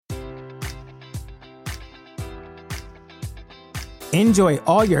Enjoy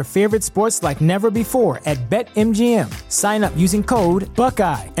all your favorite sports like never before at BetMGM. Sign up using code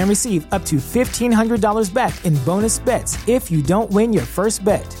Buckeye and receive up to $1,500 back in bonus bets if you don't win your first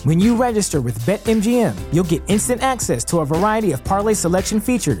bet. When you register with BetMGM, you'll get instant access to a variety of parlay selection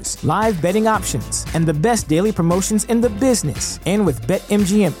features, live betting options, and the best daily promotions in the business. And with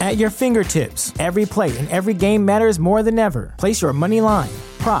BetMGM at your fingertips, every play and every game matters more than ever. Place your money line,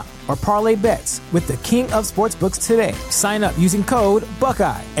 prop, or parlay bets with the king of sportsbooks today. Sign up using code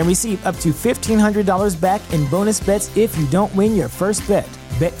Buckeye and receive up to $1,500 back in bonus bets if you don't win your first bet.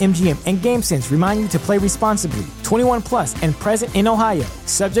 BetMGM and GameSense remind you to play responsibly. 21 plus and present in Ohio,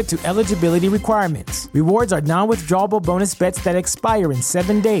 subject to eligibility requirements. Rewards are non-withdrawable bonus bets that expire in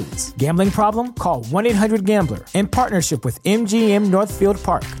 7 days. Gambling problem? Call 1-800-GAMBLER. In partnership with MGM Northfield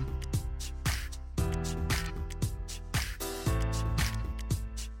Park.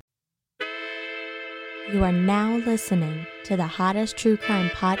 You are now listening to the hottest true crime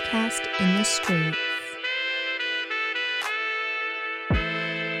podcast in the streets.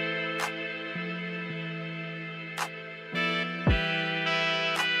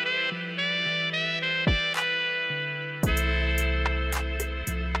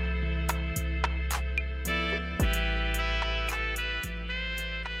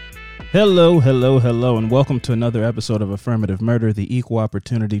 Hello, and welcome to another episode of Affirmative Murder, the equal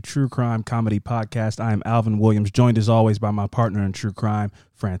opportunity true crime comedy podcast. I am Alvin Williams, joined as always by my partner in true crime,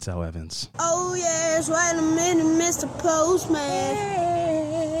 Francel Evans. Oh yes, wait a minute, Mr. Postman.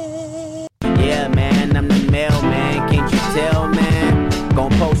 Yeah, man, I'm the mailman. Can't you tell, man?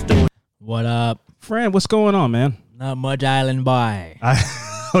 Gonna post to it. What up? Fran, what's going on, man? Not much, Island Boy.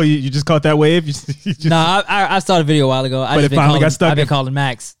 You just caught that wave? No, I saw the video a while ago. But it finally got stuck. I've been calling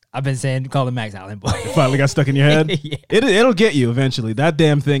Max. I've been calling Max Island Boy. It finally got stuck in your head? Yeah. It'll get you eventually. That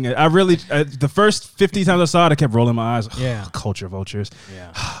damn thing. The first 50 times I saw it, I kept rolling my eyes. Yeah. Culture vultures.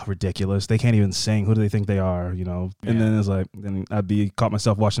 Yeah. Ridiculous. They can't even sing. Who do they think they are, you know? And then it's like, then I'd caught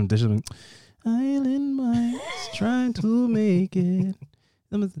myself washing dishes. Like, Island Boy trying to make it.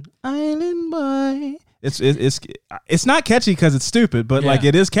 Island Boy. It's not catchy because it's stupid, but like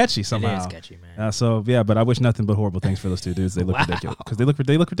it is catchy somehow. It is catchy, man. But I wish nothing but horrible things for those two dudes. They look ridiculous because they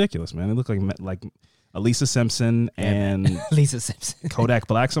look ridiculous, man. They look like Elisa Simpson and Lisa Simpson, Kodak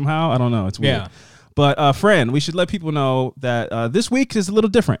Black somehow. I don't know. It's weird. Yeah. But Fran, we should let people know that this week is a little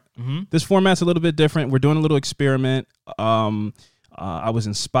different. Mm-hmm. This format's a little bit different. We're doing a little experiment. I was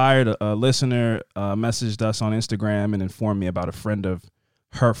inspired. A listener messaged us on Instagram and informed me about a friend of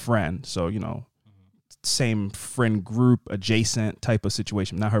her friend. So, you know, same friend group, adjacent type of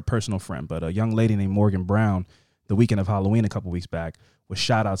situation. Not her personal friend, but a young lady named Morgan Brown, the weekend of Halloween a couple weeks back, was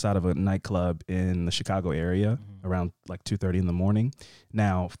shot outside of a nightclub in the Chicago area around like 2:30 in the morning.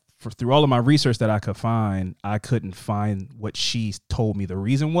 Now, through all of my research that I could find, I couldn't find what she told me the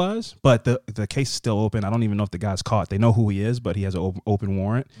reason was, but the case is still open. I don't even know if the guy's caught. They know who he is, but he has an open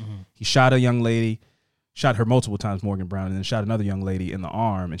warrant. Mm-hmm. He shot a young lady, shot her multiple times, Morgan Brown, and then shot another young lady in the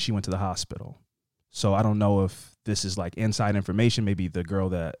arm, and she went to the hospital. So I don't know if this is like inside information. Maybe the girl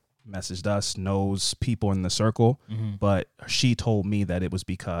that messaged us knows people in the circle, but she told me that it was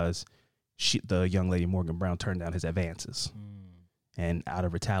because the young lady, Morgan Brown, turned down his advances. And out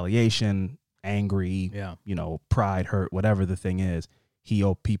of retaliation, angry, you know, pride, hurt, whatever the thing is, he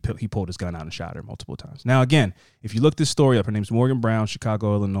pulled his gun out and shot her multiple times. Now, again, if you look this story up, her name's Morgan Brown,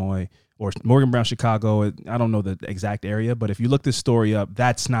 Chicago, Illinois, or Morgan Brown, Chicago. I don't know the exact area, but if you look this story up,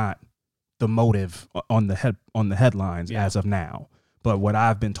 that's not the motive on the headlines as of now. But what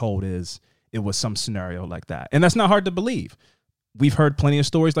I've been told is it was some scenario like that. And that's not hard to believe. We've heard plenty of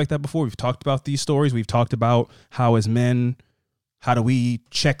stories like that before. We've talked about these stories. We've talked about how as men, how do we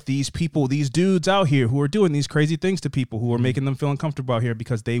check these people, these dudes out here who are doing these crazy things to people, who are making them feel uncomfortable out here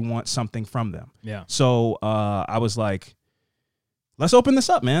because they want something from them. Yeah. So I was like, let's open this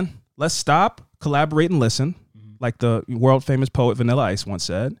up, man. Let's stop, collaborate, and listen, like the world famous poet Vanilla Ice once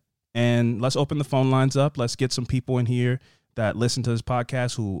said. And let's open the phone lines up. Let's get some people in here that listen to this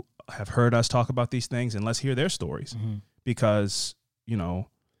podcast who have heard us talk about these things, and let's hear their stories. Because, you know,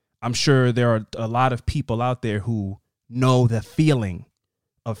 I'm sure there are a lot of people out there who know the feeling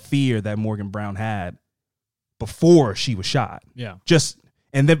of fear that Morgan Brown had before she was shot. Yeah.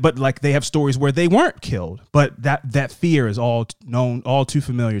 But like they have stories where they weren't killed, but that fear is all known, all too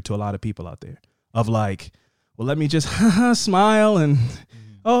familiar to a lot of people out there, of like, well, let me just smile and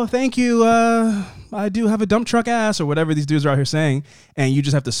oh, thank you. I do have a dump truck ass, or whatever these dudes are out here saying. And you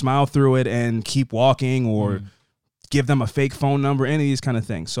just have to smile through it and keep walking, or give them a fake phone number, any of these kind of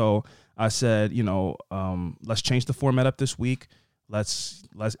things. So I said, you know, let's change the format up this week. Let's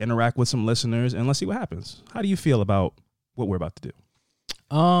interact with some listeners and let's see what happens. How do you feel about what we're about to do?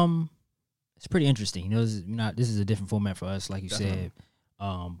 It's pretty interesting. This is a different format for us, like you said.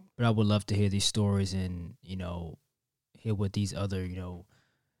 But I would love to hear these stories and, hear what these other,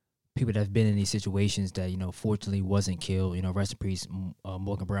 people that have been in these situations that, fortunately wasn't killed. Rest in peace,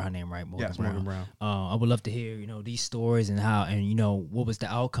 Morgan Brown, her name, right? Morgan Brown. I would love to hear, these stories and how, and, what was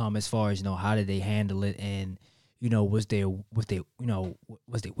the outcome as far as, how did they handle it? And, was they with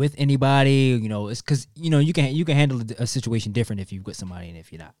anybody? It's because, you can handle a situation different if you're with somebody and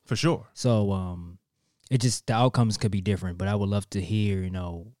if you're not. For sure. So, the outcomes could be different, but I would love to hear,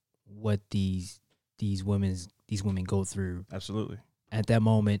 what these women go through. Absolutely. At that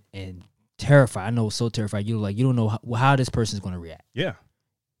moment, and terrified. I know, so terrified. You don't know how this person's going to react. Yeah.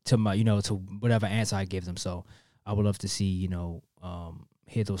 To my, to whatever answer I give them. So I would love to see,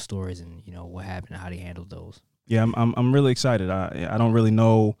 hear those stories and what happened and how they handled those. Yeah, I'm really excited. I don't really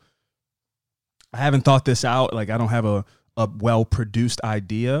know. I haven't thought this out. Like I don't have a well produced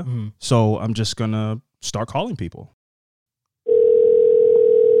idea. Mm-hmm. So I'm just gonna start calling people.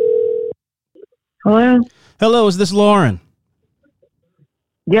 Hello, is this Lauren?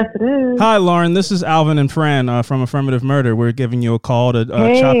 Yes, it is. Hi, Lauren. This is Alvin and Fran from Affirmative Murder. We're giving you a call to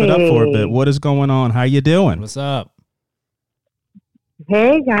chop it up for a bit. What is going on? How you doing? What's up?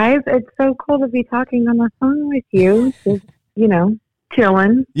 Hey, guys. It's so cool to be talking on the phone with you. Just,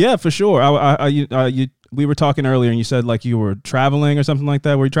 chilling. Yeah, for sure. We were talking earlier, and you said like you were traveling or something like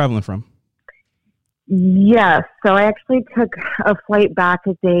that. Where are you traveling from? Yes. So I actually took a flight back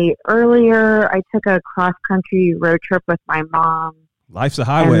a day earlier. I took a cross-country road trip with my mom. Life's a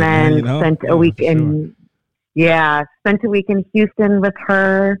highway, and then man, spent a week in, spent a week in Houston with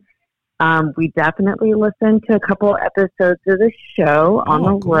her. We definitely listened to a couple episodes of the show on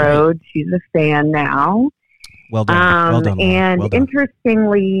the road. She's a fan now. Well done. Well done. And well done.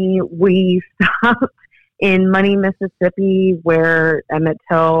 Interestingly, we stopped in Money, Mississippi, where Emmett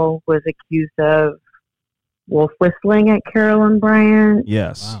Till was accused of wolf whistling at Carolyn Bryant.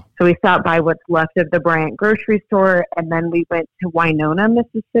 Yes. Wow. So we stopped by what's left of the Bryant grocery store, and then we went to Winona,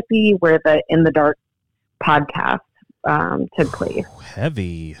 Mississippi, where the In the Dark podcast took place.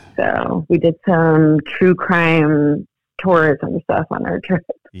 Heavy. So we did some true crime tourism stuff on our trip.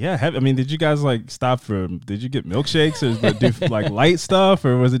 Yeah, heavy. I mean, did you guys did you get milkshakes or do like light stuff,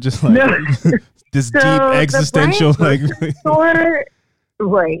 or was it just like this deep existential store?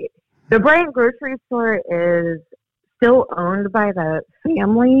 Right. The Bryant grocery store is still owned by the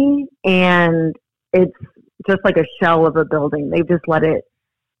family, and it's just like a shell of a building. They've just let it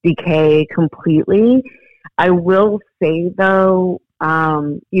decay completely. I will say, though,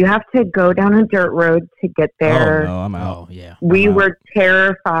 you have to go down a dirt road to get there. Oh, no, I'm out. Oh, yeah. We were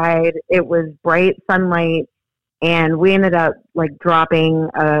terrified. It was bright sunlight, and we ended up dropping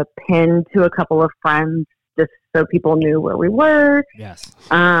a pin to a couple of friends just so people knew where we were. Yes.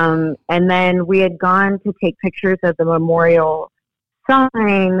 And then we had gone to take pictures of the memorial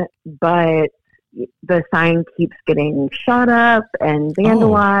sign, but the sign keeps getting shot up and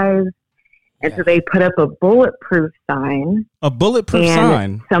vandalized. And so they put up a bulletproof sign. A bulletproof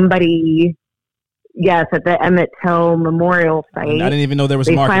sign? Somebody, at the Emmett Till Memorial site. I didn't even know there was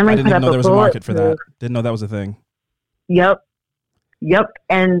a market. I didn't even know there was a market for that. Didn't know that was a thing. Yep.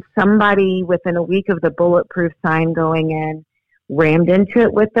 And somebody within a week of the bulletproof sign going in rammed into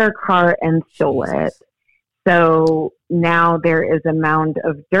it with their car and stole it. So now there is a mound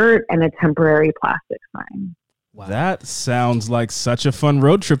of dirt and a temporary plastic sign. Wow. That sounds like such a fun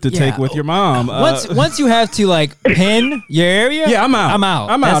road trip to take with your mom. Once you have to pin your area, I'm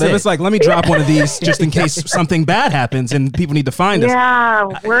out. That's If it. it's like, let me drop one of these just in case something bad happens and people need to find us. Yeah,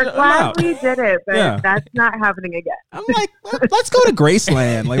 we're glad we did it, but that's not happening again. I'm like, let's go to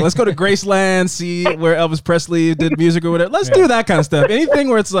Graceland. Let's go to Graceland, see where Elvis Presley did music or whatever. Let's do that kind of stuff. Anything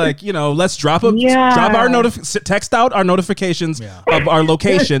where it's like, let's drop our text out our notifications of our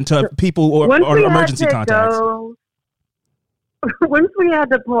location to people or emergency contacts. Once we had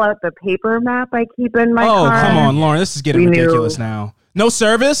to pull out the paper map I keep in my car. Oh, come on, Lauren. This is getting ridiculous now. No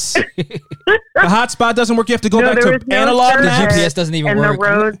service. The hotspot doesn't work. You have to go back to analog. The GPS doesn't even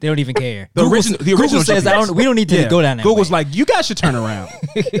work. They don't even care. The original says, GPS. we don't need to go down that Google's way. like, you guys should turn around.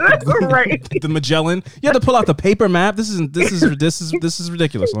 Right. The Magellan. You have to pull out the paper map. This is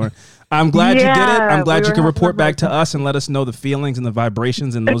ridiculous, Lauren. I'm glad you did it. I'm glad you can report back to us and let us know the feelings and the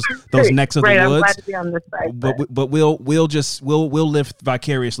vibrations and those necks of the woods. I'm glad to be on this side. But we'll live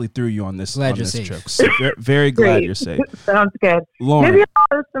vicariously through you on this trip. So very glad you're safe. Sounds good. Lauren, maybe I'll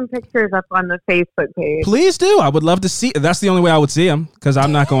post some pictures up on the Facebook page. Please do. I would love to see. That's the only way I would see them because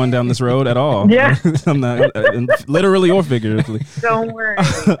I'm not going down this road at all. Yeah. I'm not literally or figuratively. Don't worry.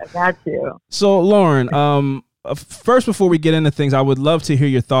 I got you. So Lauren, first, before we get into things, I would love to hear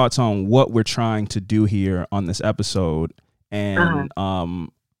your thoughts on what we're trying to do here on this episode. And,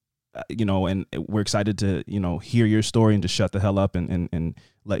 you know, and we're excited to, you know, hear your story and to shut the hell up and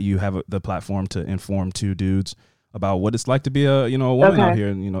let you have the platform to inform two dudes about what it's like to be a woman out here,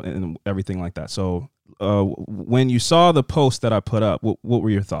 and, you know, and everything like that. So when you saw the post that I put up, what were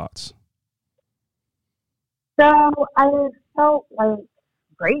your thoughts? So I felt like,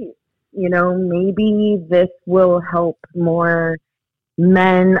 great. You know, maybe this will help more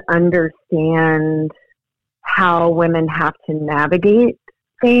men understand how women have to navigate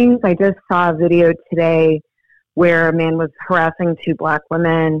things. I just saw a video today where a man was harassing two black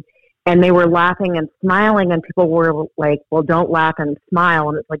women, and they were laughing and smiling, and people were like, well, don't laugh and smile.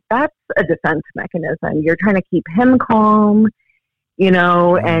 And it's like, that's a defense mechanism. You're trying to keep him calm, you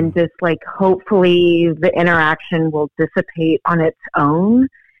know, and just like, hopefully the interaction will dissipate on its own.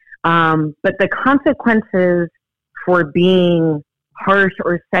 But the consequences for being harsh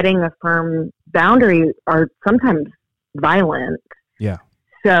or setting a firm boundary are sometimes violent. Yeah.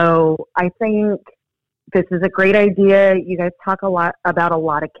 So I think this is a great idea. You guys talk a lot about a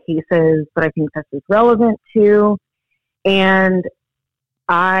lot of cases, but I think this is relevant too. And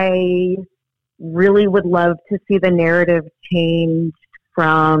I really would love to see the narrative changed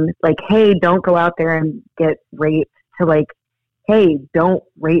from like, hey, don't go out there and get raped, to like, hey, don't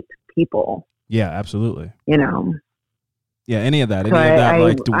rape people. Yeah, absolutely. You know? Yeah, any of that.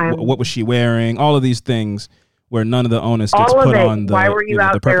 So What was she wearing? All of these things where none of the onus gets put on the, why were you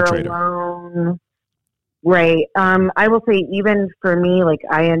out the there perpetrator. alone? Right. I will say, even for me, like,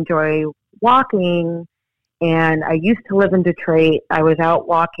 I enjoy walking, and I used to live in Detroit. I was out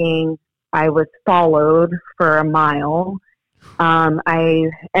walking. I was followed for a mile. I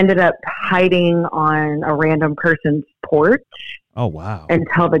ended up hiding on a random person's porch. Oh, wow.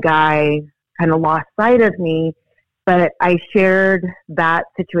 Until the guy kind of lost sight of me. But I shared that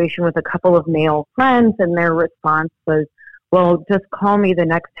situation with a couple of male friends, and their response was, well, just call me the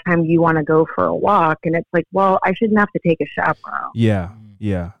next time you want to go for a walk. And it's like, well, I shouldn't have to take a chaperone. Yeah.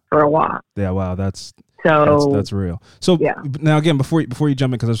 For a walk. Yeah, wow, that's real. So now again, before you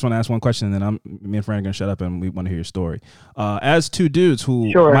jump in, because I just want to ask one question, and then me and Fran are gonna shut up and we want to hear your story. As two dudes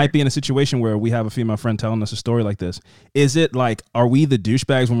who might be in a situation where we have a female friend telling us a story like this, is it like, are we the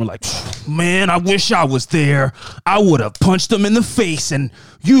douchebags when we're like, man, I wish I was there. I would have punched them in the face, and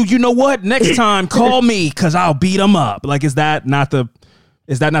you know what? Next time, call me because I'll beat them up. Like, is that not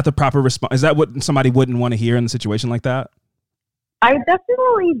the proper response? Is that what somebody wouldn't want to hear in a situation like that? I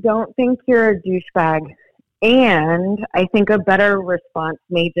definitely don't think you're a douchebag. And I think a better response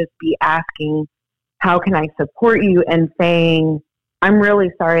may just be asking, how can I support you? And saying, I'm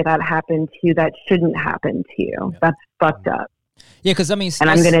really sorry that happened to you. That shouldn't happen to you. Yeah. That's fucked up. Yeah, because I mean... And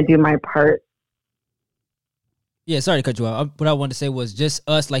I'm going to do my part. Yeah, sorry to cut you off. What I wanted to say was just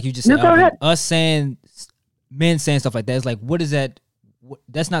us, like you just said, go ahead. Us saying, men saying stuff like that. It's like, what is that?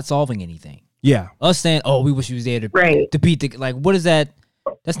 That's not solving anything. Yeah. Us saying, oh, we wish you was there to beat the, like, what is that?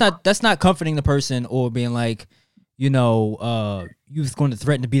 That's not comforting the person, or being like, you know, you was going to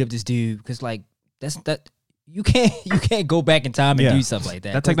threaten to beat up this dude, because like you can't go back in time and do stuff like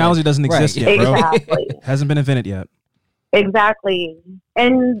that. That technology doesn't exist yet, bro. Exactly. Hasn't been invented yet. Exactly.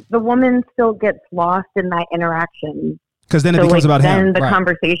 And the woman still gets lost in that interaction. Because then it becomes about him. Then the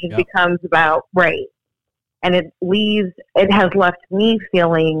conversation becomes about, and it has left me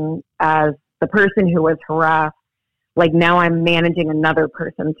feeling, as the person who was harassed, like now I'm managing another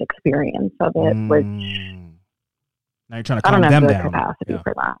person's experience of it, which now you're trying to calm them down. I don't have the capacity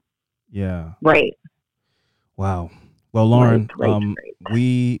for that. Yeah. Right. Wow. Well, Lauren,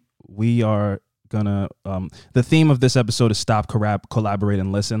 we are gonna the theme of this episode is stop, collaborate,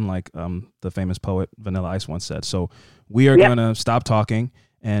 and listen, like the famous poet Vanilla Ice once said. So we are gonna stop talking,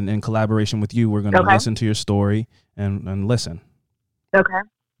 and in collaboration with you, we're gonna listen to your story and listen. Okay.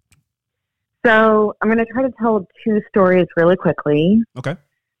 So I'm going to try to tell two stories really quickly. Okay.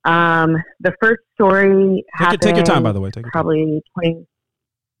 The first story happened... Take your time, by the way. Probably 20...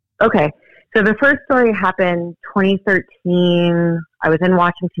 Okay. So the first story happened 2013. I was in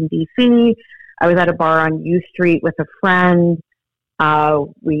Washington, D.C. I was at a bar on U Street with a friend.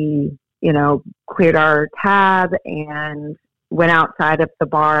 We, cleared our tab and went outside of the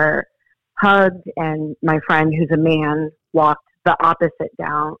bar, hugged, and my friend, who's a man, walked the opposite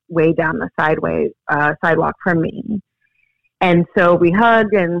way down the sidewalk from me. And so we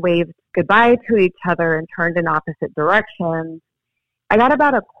hugged and waved goodbye to each other and turned in opposite directions. I got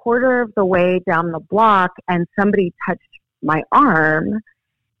about a quarter of the way down the block, and somebody touched my arm,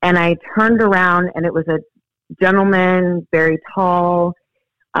 and I turned around, and it was a gentleman, very tall,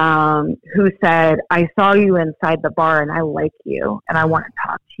 who said, I saw you inside the bar and I like you and I want to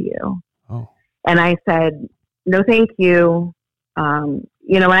talk to you. Oh. And I said, no, thank you.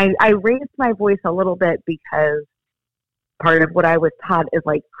 I raised my voice a little bit because part of what I was taught is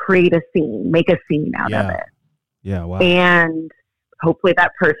like create a scene, make a scene out of it. Yeah. Wow. And hopefully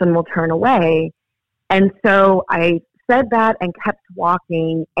that person will turn away. And so I said that and kept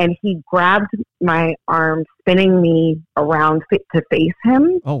walking, and he grabbed my arm, spinning me around to face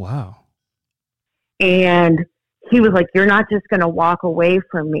him. Oh, wow. And he was like, you're not just going to walk away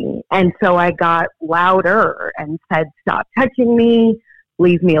from me. And so I got louder and said, stop touching me,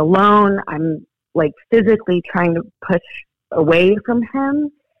 leave me alone. I'm like physically trying to push away from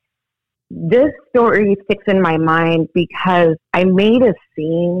him. This story sticks in my mind because I made a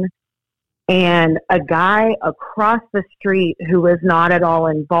scene and a guy across the street who was not at all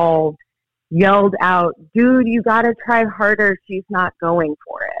involved yelled out, dude, you got to try harder. She's not going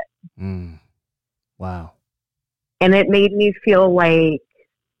for it. Mm. Wow. And it made me feel like,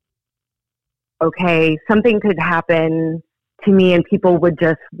 okay, something could happen to me and people would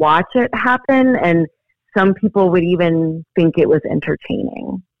just watch it happen. And some people would even think it was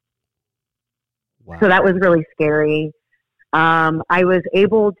entertaining. Wow. So that was really scary. I was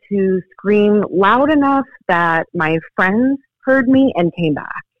able to scream loud enough that my friends heard me and came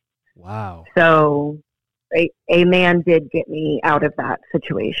back. Wow. So a man did get me out of that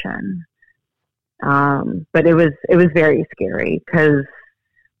situation. But it was very scary because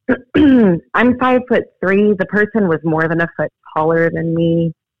I'm 5'3". The person was more than a foot taller than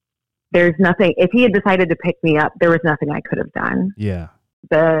me. There's nothing, if he had decided to pick me up, there was nothing I could have done. Yeah.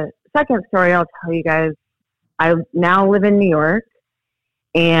 The second story I'll tell you guys, I now live in New York,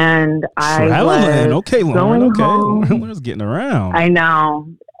 and I was okay, Lauren. going Okay, home. Lauren's getting around. I know.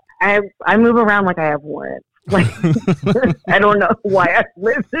 I move around like I have warrants. Like I don't know why I've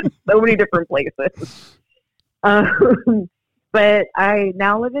lived in so many different places. But I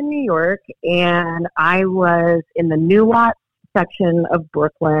now live in New York, and I was in the Nuwat section of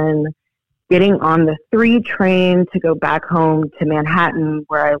Brooklyn, getting on the 3 train to go back home to Manhattan,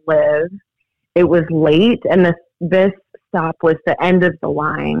 where I live. It was late, and this stop was the end of the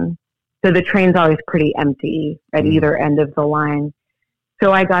line. So the train's always pretty empty at either end of the line.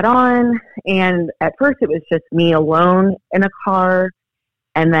 So I got on, and at first it was just me alone in a car.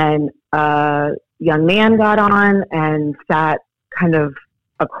 And then a young man got on and sat kind of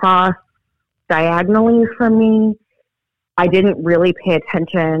across diagonally from me. I didn't really pay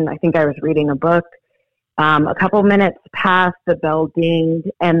attention. I think I was reading a book. A couple minutes passed, the bell dinged,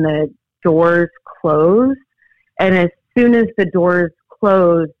 and the doors closed. And as soon as the doors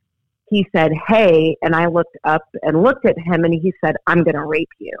closed, he said, hey, and I looked up and looked at him, and he said, I'm going to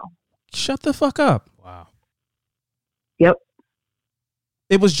rape you. Shut the fuck up. Wow. Yep.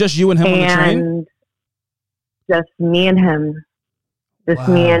 It was just you and him on the train? Just me and him. Just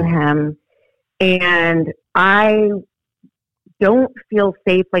me and him. And I don't feel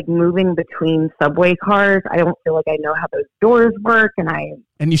safe like moving between subway cars. I don't feel like I know how those doors work,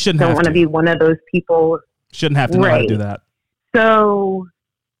 and you shouldn't don't have want to be one of those people. Shouldn't have to know how to do that. So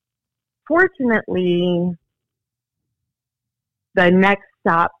fortunately, the next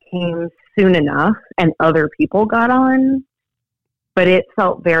stop came soon enough and other people got on, but it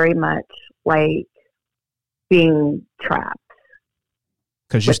felt very much like being trapped.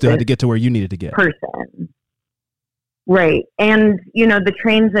 Because you still had to get to where you needed to get. Person. Right. And, the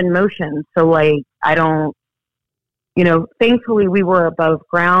train's in motion. So, like, I don't, thankfully we were above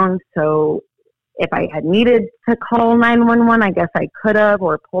ground. So if I had needed to call 911, I guess I could have,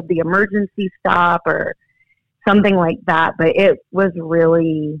 or pulled the emergency stop or something like that. But it was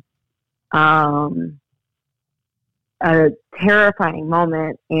really a terrifying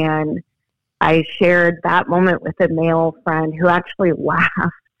moment. And I shared that moment with a male friend who actually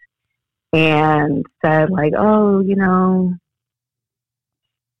laughed and said, like, oh,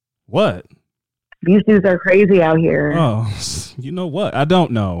 what? These dudes are crazy out here. Oh, you know what? I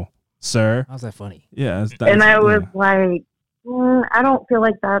don't know, sir. How's that funny? Yeah. And I was like, I don't feel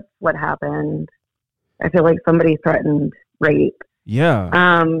like that's what happened. I feel like somebody threatened rape. Yeah.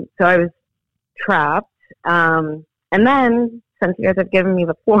 So I was trapped. And then, since you guys have given me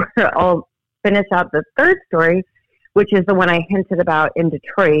the floor, I'll finish out the third story, which is the one I hinted about in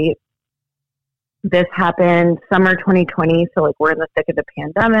Detroit. This happened summer 2020. So, like, we're in the thick of the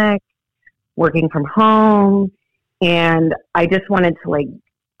pandemic, working from home. And I just wanted to, like,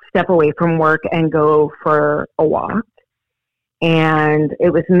 step away from work and go for a walk. And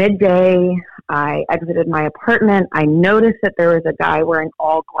it was midday. I exited my apartment. I noticed that there was a guy wearing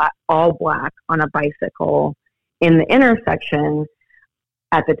all black on a bicycle in the intersection.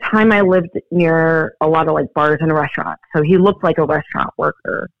 at the time I lived near a lot of like bars and restaurants. So he looked like a restaurant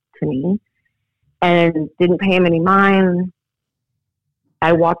worker to me and didn't pay him any mind.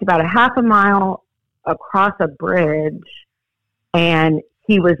 I walked about a half a mile across a bridge and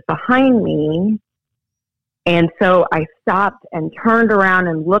he was behind me. And so I stopped and turned around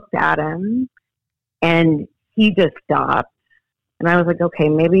and looked at him and he just stopped. And I was like, okay,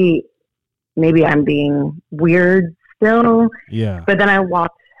 maybe I'm being weird still. Yeah. But then I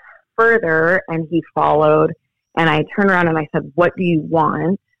walked further and he followed and I turned around and I said, what do you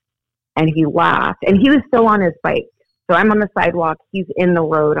want? And he laughed and he was still on his bike. So I'm on the sidewalk. He's in the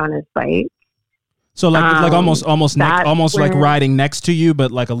road on his bike. So like almost like when, riding next to you,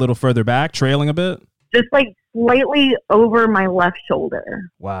 but like a little further back, trailing a bit. Just like slightly over my left shoulder.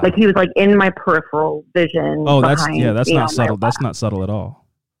 Wow. Like he was like in my peripheral vision. Oh, that's not subtle. That's not subtle at all.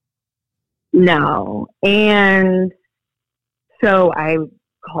 No. And so I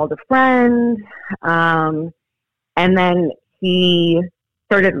called a friend, and then he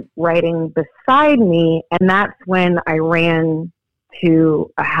started riding beside me, and that's when I ran to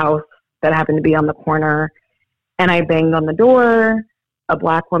a house that happened to be on the corner, and I banged on the door. A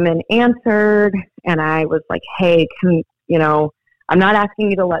Black woman answered, and I was like, hey, I'm not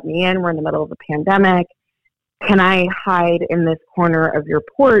asking you to let me in. We're in the middle of a pandemic. Can I hide in this corner of your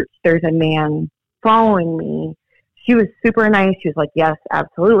porch? There's a man following me. She was super nice. She was like, yes,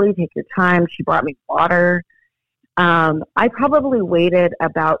 absolutely. Take your time. She brought me water. I probably waited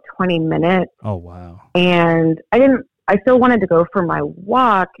about 20 minutes. Oh, wow. And I still wanted to go for my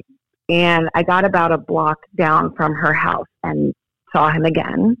walk. And I got about a block down from her house and saw him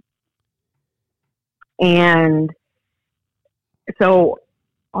again. And so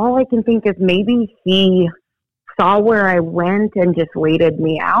all I can think is maybe he saw where I went and just waited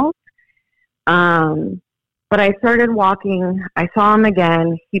me out. But I started walking. I saw him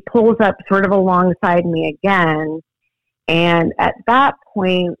again. He pulls up sort of alongside me again. And at that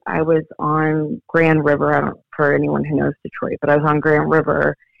point, I was on Grand River. I don't for anyone who knows Detroit, but I was on Grand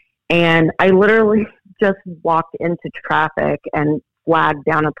River. And I literally just walked into traffic and flagged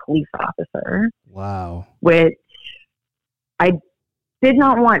down a police officer. Wow. Which I did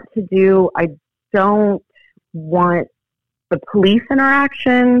not want to do. I don't want the police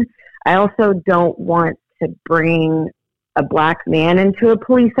interaction. I also don't want to bring a Black man into a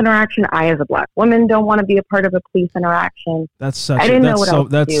police interaction. I, as a Black woman, don't want to be a part of a police interaction. That's so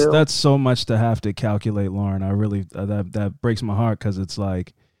much to have to calculate, Lauren. I really that breaks my heart because it's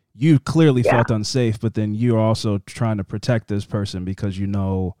like you clearly felt unsafe, but then you're also trying to protect this person because you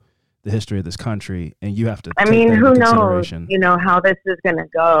know the history of this country, and you have to. I mean, who knows? You know how this is going to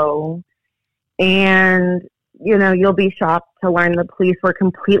go, and you'll be shocked to learn the police were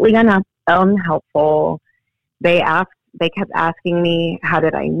completely unhelpful. They kept asking me, how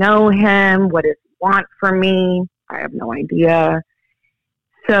did I know him? What does he want from me? I have no idea.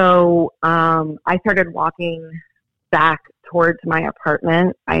 So I started walking back towards my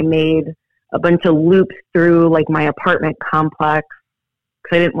apartment. I made a bunch of loops through like my apartment complex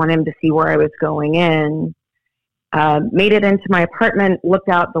because I didn't want him to see where I was going in. Made it into my apartment, looked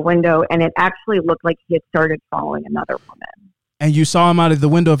out the window, and it actually looked like he had started following another woman. And you saw him out of the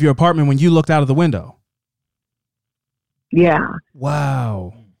window of your apartment when you looked out of the window? Yeah.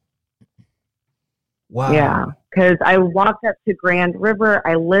 Wow. Yeah, because I walked up to Grand River.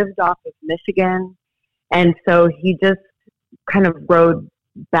 I lived off of Michigan, and so he just kind of rode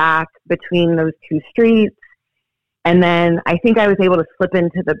back between those two streets. And then I think I was able to slip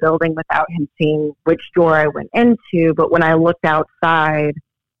into the building without him seeing which door I went into. But when I looked outside,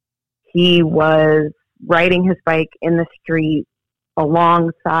 he was riding his bike in the street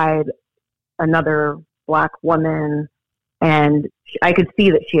alongside another Black woman. And I could see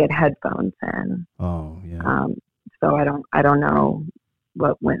that she had headphones in. Oh, yeah. So I don't know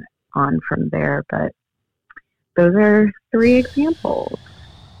what went on from there, but those are 3 examples.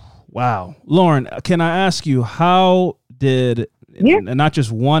 Wow. Lauren, can I ask you, how did, and not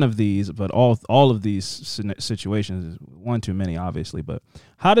just one of these, but all of these situations, one too many, obviously, but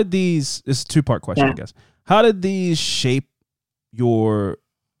how did these, it's a 2-part question, I guess. How did these shape your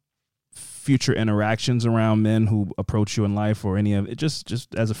future interactions around men who approach you in life, or any of it,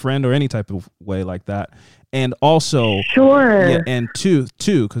 just as a friend or any type of way like that? And also, and two,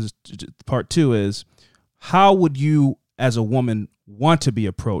 because part 2 is, how would you as a woman want to be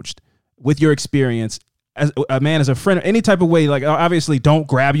approached with your experience as a man, as a friend, any type of way? Like, obviously don't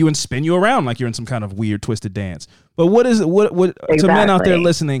grab you and spin you around like you're in some kind of weird twisted dance, but what exactly. To men out there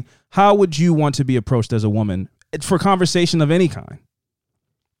listening, how would you want to be approached as a woman for conversation of any kind?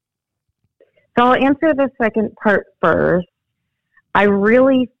 So I'll answer the second part first. I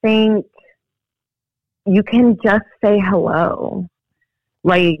really think you can just say hello.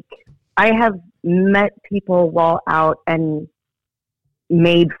 Like, I have met people while out and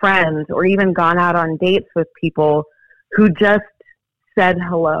made friends or even gone out on dates with people who just said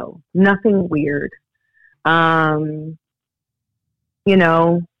hello. Nothing weird. You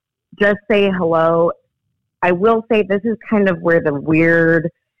know, just say hello. I will say this is kind of where the weird,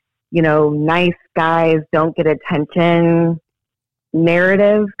 you know, nice guys don't get attention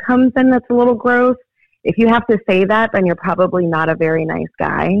narrative comes in. That's a little gross. If you have to say that, then you're probably not a very nice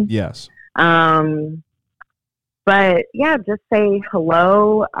guy. Yes. But yeah, just say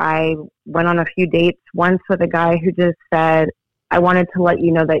hello. I went on a few dates once with a guy who just said, I wanted to let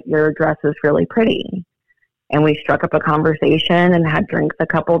you know that your dress is really pretty. And we struck up a conversation and had drinks a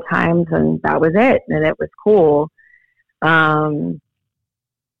couple times, and that was it. And it was cool.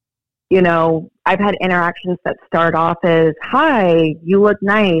 You know, I've had interactions that start off as, hi, you look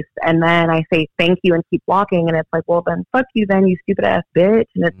nice. And then I say thank you and keep walking. And it's like, well, then fuck you then, you stupid ass bitch.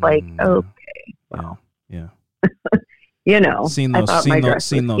 And it's like, okay. Well, yeah. You know, seen those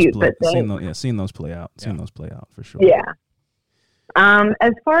play out for sure. Yeah.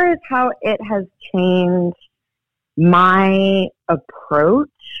 As far as how it has changed my approach,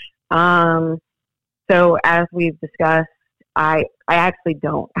 so as we've discussed, I actually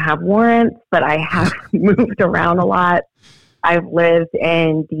don't have warrants, but I have moved around a lot. I've lived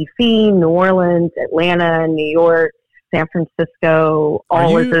in DC, New Orleans, Atlanta, New York, San Francisco.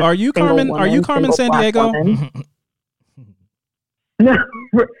 Are you Carmen Sandiego? No.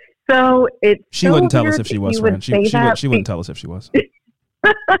 So it's she so wouldn't tell weird us if she that was, you would friend. say that. She wouldn't tell us if she was.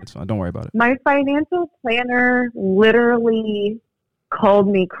 It's fine. Don't worry about it. My financial planner literally called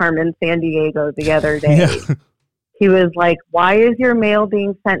me Carmen Sandiego the other day. Yeah. He was like, why is your mail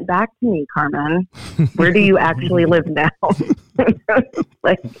being sent back to me, Carmen? Where do you actually live now?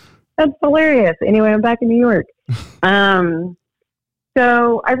 Like, that's hilarious. Anyway, I'm back in New York.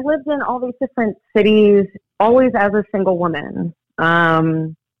 So I've lived in all these different cities, always as a single woman.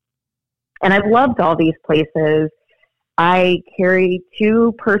 And I've loved all these places. I carry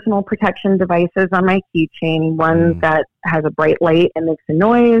 2 personal protection devices on my keychain. One that has a bright light and makes a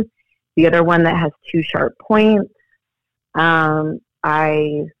noise. The other one that has 2 sharp points.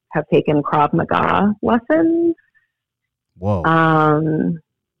 I have taken Krav Maga lessons. Whoa.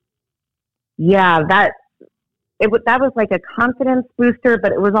 Yeah, that was like a confidence booster,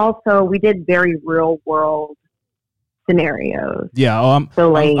 but it was also, we did very real world scenarios. Yeah,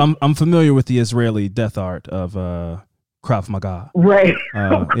 I'm familiar with the Israeli death art of Krav Maga. Right.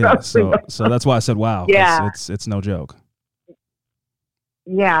 Yeah, so that's why I said wow. Yeah. It's no joke.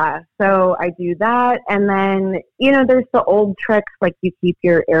 Yeah, so I do that. And then, you know, there's the old tricks, like you keep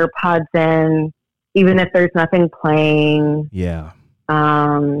your AirPods in, even if there's nothing playing. Yeah.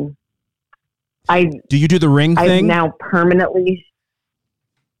 Do you do the ring thing? I've now permanently...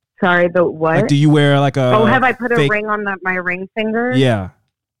 Sorry, the what? Like, do you wear like a... Oh, have I put a ring on my ring finger? Yeah.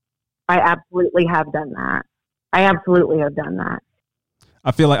 I absolutely have done that.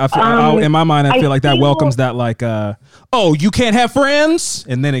 I feel like in my mind, I feel like that welcomes that, like, oh, you can't have friends,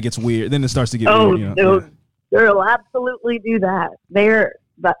 and then it gets weird. Then it starts to get weird. You know? They'll absolutely do that.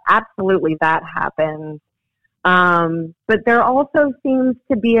 Absolutely that happens. But there also seems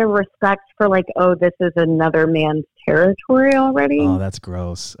to be a respect for, like, oh, this is another man's territory already. Oh, that's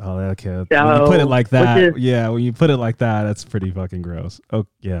gross. Oh, okay. So, when you put it like that, when you put it like that, that's pretty fucking gross. Oh,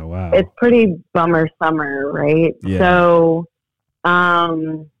 yeah, wow. It's pretty bummer summer, right? Yeah. So,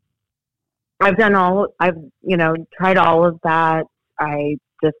 I've tried all of that. I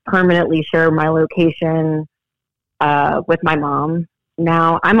just permanently share my location with my mom.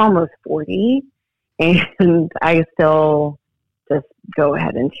 Now I'm almost 40 and I still just go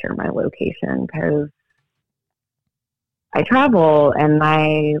ahead and share my location because I travel and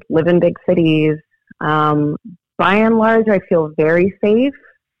I live in big cities. By and large, I feel very safe.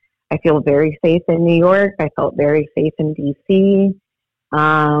 I feel very safe in New York. I felt very safe in DC.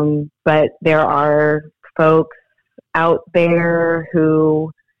 But there are folks out there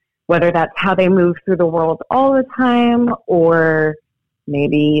who, whether that's how they move through the world all the time, or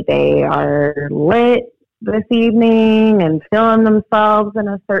maybe they are lit this evening and feeling themselves in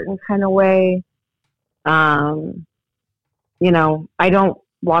a certain kind of way. You know, I don't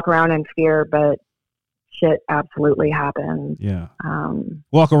walk around in fear, but shit absolutely happens. Yeah.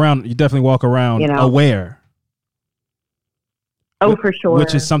 You definitely walk around aware. Oh, for sure.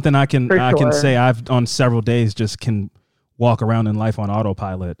 Which is something I can say I've on several days just can walk around in life on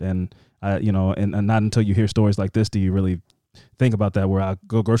autopilot, and and not until you hear stories like this do you really think about that where I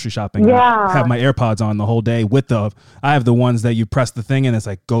go grocery shopping. Yeah. I have my AirPods on the whole day I have the ones that you press the thing and it's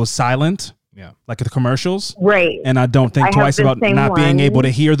like goes silent. Yeah. Like the commercials. Right. And I don't think twice about not being able to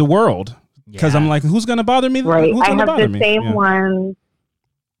hear the world. Because I'm like, who's going to bother me? Right. Who's I have the same ones.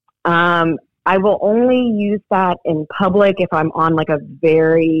 I will only use that in public if I'm on like a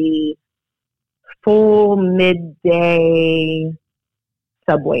very full midday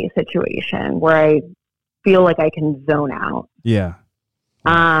subway situation where I feel like I can zone out. Yeah.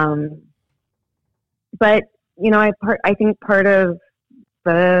 But I think part of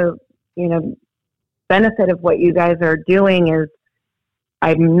the benefit of what you guys are doing is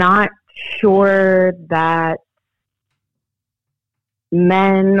I'm not sure that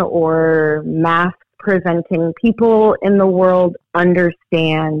men or mask presenting people in the world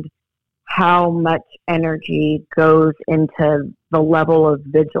understand how much energy goes into the level of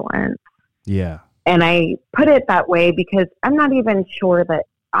vigilance. Yeah. And I put it that way because I'm not even sure that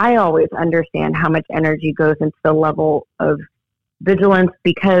I always understand how much energy goes into the level of vigilance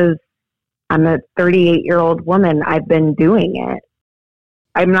because I'm a 38-year-old woman. I've been doing it.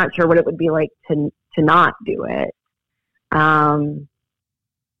 I'm not sure what it would be like to not do it.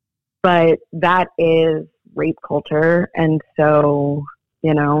 But that is rape culture. And so,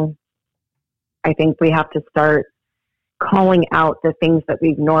 I think we have to start calling out the things that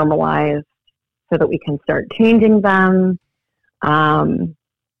we've normalized so that we can start changing them. And,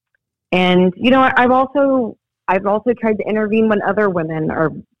 I've also tried to intervene when other women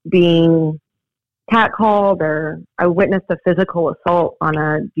are being catcalled, or I witnessed a physical assault on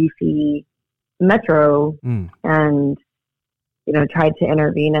a DC metro and, tried to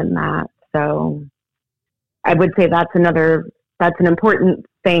intervene in that. So I would say that's an important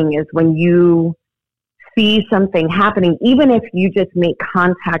thing is when you see something happening, even if you just make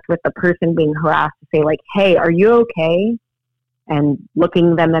contact with the person being harassed to say like, hey, are you okay? And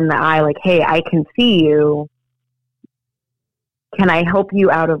looking them in the eye like, hey, I can see you. Can I help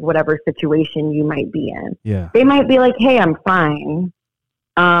you out of whatever situation you might be in? Yeah. They might be like, hey, I'm fine.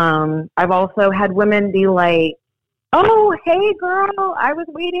 I've also had women be like, oh, hey, girl, I was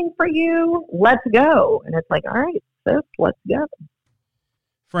waiting for you. Let's go. And it's like, all right, sis, let's go.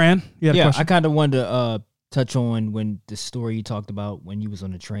 Fran, you had a question? I kind of wanted to touch on when the story you talked about when you was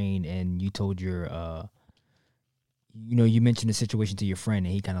on the train and you told your, you mentioned the situation to your friend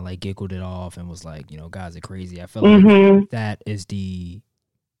and he kind of like giggled it off and was like, guys are crazy. I felt like that is the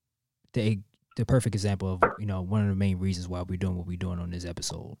perfect example of, one of the main reasons why we're doing what we're doing on this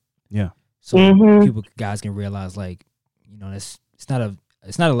episode. Yeah. So guys can realize like, it's not a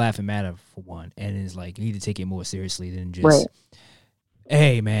laughing matter for one. And it's like, you need to take it more seriously than just,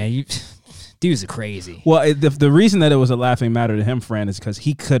 hey man, you dudes are crazy. Well, the reason that it was a laughing matter to him, Fran, is because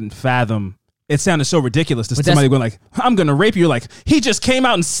he couldn't fathom. It sounded so ridiculous to somebody going like, I'm going to rape you. Like, he just came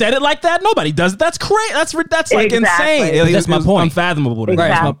out and said it like that. Nobody does it. That's crazy. That's like insane. That's my point. Unfathomable to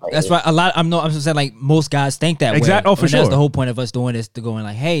exactly. That's why I'm just saying like most guys think that way. Oh, for sure. That's the whole point of us doing this, to going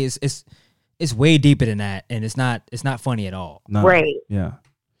like, hey, it's way deeper than that. And it's not funny at all. No. Right. Yeah.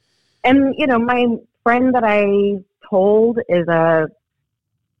 And, my friend that I told is a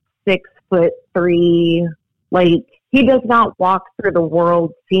 6'3", like, he does not walk through the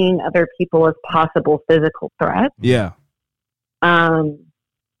world seeing other people as possible physical threats. Yeah.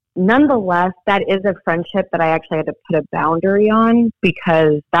 Nonetheless, that is a friendship that I actually had to put a boundary on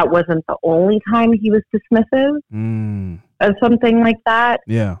because that wasn't the only time he was dismissive of something like that.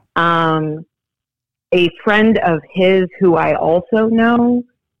 Yeah. A friend of his who I also know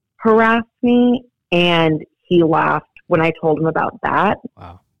harassed me, and he laughed when I told him about that.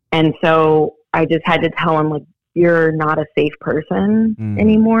 Wow. And so I just had to tell him, like, you're not a safe person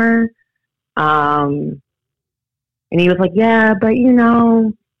anymore. And he was like, yeah, but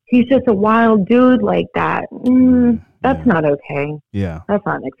he's just a wild dude like that. That's not okay. Yeah. That's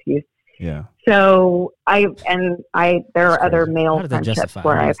not an excuse. Yeah. So there are other male friendships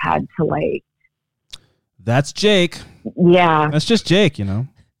where I've had to like. That's Jake. Yeah. That's just Jake,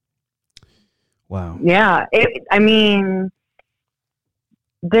 Wow. Yeah.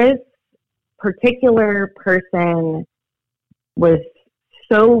 This particular person was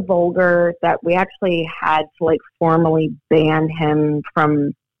so vulgar that we actually had to like formally ban him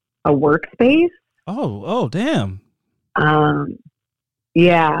from a workspace. Oh, damn.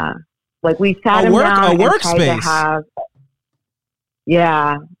 Yeah. Like we sat him down a workspace.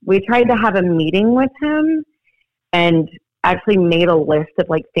 We tried to have a meeting with him and actually made a list of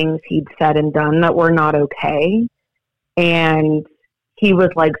like things he'd said and done that were not okay. And he was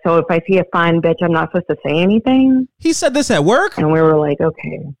like, so if I see a fine bitch, I'm not supposed to say anything? He said this at work? And we were like,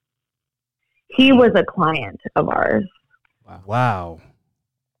 okay. He was a client of ours. Wow.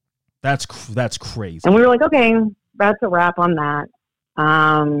 That's crazy. And we were like, okay, that's a wrap on that.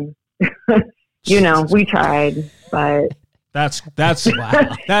 We tried, but that's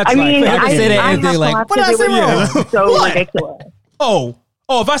wow. That's I mean, like, I say that and they're like, what did I say wrong? So ridiculous. Oh,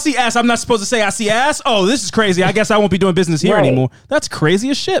 if I see ass, I'm not supposed to say I see ass? Oh, this is crazy. I guess I won't be doing business here anymore. That's crazy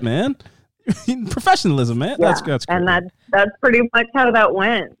as shit, man. Professionalism, man. Yeah. That's crazy. And that's pretty much how that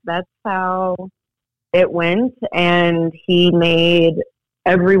went. That's how it went. And he made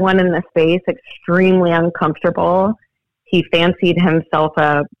everyone in the space extremely uncomfortable. He fancied himself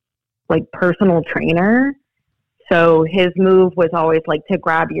a personal trainer. So his move was always to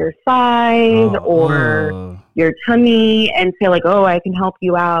grab your side or your tummy and say oh, I can help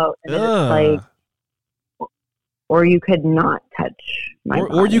you out. And it's or you could not touch my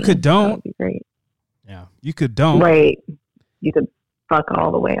body. Or you could don't. That would be great. Yeah. You could don't. Right. You could fuck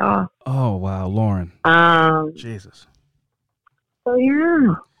all the way off. Oh, wow, Lauren. Jesus. So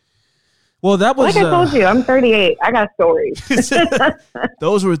yeah. Well, that was I told you, I'm 38. I got stories.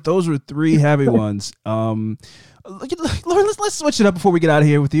 Those were three heavy ones. Lauren, let's switch it up before we get out of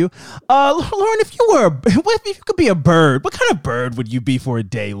here with you. Lauren, if you could be a bird, what kind of bird would you be for a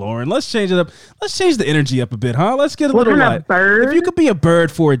day, Lauren? Let's change it up. Let's change the energy up a bit, huh? Let's get a little light. What kind of bird? If you could be a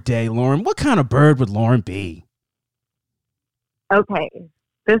bird for a day, Lauren, what kind of bird would Lauren be? Okay,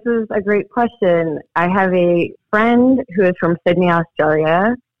 this is a great question. I have a friend who is from Sydney,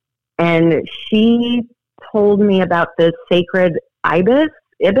 Australia, and she told me about the sacred ibis.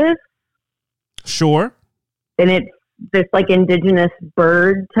 Sure. And it's this indigenous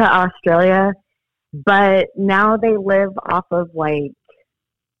bird to Australia, but now they live off of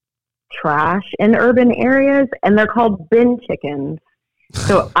trash in urban areas, and they're called bin chickens.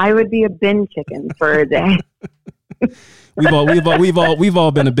 So I would be a bin chicken for a day. We've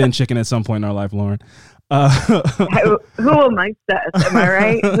all been a bin chicken at some point in our life, Lauren. Who amongst us? Am I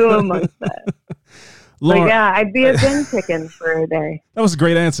right? Who amongst us? Lauren, yeah, I'd be a bin chicken for a day. That was a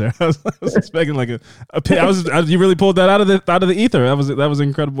great answer. I was expecting you really pulled that out of the ether. That was an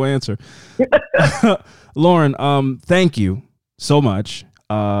incredible answer. Lauren, thank you so much.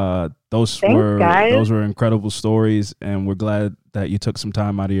 Those were incredible stories, and we're glad that you took some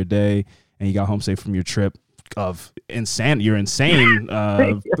time out of your day and you got home safe from your trip of insane.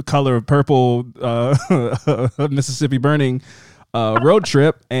 The color of purple Mississippi burning road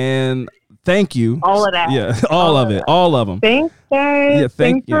trip, and thank you. All of that. Yeah, all of it. All of them. Thanks, guys. Yeah,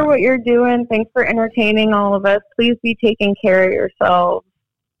 thanks for what you're doing. Thanks for entertaining all of us. Please be taking care of yourselves.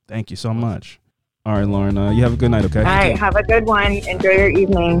 Thank you so much. All right, Lauren, you have a good night, okay? All right, have a good one. Enjoy your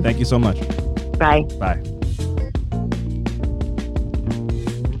evening. Thank you so much. Bye. Bye.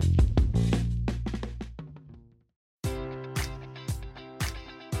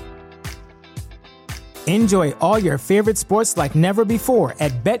 Enjoy all your favorite sports like never before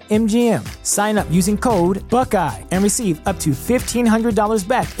at BetMGM. Sign up using code Buckeye and receive up to $1,500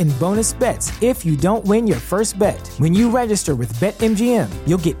 back in bonus bets if you don't win your first bet. When you register with BetMGM,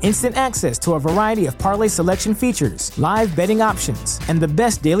 you'll get instant access to a variety of parlay selection features, live betting options, and the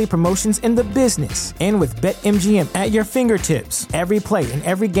best daily promotions in the business. And with BetMGM at your fingertips, every play and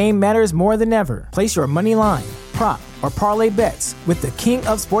every game matters more than ever. Place your money line, prop, or parlay bets with the king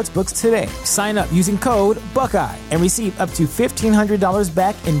of sportsbooks today. Sign up using code Buckeye and receive up to $1,500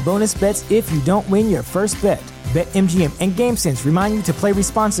 back in bonus bets if you don't win your first bet. BetMGM and GameSense remind you to play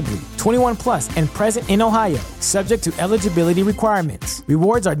responsibly. 21 plus and present in Ohio, subject to eligibility requirements.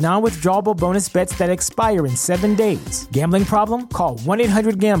 Rewards are non-withdrawable bonus bets that expire in 7 days. Gambling problem? Call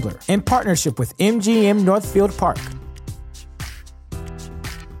 1-800-GAMBLER in partnership with MGM Northfield Park.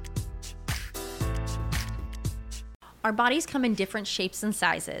 Our bodies come in different shapes and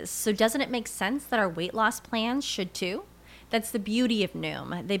sizes, so doesn't it make sense that our weight loss plans should too? That's the beauty of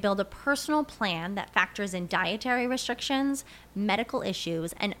Noom. They build a personal plan that factors in dietary restrictions, medical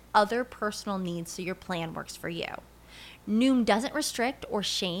issues, and other personal needs so your plan works for you. Noom doesn't restrict or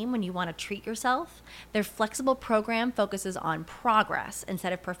shame when you want to treat yourself. Their flexible program focuses on progress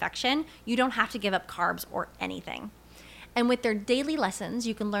instead of perfection. You don't have to give up carbs or anything. And with their daily lessons,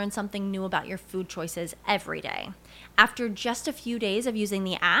 you can learn something new about your food choices every day. After just a few days of using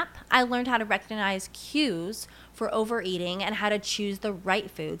the app, I learned how to recognize cues for overeating and how to choose the right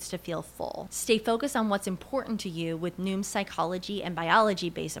foods to feel full. Stay focused on what's important to you with Noom's psychology and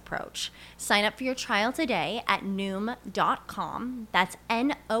biology-based approach. Sign up for your trial today at Noom.com. That's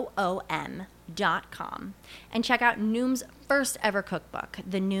Noom.com. And check out Noom's first ever cookbook,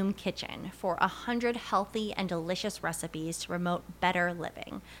 The Noom Kitchen, for 100 healthy and delicious recipes to promote better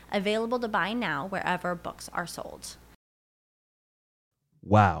living. Available to buy now wherever books are sold.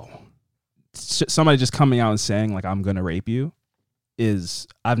 Wow. somebody just coming out and saying like I'm gonna rape you is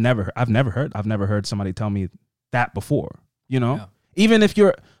I've never heard somebody tell me that before. You know, Yeah. even if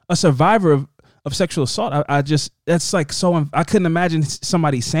you're a survivor of sexual assault, I just that's like so I couldn't imagine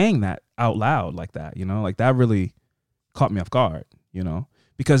somebody saying that out loud like that. You know, like that really caught me off guard. You know,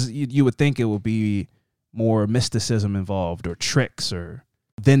 because you would think it would be more mysticism involved or tricks, or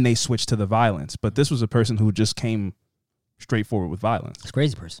then they switch to the violence. But this was a person who just came straight forward with violence. It's a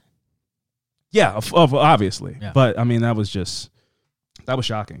crazy person. Yeah, obviously. Yeah. But I mean, that was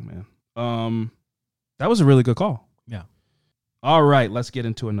shocking, man. That was a really good call. Yeah. All right, let's get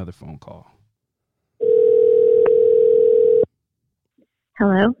into another phone call.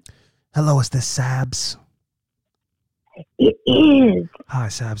 Hello? Hello, is this Sabs? It is. Hi,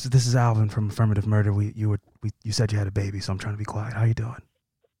 Sabs. This is Alvin from Affirmative Murder. You said you had a baby, so I'm trying to be quiet. How you doing?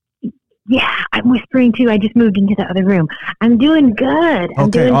 Yeah, I'm whispering too. I just moved into the other room. I'm doing good. I'm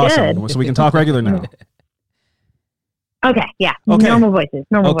doing awesome. good. So we can talk regular now. Okay, yeah. Okay. Normal voices.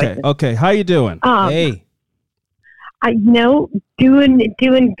 Normal voices. Okay. How you doing? Hey. I know, doing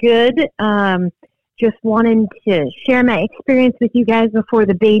good. Just wanting to share my experience with you guys before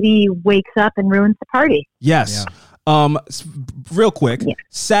the baby wakes up and ruins the party. Yes. Real quick, Yeah.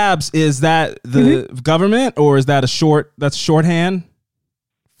 Sabs, is that the government or is that that's shorthand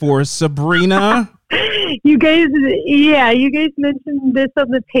for Sabrina? You guys mentioned this on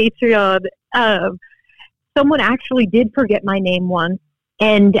the Patreon. Someone actually did forget my name once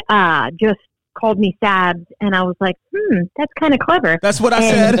and just called me Sabs, and I was like, that's kind of clever. That's what I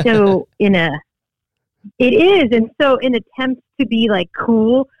And said. so it is, and so in attempts to be like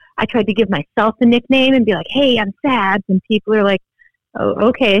cool, I tried to give myself a nickname and be like, hey, I'm Sabs, and people are like, oh,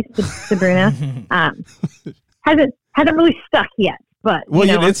 okay, Sabrina. Hasn't really stuck yet. But Well,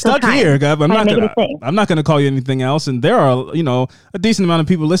 it's stuck here, Gov. I'm not going to call you anything else. And there are, a decent amount of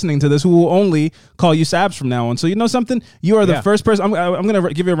people listening to this who will only call you Sabs from now on. So you know something? You are the first person. I'm going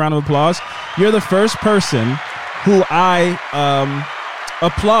to give you a round of applause. You're the first person who I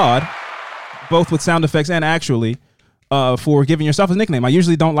applaud, both with sound effects and actually, for giving yourself a nickname. I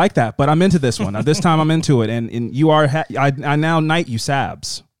usually don't like that, but I'm into this one. This time I'm into it. And you are. I now knight you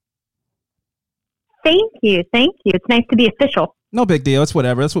Sabs. Thank you. It's nice to be official. No big deal. It's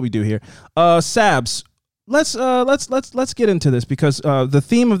whatever. That's what we do here. Sabs, let's get into this because the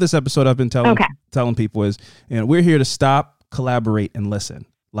theme of this episode I've been telling people is, we're here to stop, collaborate, and listen,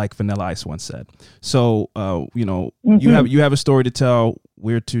 like Vanilla Ice once said. So, you have a story to tell.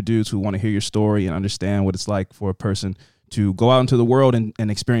 We're two dudes who want to hear your story and understand what it's like for a person to go out into the world and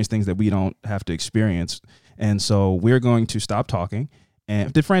experience things that we don't have to experience. And so we're going to stop talking.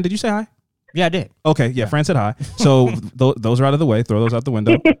 And did you say hi? Yeah, I did. Okay, yeah, Fran said hi. So those are out of the way. Throw those out the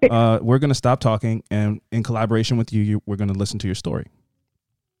window. We're going to stop talking, and in collaboration with you, we're going to listen to your story.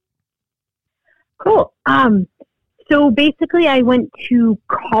 Cool. So basically, I went to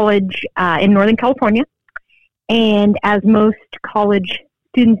college in Northern California, and as most college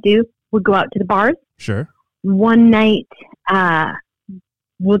students do, would go out to the bars. Sure. One night,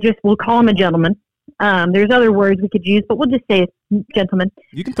 we'll call him a gentleman. There's other words we could use, but we'll just say gentleman.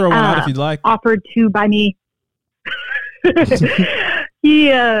 You can throw one out if you'd like. Offered to buy me. He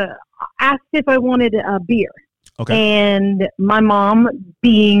asked if I wanted a beer. Okay. And my mom,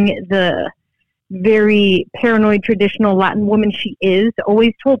 being the very paranoid, traditional Latin woman she is,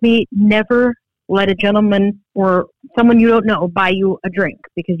 always told me never let a gentleman or someone you don't know buy you a drink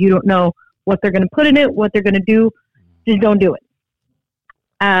because you don't know what they're going to put in it, what they're going to do. Just don't do it.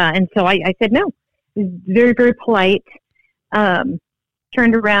 And so I said no. Very, very polite.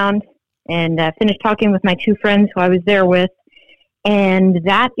 Turned around and finished talking with my two friends who I was there with. And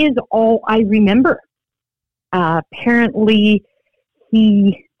that is all I remember. Apparently,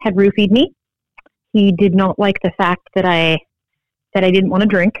 he had roofied me. He did not like the fact that I didn't want to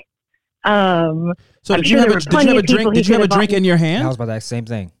drink. So did you have a drink in your hand? I was about that same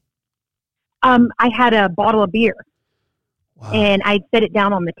thing. I had a bottle of beer. Wow. And I set it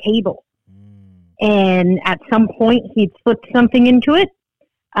down on the table. And at some point, he'd slipped something into it.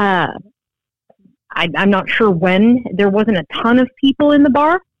 I'm not sure when. There wasn't a ton of people in the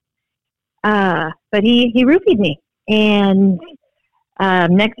bar. But he roofied me. And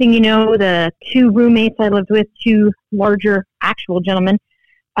next thing you know, the two roommates I lived with, two larger actual gentlemen,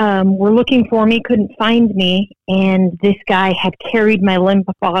 were looking for me, couldn't find me. And this guy had carried my limp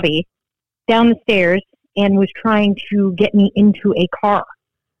body down the stairs and was trying to get me into a car.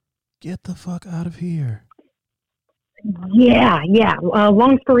 Get the fuck out of here. Yeah.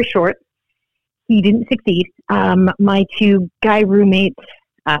 Long story short, he didn't succeed. My two guy roommates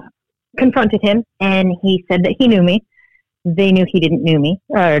confronted him, and he said that he knew me. They knew he didn't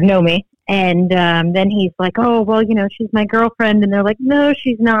know me. And then he's like, oh, well, she's my girlfriend. And they're like, no,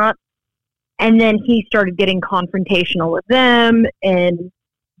 she's not. And then he started getting confrontational with them. And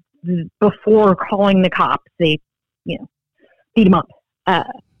before calling the cops, they, beat him up.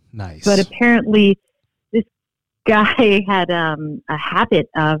 Nice. But apparently this guy had a habit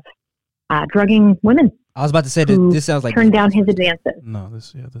of drugging women. I was about to say this sounds like turned down his advances. No,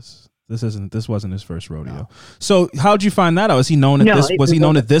 this wasn't his first rodeo. No. So how'd you find that out? Was he known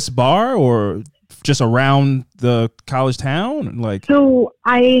at this bar or just around the college town? Like, so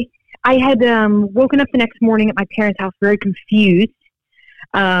I had woken up the next morning at my parents' house very confused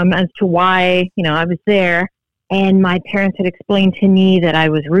as to why I was there, and my parents had explained to me that I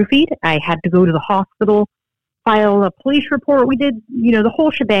was roofied. I had to go to the hospital, file a police report. We did the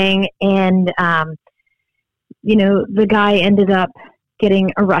whole shebang, and the guy ended up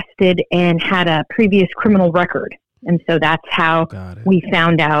getting arrested and had a previous criminal record. And so that's how we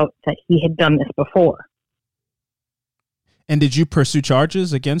found out that he had done this before. And did you pursue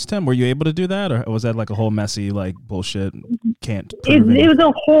charges against him? Were you able to do that? Or was that like a whole messy, like, bullshit? Can't prove it? It was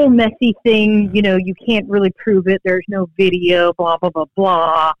a whole messy thing. Yeah. You can't really prove it. There's no video, blah, blah, blah,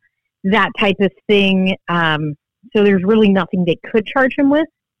 blah, that type of thing. So there's really nothing they could charge him with.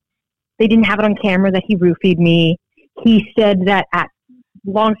 They didn't have it on camera that he roofied me. He said that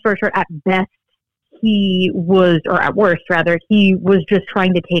long story short, at best, at worst, he was just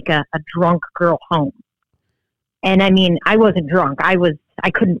trying to take a drunk girl home. And I mean, I wasn't drunk. I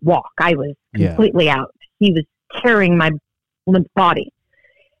couldn't walk. I was completely out. He was carrying my limp body.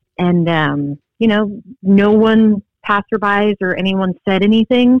 And, no one, passerbys or anyone said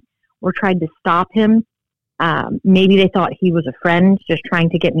anything or tried to stop him. Maybe they thought he was a friend just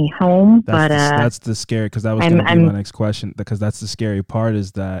trying to get me home. That's the scary, because that was going to be my next question, because that's the scary part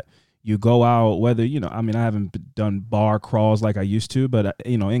is that you go out, whether, I haven't done bar crawls like I used to, but,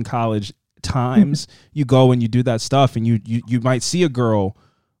 in college times, you go and you do that stuff and you might see a girl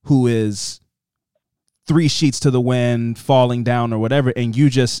who is 3 sheets to the wind, falling down or whatever. And you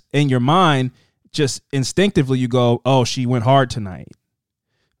just, in your mind, just instinctively you go, oh, she went hard tonight.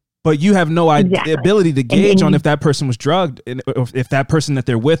 But you have no ability to gauge on if that person was drugged, and if that person that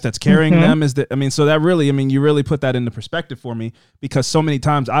they're with that's carrying them is that. So that really, you really put that into perspective for me, because so many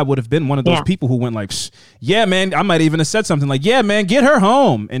times I would have been one of those people who went like, yeah, man, I might even have said something like, yeah, man, get her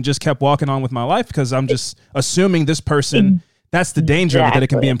home, and just kept walking on with my life because I'm just assuming this person, that's the danger of it, that it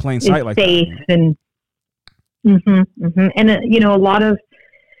can be in plain sight like safe that. And, a lot of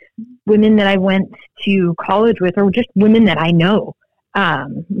women that I went to college with, or just women that I know,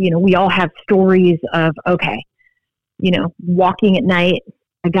 we all have stories of, walking at night,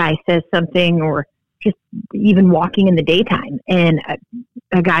 a guy says something, or just even walking in the daytime and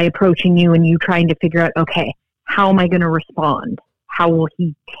a guy approaching you and you trying to figure out, okay, how am I going to respond? How will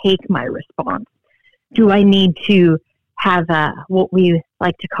he take my response? Do I need to have what we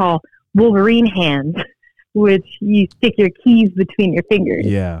like to call Wolverine hands, which you stick your keys between your fingers?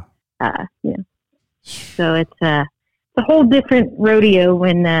 Yeah. So it's a whole different rodeo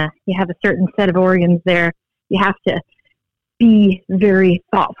when you have a certain set of organs there. You have to be very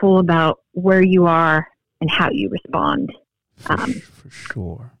thoughtful about where you are and how you respond for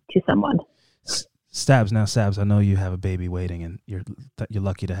sure to someone. Stabs, I know you have a baby waiting and you're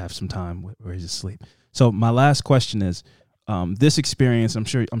lucky to have some time where he's asleep. So my last question is, this experience, I'm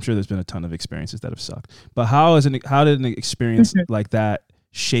sure there's been a ton of experiences that have sucked, but how did an experience like that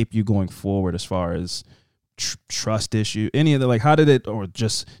shape you going forward as far as trust issue, any of the, like, how did it, or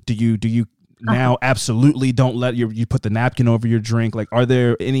just do you now absolutely don't let you put the napkin over your drink? Like, are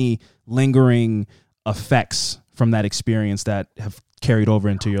there any lingering effects from that experience that have carried over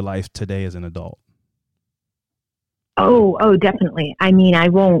into your life today as an adult? Oh, definitely. I mean, I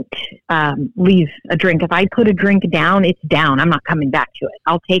won't leave a drink. If I put a drink down, it's down. I'm not coming back to it.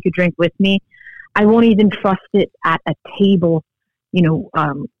 I'll take a drink with me. I won't even trust it at a table,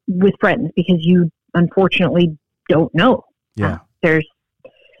 with friends, because you unfortunately don't know. Yeah. There's,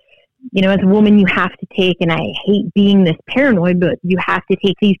 as a woman, you have to take, and I hate being this paranoid, but you have to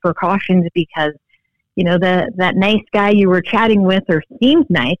take these precautions because, that nice guy you were chatting with, or seems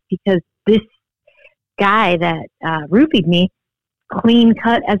nice, because this guy that roofied me, clean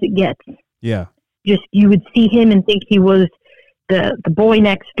cut as it gets. Yeah. Just, you would see him and think he was the boy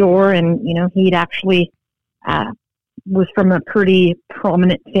next door, and he'd actually was from a pretty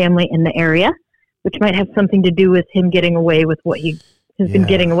prominent family in the area, which might have something to do with him getting away with what he has been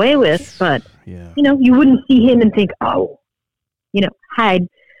getting away with. But you wouldn't see him and think, oh, hide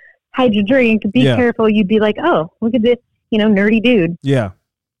your drink, be careful. You'd be like, oh, look at this, nerdy dude. Yeah.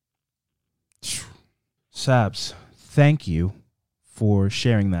 Sabs, thank you for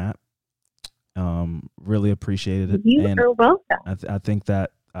sharing that. Really appreciated it. You are welcome. I think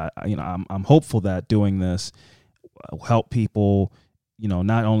that I'm hopeful that doing this will help people,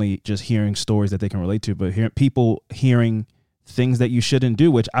 not only just hearing stories that they can relate to, but hearing things that you shouldn't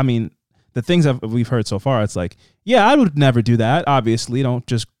do, which, I mean, the things we've heard so far, it's like, yeah, I would never do that. Obviously, don't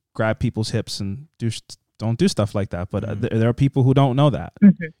just grab people's hips and don't do stuff like that. But there are people who don't know that.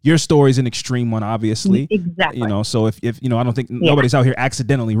 Mm-hmm. Your story's an extreme one, obviously. Exactly. So if I don't think nobody's out here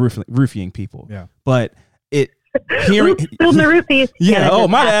accidentally roofing people. Yeah. But hearing spilled the roofies. Yeah. Oh,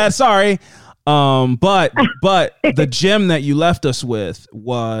 my bad. Sorry. But the gem that you left us with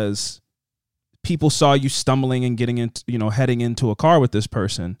was people saw you stumbling and getting into, heading into a car with this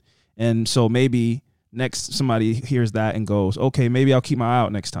person. And so maybe next somebody hears that and goes, okay, maybe I'll keep my eye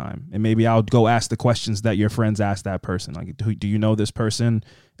out next time. And maybe I'll go ask the questions that your friends asked that person. Like, do you know this person?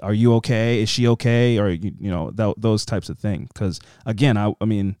 Are you okay? Is she okay? Or, those types of things. Because again,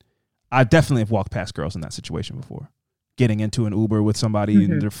 I definitely have walked past girls in that situation before, getting into an Uber with somebody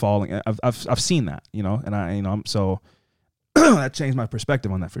and they're falling. I've seen that, and so that changed my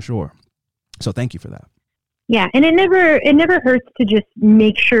perspective on that for sure. So thank you for that. Yeah, and it never hurts to just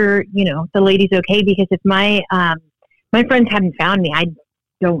make sure the lady's okay, because if my friends hadn't found me, I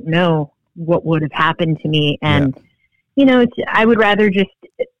don't know what would have happened to me, and I would rather just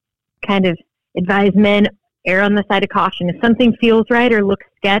kind of advise men, err on the side of caution. If something feels right or looks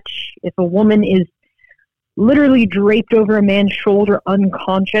sketch, if a woman is literally draped over a man's shoulder,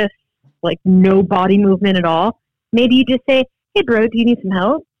 unconscious, like no body movement at all, maybe you just say, "Hey, bro, do you need some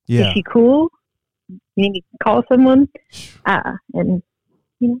help? Yeah. Is she cool? You need to call someone," and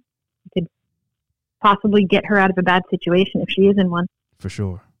you could possibly get her out of a bad situation if she is in one. For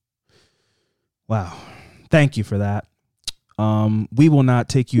sure. Wow, thank you for that. We will not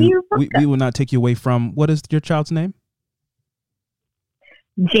take you. We will not take you away from. What is your child's name?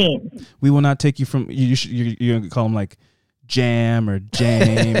 James. We will not take you from. You're gonna call him like Jam or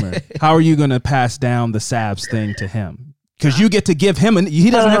Jame, or how are you gonna pass down the Sabs thing to him? Because you get to give him, he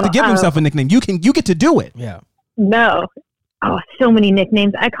doesn't have to give himself a nickname. You get to do it. Yeah. No. Oh, so many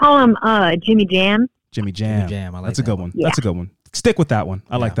nicknames. I call him Jimmy Jam. Jimmy Jam. I like That's a good one. Yeah. That's a good one. Stick with that one.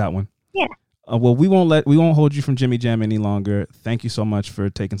 I like that one. Yeah. Well, we won't hold you from Jimmy Jam any longer. Thank you so much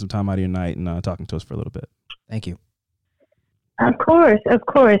for taking some time out of your night and talking to us for a little bit. Thank you. Of course.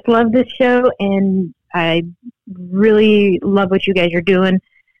 Love this show, and I really love what you guys are doing.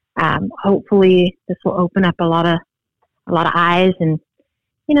 Hopefully, this will open up a lot of eyes, and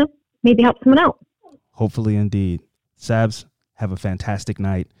maybe help someone out. Hopefully, indeed. Sabs, have a fantastic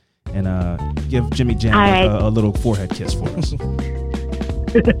night, and give Jimmy Jam a little forehead kiss for us.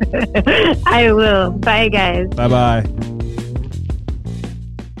 I will. Bye, guys. Bye.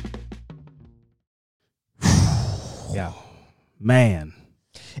 Yeah, man,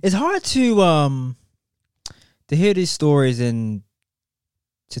 it's hard to hear these stories and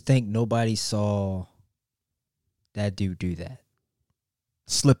to think nobody saw that dude do that.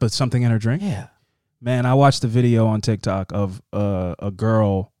 Slip of something in her drink? Yeah. Man, I watched a video on TikTok of a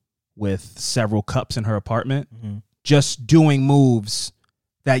girl with several cups in her apartment just doing moves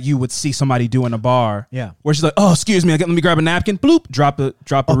that you would see somebody do in a bar. Yeah. Where she's like, "Oh, excuse me, let me grab a napkin." Bloop, drop a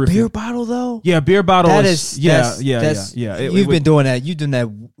beer bottle though? Yeah, beer bottle. Yeah. You've been doing that. You've done that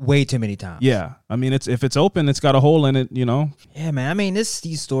way too many times. Yeah. I mean, if it's open, it's got a hole in it, Yeah, man. I mean,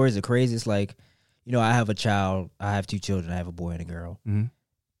 these stories are crazy. It's like, I have a child. I have 2 children. I have a boy and a girl.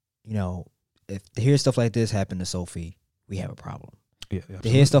 Mm-hmm. If to hear stuff like this happen to Sophie, we have a problem. Yeah, to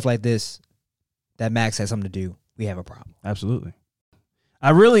hear stuff like this, that Max has something to do, we have a problem. Absolutely. I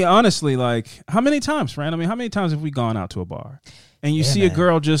really, honestly, like, how many times, Fran? I mean, how many times have we gone out to a bar and you see a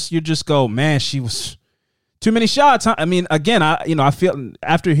girl you just go, man, she was too many shots. Huh? I mean, again, I feel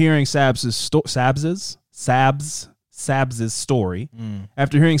after hearing Sabs' story,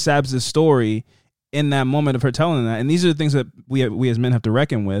 after hearing Sabs' story in that moment of her telling that, and these are the things that we as men have to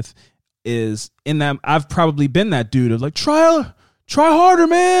reckon with, is in that I've probably been that dude of like, try harder,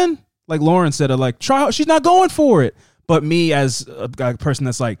 man. Like Lauren said, like, she's not going for it. But me as a person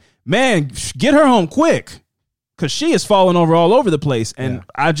that's like, man, get her home quick, because she is falling over all over the place. And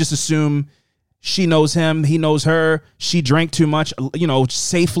I just assume she knows him, he knows her. She drank too much,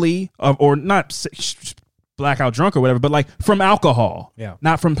 safely, or not blackout drunk or whatever, but like from alcohol,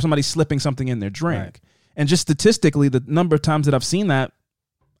 not from somebody slipping something in their drink. Right. And just statistically, the number of times that I've seen that,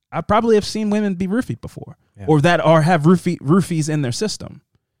 I probably have seen women be roofied before, or that have roofies in their system.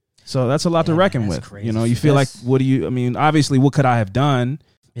 So that's a lot to reckon with. Crazy. You feel like, obviously, what could I have done?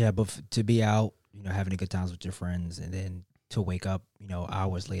 Yeah, but to be out, having a good times with your friends, and then to wake up,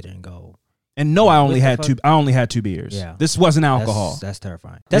 hours later and go. And no, I only had 2 beers. Yeah. This wasn't alcohol. That's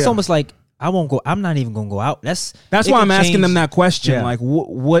terrifying. That's almost like, I won't go. I'm not even gonna go out. That's why I'm asking them that question. Yeah. Like,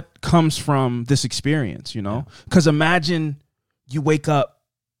 what comes from this experience? You know, because imagine you wake up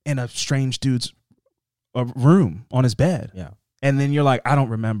in a strange dude's room on his bed. Yeah. And then you're like, I don't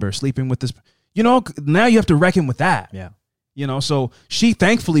remember sleeping with this. You know, now you have to reckon with that. Yeah. You know, so she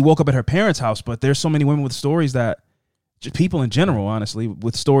thankfully woke up at her parents' house, but there's so many women with stories that, people in general, honestly,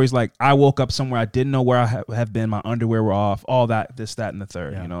 with stories like, I woke up somewhere I didn't know where I have been, my underwear were off, all that, this, that, and the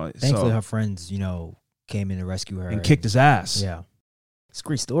third. Yeah. You know, Thankfully, so, her friends, came in to rescue her and kicked his ass. Yeah. It's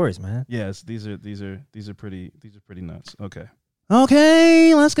great stories, man. Yes, these are pretty nuts.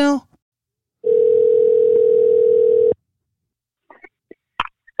 Okay, let's go.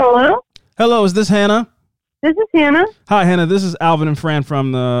 Hello, is this Hannah? This is Hannah. Hi, Hannah. This is Alvin and Fran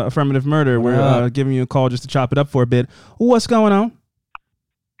from the Affirmative Murder. We're giving you a call just to chop it up for a bit. What's going on?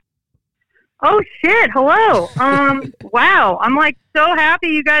 Oh shit! Hello. Wow. I'm like so happy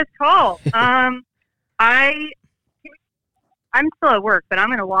you guys called. I'm still at work, but I'm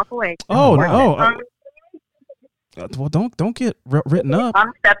gonna walk away. Oh no. Well, don't get written up.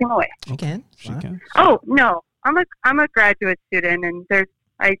 I'm stepping away. You can. She can. Oh no. I'm a graduate student, and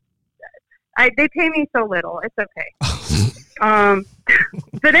they pay me so little. It's okay.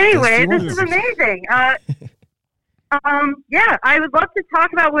 But anyway, this is amazing. Yeah, I would love to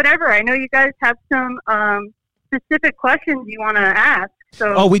talk about whatever. I know you guys have some specific questions you want to ask.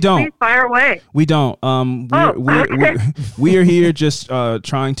 So we don't. Please fire away. We don't. We are here just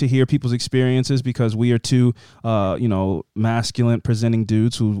trying to hear people's experiences because we are two, masculine presenting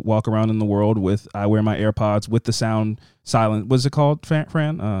dudes who walk around in the world with. I wear my AirPods with the sound silent. What's it called,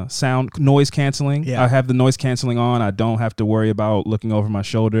 Fran? Sound noise canceling. Yeah. I have the noise canceling on. I don't have to worry about looking over my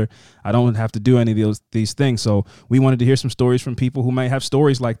shoulder. I don't have to do any of these things. So we wanted to hear some stories from people who might have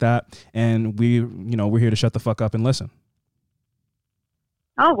stories like that, and we're here to shut the fuck up and listen.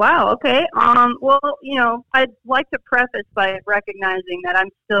 Oh, wow. Okay. Well, I'd like to preface by recognizing that I'm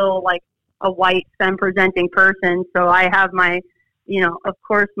still like a white femme presenting person. So I have my, of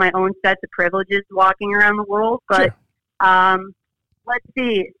course, my own sets of privileges walking around the world. But let's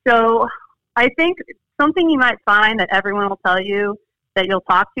see. So I think something you might find that everyone will tell you that you'll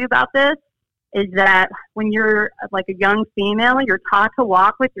talk to about this is that when you're like a young female, you're taught to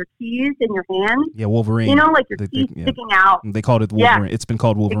walk with your keys in your hand. Yeah, Wolverine. Like your teeth sticking out. They called it Wolverine. Yeah, it's been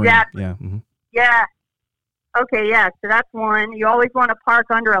called Wolverine. Exactly. Yeah. Mm-hmm. Yeah. Okay, yeah. So that's one. You always want to park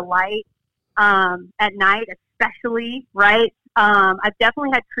under a light at night, especially, right? I've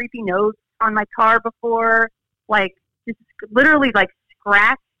definitely had creepy notes on my car before, like just literally like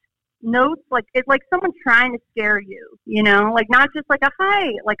scratch notes, like it's like someone trying to scare you, like not just like a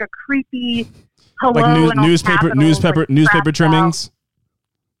hi, like a creepy hello, like newspaper trimmings. Out.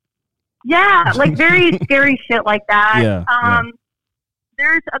 Yeah, like very scary shit like that. Yeah.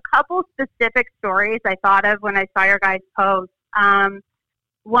 There's a couple specific stories I thought of when I saw your guys' post.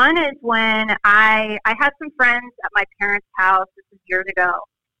 One is when I had some friends at my parents' house. This was years ago,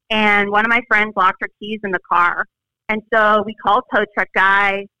 and one of my friends locked her keys in the car, and so we called tow truck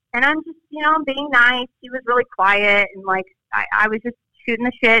guy. And I'm just, being nice. He was really quiet, and like I was just shooting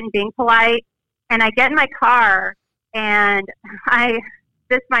the shit and being polite. And I get in my car, and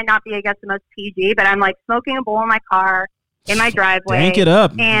this might not be, I guess, the most PG, but I'm like smoking a bowl in my car in my driveway. Yank it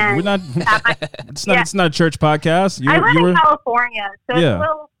up. And we're not. It's not a church podcast. I live in California, so it's a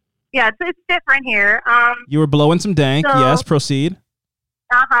little, it's different here. You were blowing some dank. So, yes, proceed.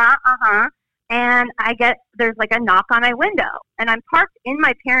 And there's like a knock on my window, and I'm parked in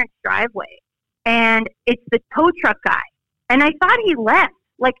my parents' driveway, and it's the tow truck guy. And I thought he left,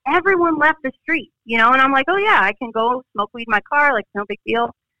 like everyone left the street, and I'm like, oh yeah, I can go smoke weed in my car, like no big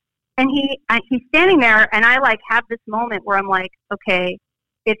deal. And he's standing there, and I like have this moment where I'm like, okay,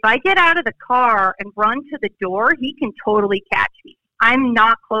 if I get out of the car and run to the door, he can totally catch me. I'm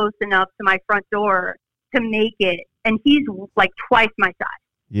not close enough to my front door to make it, and he's like twice my size.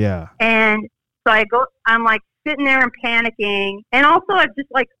 Yeah. And so I'm like sitting there and panicking. And also I've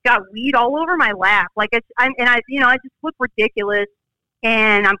just like got weed all over my lap. Like I just look ridiculous,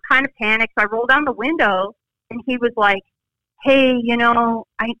 and I'm kind of panicked. So I roll down the window, and he was like, hey,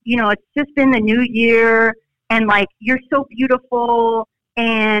 it's just been the new year, and like, you're so beautiful.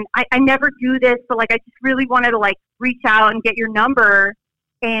 And I never do this. So like, I just really wanted to like reach out and get your number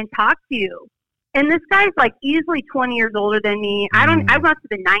and talk to you. And this guy's like easily 20 years older than me. I must have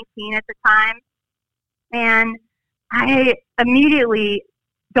been 19 at the time. And I immediately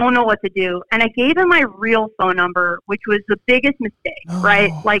don't know what to do. And I gave him my real phone number, which was the biggest mistake,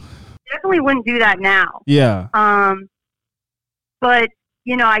 right? Like, definitely wouldn't do that now. Yeah. But,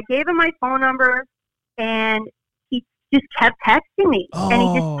 I gave him my phone number, and he just kept texting me. And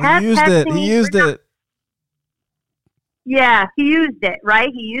he just kept texting me. He used it. Yeah, he used it, right?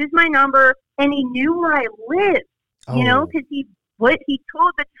 He used my number, and he knew where I lived, you know, because he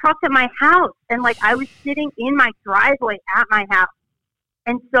towed the truck at my house, and like I was sitting in my driveway at my house.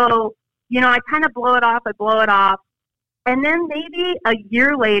 And so, you know, I kind of blow it off, and then maybe a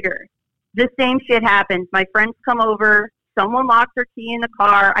year later, the same shit happens. My friends come over, someone locked their key in the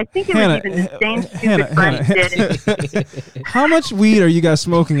car. I think it was even the same stupid friend did it. How much weed are you guys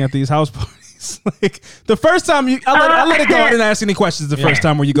smoking at these house parties? Like the first time I let it go. I didn't ask any questions the first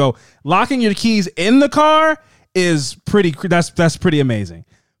time where you go locking your keys in the car is pretty. That's pretty amazing.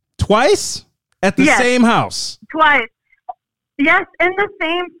 Twice at the same house. Twice. Yes, and the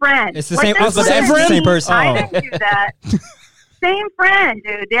same friend. It's the same. It's the same friend. Same person. I didn't do that. Same friend,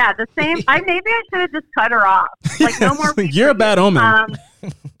 dude. Yeah, the same. Maybe I should have just cut her off. Like no more. You're a bad omen.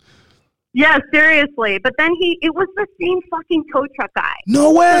 Yeah, seriously. But then it was the same fucking tow truck guy.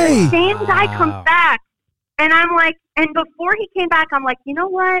 No way. So the same guy comes back, and I'm like, and before he came back, I'm like, you know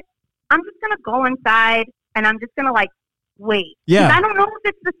what? I'm just gonna go inside, and I'm just gonna like wait. Yeah. I don't know if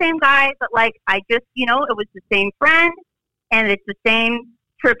it's the same guy, but like I just, you know, it was the same friend, and it's the same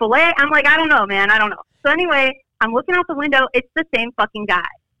AAA. I'm like, I don't know, man. I don't know. So anyway, I'm looking out the window. It's the same fucking guy,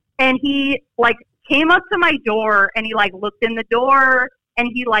 and he like came up to my door, and he like looked in the door, and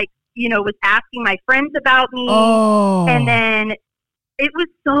he like, you know, was asking my friends about me. Oh. And then it was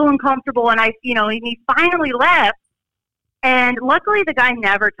so uncomfortable. And he finally left. And luckily the guy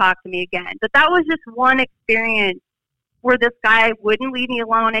never talked to me again. But that was just one experience where this guy wouldn't leave me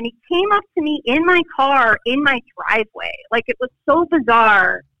alone. And he came up to me in my car, in my driveway. Like it was so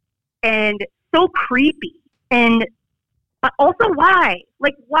bizarre and so creepy. And but also why?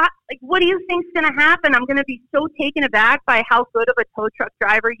 Like what? Like what do you think's gonna happen? I'm gonna be so taken aback by how good of a tow truck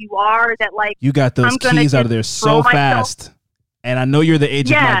driver you are that like you got those keys out of there so fast. And I know you're the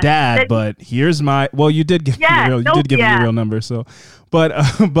age of my dad, but here's my. Well, you did give me your real number, so. But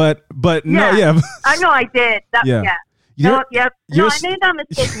no, yeah. I know I did. Yep. No, I made that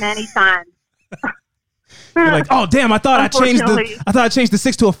mistake many times. You're like, oh damn! I thought I changed the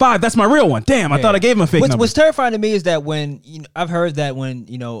 6 to a 5. That's my real one. Damn! I thought I gave him a fake number. What's terrifying to me is that when I've heard that when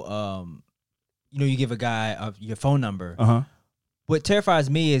you give a guy your phone number. What terrifies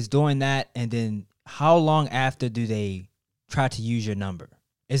me is doing that, and then how long after do they try to use your number?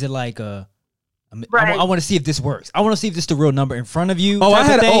 Is it like I want to see if this works. I want to see if this is the real number in front of you. Oh, I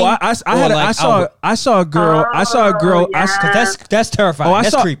saw a girl. That's terrifying.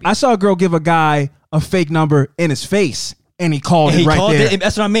 That's creepy. I saw a girl give a guy a fake number in his face, and he called it right there.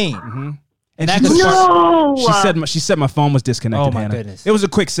 That's what I mean. Mm-hmm. And she said my phone was disconnected. Oh my Hannah. goodness! It was a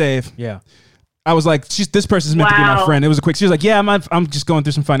quick save. Yeah. I was like, this person's meant to be my friend. It was a quick. She was like, yeah, I'm just going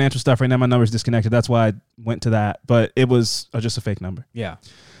through some financial stuff right now. My number's disconnected. That's why I went to that. But it was just a fake number. Yeah.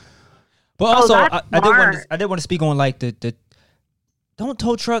 But also, I did want to speak on like the don't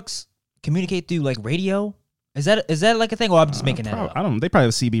tow trucks communicate through like radio? Is that like a thing, or I'm just making that up? I don't know. They probably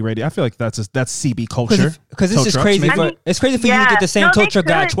have CB radio. I feel like that's CB culture. Because this is crazy. It's crazy for you to get the same tow truck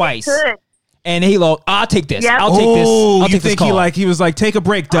guy twice. And he like, I'll take this. Yep. I'll take this. I'll take this call. He was like, take a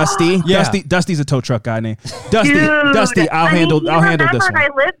break, Dusty. Yeah. Dusty's a tow truck guy named Dusty. I'll handle this one. I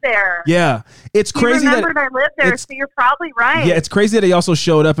lived there. Yeah, it's crazy I lived there. So you're probably right. Yeah, it's crazy that he also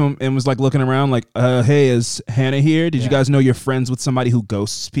showed up and was like looking around, like, hey, is Hannah here? Did you guys know you're friends with somebody who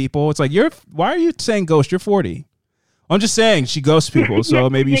ghosts people? It's like, why are you saying ghost? You're 40. I'm just saying she ghosts people, so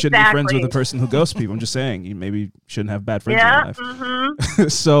maybe you shouldn't be friends with a person who ghosts people. I'm just saying you maybe shouldn't have bad friends in your life. Mm-hmm.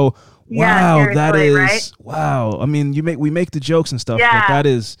 So. Yeah, wow, that is right? wow. I mean, we make the jokes and stuff, but that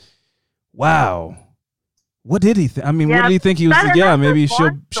is wow. What did he think? I mean, what did he think? He was like, yeah, maybe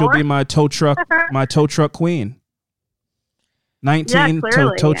she'll be my tow truck queen. 19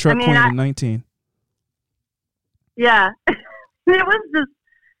 tow truck queen in 19. Yeah, it was just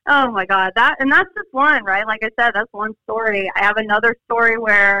oh my god, that's just one, right? Like I said, that's one story. I have another story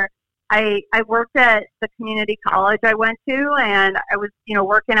where I worked at the community college I went to, and I was,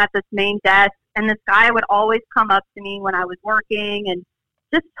 working at this main desk, and this guy would always come up to me when I was working and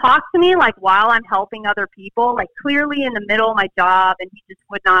just talk to me like while I'm helping other people, like clearly in the middle of my job, and he just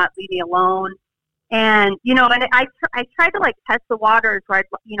would not leave me alone. And, and I tried to like test the waters where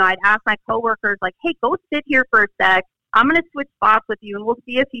I'd ask my coworkers like, hey, go sit here for a sec. I'm going to switch spots with you and we'll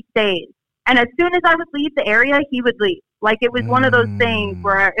see if he stays. And as soon as I would leave the area, he would leave. Like it was one of those things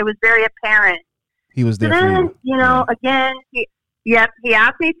where it was very apparent. He was there so then, for you. Again, he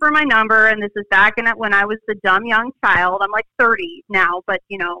asked me for my number, and this is back when I was the dumb young child. I'm like 30 now, but,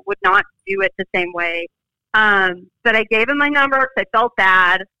 would not do it the same way. But I gave him my number because I felt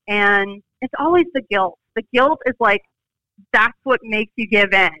bad. And it's always the guilt. The guilt is like, that's what makes you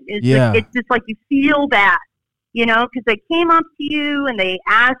give in. Yeah. It's just like you feel bad, you know, because they came up to you and they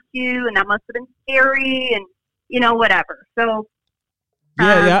asked you, and that must have been scary, and you know, whatever. So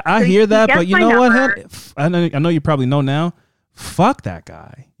I hear that, but you know what, number. Hen? I know you probably know now. Fuck that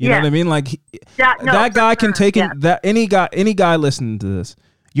guy. You know what I mean? Like that guy can take it. That any guy listening to this,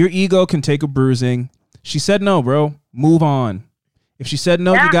 your ego can take a bruising. She said no, bro. Move on. If she said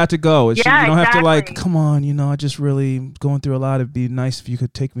no, you got to go. You don't have to like, come on, you know, I just really going through a lot. It'd be nice if you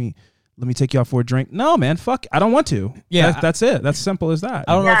could let me take you out for a drink. No, man, fuck. I don't want to. Yeah, that's it. That's simple as that.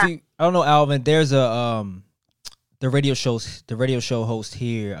 I don't know I don't know, Alvin. There's a the radio show host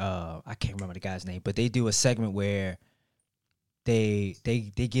here. I can't remember the guy's name, but they do a segment where they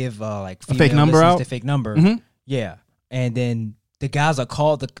give like a fake number out. The fake number. Mm-hmm. Yeah, and then the guys will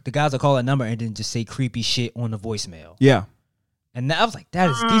call that number and then just say creepy shit on the voicemail. Yeah. And I was like,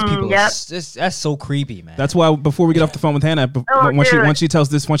 these people, that's so creepy, man. That's why before we get off the phone with Hannah, once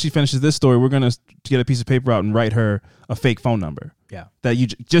she finishes this story, we're gonna get a piece of paper out and write her a fake phone number. Yeah, that you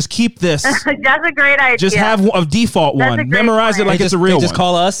just keep this. That's a great idea. Just have a default one. Memorize it like it's a real one. Just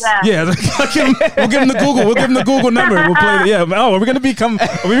call us. Yeah, we'll give them the Google. We'll give them the Google number. We'll play. Yeah. Oh, are we gonna become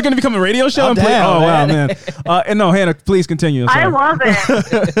a radio show and play? Oh wow, man. And no, Hannah, please continue. I love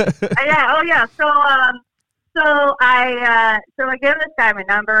it. Yeah. Oh yeah. So I give this guy my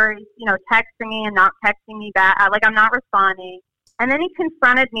number. He's, you know, texting me and not texting me back. Like, I'm not responding. And then he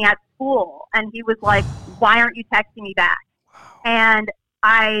confronted me at school, and he was like, "Why aren't you texting me back?" And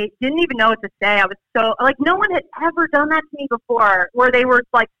I didn't even know what to say. I was so like, no one had ever done that to me before, where they were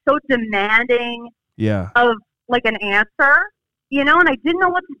like so demanding of like an answer, you know. And I didn't know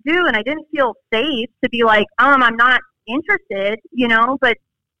what to do, and I didn't feel safe to be like, I'm not interested, you know. But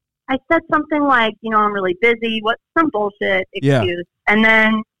I said something like, you know, I'm really busy. What's some bullshit excuse? Yeah. And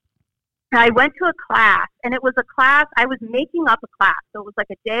then I went to a class, and it was a class. I was making up a class. So it was like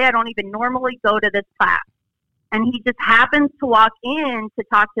a day I don't even normally go to this class. And he just happens to walk in to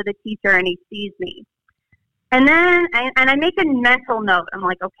talk to the teacher, and he sees me. And then I make a mental note. I'm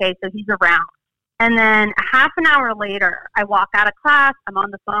like, okay, so he's around. And then a half an hour later, I walk out of class. I'm on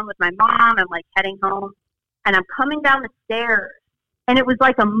the phone with my mom. I'm like heading home. And I'm coming down the stairs. And it was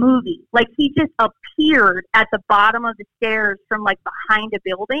like a movie. Like, he just appeared at the bottom of the stairs from like behind a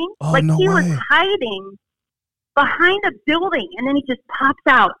building. Oh, like, no he way. was hiding behind a building. And then he just pops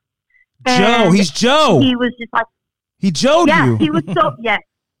out. Joe, he's Joe. He was just like, he Joe'd you. Yeah, he was so, yes.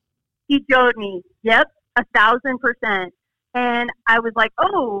 He Joe'd me. Yep, 1,000%. And I was like,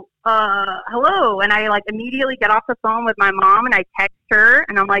 hello. And I like immediately get off the phone with my mom, and I text her,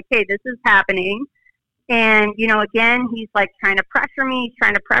 and I'm like, hey, this is happening. And, you know, again, he's like trying to pressure me.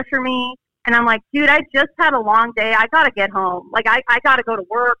 And I'm like, dude, I just had a long day. I got to get home. Like, I got to go to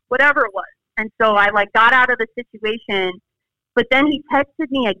work, whatever it was. And so I like got out of the situation. But then he texted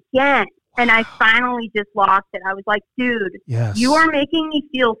me again, and I finally just lost it. I was like, dude, you are making me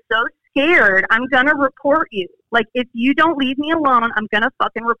feel so scared. I'm going to report you. Like, if you don't leave me alone, I'm going to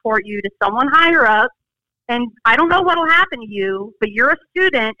fucking report you to someone higher up. And I don't know what will happen to you, but you're a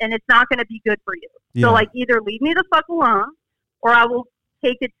student, and it's not going to be good for you. Yeah. So, like, either leave me the fuck alone, or I will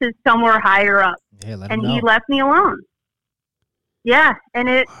take it to somewhere higher up. And he left me alone. Yeah, and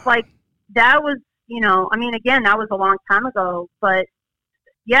it's like, that was, you know, I mean, again, that was a long time ago, but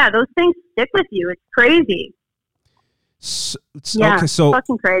yeah, those things stick with you. It's crazy. Okay, so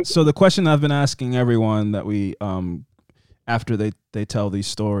fucking crazy. So the question I've been asking everyone that we, after they tell these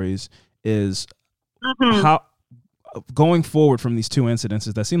stories, is how going forward from these two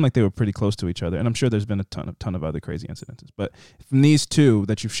incidences that seem like they were pretty close to each other, and I'm sure there's been a ton of other crazy incidences, but from these two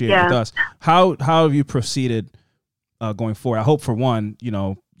that you've shared with us, how have you proceeded going forward? I hope, for one, you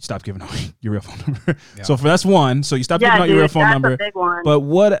know, stop giving out your real phone number. Yeah. So that's one. So you stop giving out your real phone number. That's a big one. But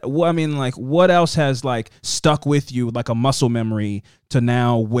what I mean, like, what else has like stuck with you, like a muscle memory, to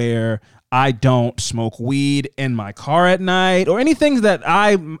now where I don't smoke weed in my car at night, or anything that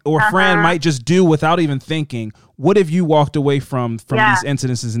I or friend might just do without even thinking? What have you walked away from these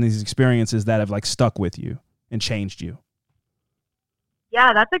incidences and these experiences that have like stuck with you and changed you?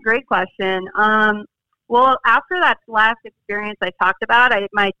 Yeah, that's a great question. Well, after that last experience I talked about,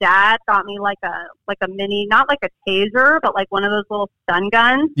 my dad got me like a mini, not like a taser, but like one of those little stun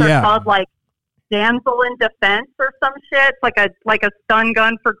guns. They're called like damsel in defense or some shit. It's like a stun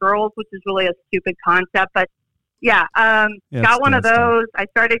gun for girls, which is really a stupid concept. But got one of those. I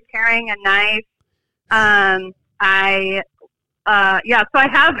started carrying a knife. So I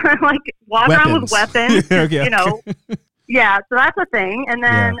have like walk around with weapons, you know. Yeah, so that's a thing. And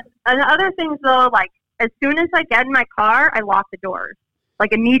then other things though, like, as soon as I get in my car, I lock the doors.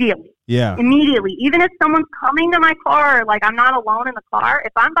 like immediately. Yeah. Immediately. Even if someone's coming to my car, like I'm not alone in the car.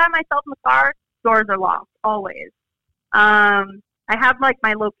 If I'm by myself in the car, doors are locked always. I have like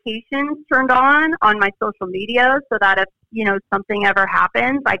my locations turned on my social media so that if, you know, something ever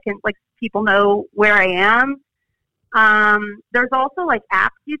happens, I can like people know where I am. There's also like apps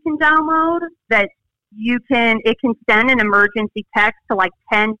you can download that it can send an emergency text to like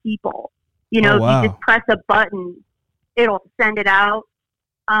 10 people. You know, Oh, wow. you just press a button, it'll send it out.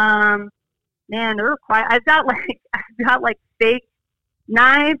 Man, they're quite. I've got like fake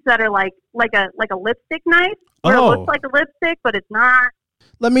knives that are like a lipstick knife where it looks like a lipstick, but it's not.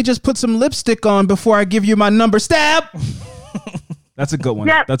 Let me just put some lipstick on before I give you my number. Stab. That's a good one.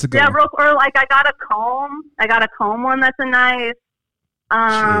 Yeah, That's a good one. Or like I got a comb. I got a comb one that's a knife.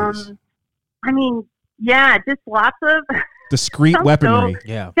 Jeez. I mean, yeah, just lots of Discreet sounds weaponry.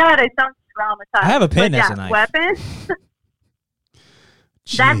 Yeah. God, I sound traumatized. I have a pen But that's yeah, a knife. Weapons.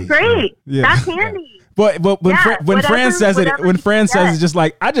 That's Jeez. great. Yeah. That's handy. But when Yeah, when Fran whatever- says it, whatever when you Fran says get. it's just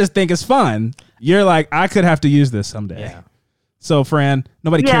like, I just think it's fun. You're like, I could have to use this someday. Yeah. So Fran,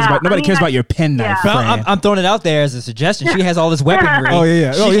 nobody cares Yeah, about I mean, about your pen knife. yeah. But Fran. I'm throwing it out there as a suggestion. She has all this weaponry. Oh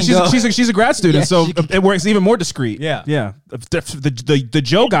yeah. Oh She yeah. can go- She's a grad student, Yeah, so she can- it works even more discreet. Yeah. Yeah. The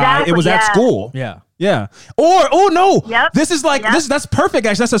Joe guy, it was Exactly, at yeah. school. Yeah. Yeah. Or no. Yep. This is like Yep. that's perfect.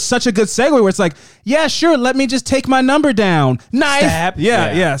 Actually, that's such a good segue where it's like, yeah, sure. Let me just take my number down. Knife. Stab.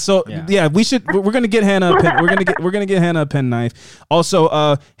 Yeah. Yeah. So Yeah. we should. We're gonna get Hannah. A pen, we're gonna get Hannah a pen knife.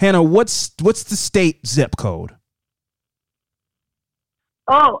 Also, Hannah, what's the state zip code?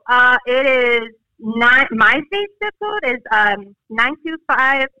 Oh, it is my state zip code is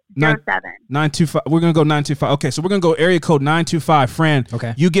 92507. 925. We're gonna go 925. Okay, so we're gonna go area code 925. Fran.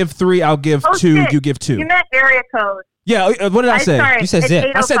 Okay. You give 3. I'll give Oh, 2. shit. You give 2. You meant area code. Yeah. What did I say? Sorry, You said it's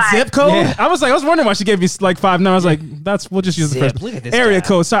zip. I said 805. zip code. Yeah. I was wondering why she gave me like 5 numbers. I was like, we'll just use the Zip. first Look at this area guy.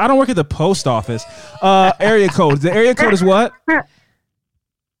 code. Sorry, I don't work at the post office. Area code. The area code is what?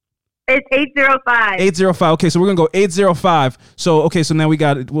 It's 805. 805. Okay, so we're gonna go 805. So so now we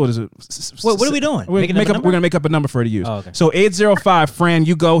got what is it? What are we doing? We're Making up a number? gonna make up a number for her to use. Oh, okay. So 805. Fran,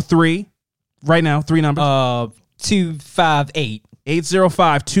 you go 3 right now. 3 numbers. 258.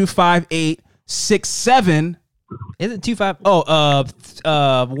 805 258 67. Is it 25? Oh,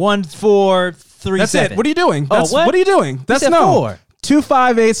 1437. That's it. What are you doing? That's, what? are you doing? That's said no. 4.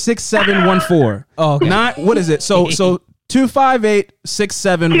 258 6714. Oh, okay. Not what is it? So 258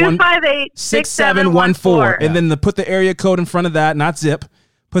 671 258 6714. And then put the area code in front of that, not zip.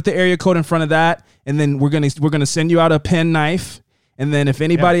 Put the area code in front of that, and then we're gonna send you out a pen knife. And then if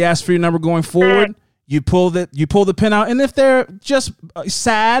anybody asks for your number going forward, you pull the pen out. And if they're just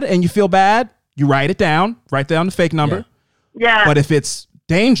sad and you feel bad, you write it down. Write down the fake number. Yeah. But if it's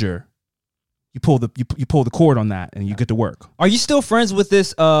danger, you pull the cord on that, and you get to work. Are you still friends with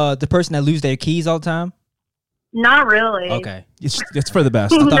this the person that lose their keys all the time? Not really. Okay. It's for the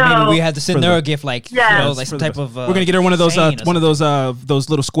best. I thought No. maybe we had to send For her the- a gift like Yeah. like some type of We're gonna get her one of those chain or those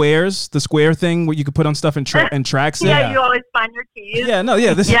little squares, the square thing where you can put on stuff and tracks it. Yeah, you always find your keys. Yeah, no,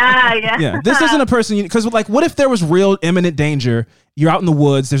 yeah, this, Yeah. yeah. This isn't a person because like, what if there was real imminent danger? You're out in the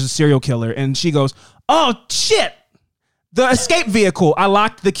woods. There's a serial killer, and she goes, "Oh shit, the escape vehicle. I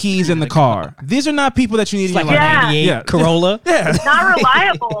locked the keys in the car." These are not people that you need It's in like your a life. Yeah. 98 Yeah. Corolla. Yeah, Not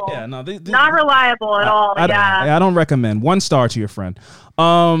reliable. yeah. No, Not reliable at all. I don't recommend. 1 star to your friend.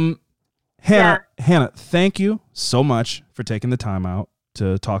 Hannah, thank you so much for taking the time out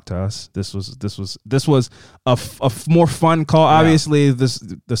to talk to us. This was a more fun call. Yeah. Obviously,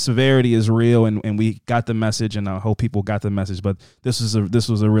 the severity is real, and we got the message, and I hope people got the message. But this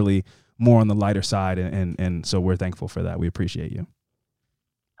was a really more on the lighter side, and so we're thankful for that. We appreciate you.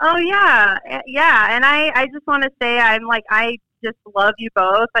 Oh yeah. And I just want to say I just love you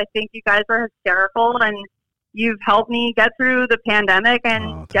both. I think you guys are hysterical, and you've helped me get through the pandemic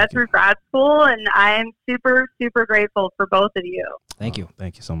and get through grad school, and I am super, super grateful for both of you. Thank you.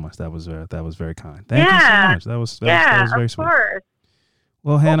 Thank you so much. That was very kind. Thank you so much. That was very of sweet. course.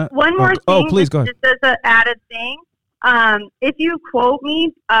 Well, Hannah. One more thing. Oh, please go ahead. Just as an added thing, if you quote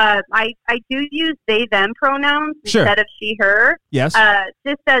me, I do use they them pronouns instead of she her. Yes.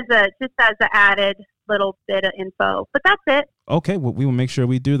 Just as a added little bit of info, but that's it. Okay, well, we will make sure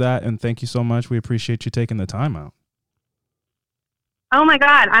we do that, and thank you so much. We appreciate you taking the time out. Oh my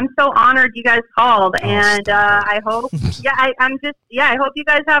God, I'm so honored you guys called, and I hope, I hope you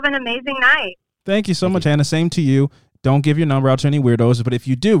guys have an amazing night. Thank you so much, Hannah. Same to you. Don't give your number out to any weirdos, but if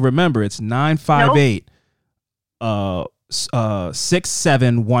you do, remember it's 958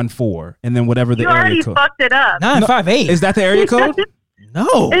 6714, and then whatever the You area already code. fucked it up. 958. Is that the area code?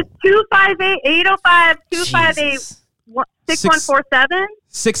 No. It's 258-805-258. 6147?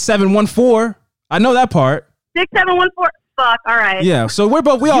 6714. I know that part. 6714. Fuck. All right. Yeah, so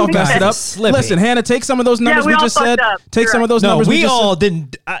we all messed it up. slipping. Listen, Hannah, take some of those numbers we we all just said. fucked up. Take You're some of those No, numbers we just all said.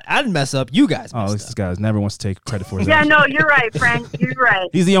 didn't. I didn't mess up. You guys Oh, messed this guy never wants to take credit for his Yeah, own. no, you're right, Frank. You're right.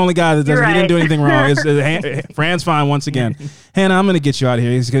 He's the only guy that doesn't. You're He didn't do right. anything wrong. Fran's fine once again. Hannah, I'm going to get you out of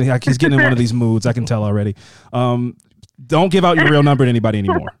here. He's getting in one of these moods. I can tell already. Don't give out your real number to anybody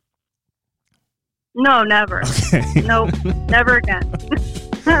anymore. No, never. Okay. Nope, never again.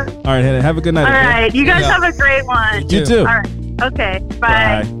 All right, Hannah, have a good night. All okay? right, you guys Yeah. have a great one. You too. All right, okay,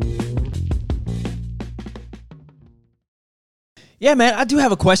 bye. Yeah, man, I do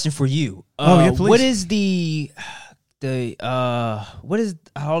have a question for you. Oh, yeah, please. What is what is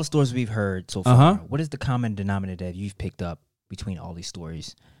all the stories we've heard so far? Uh-huh. What is the common denominator that you've picked up between all these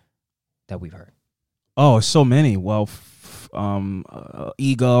stories that we've heard? Oh, so many. Well,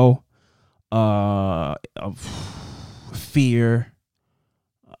 ego, fear,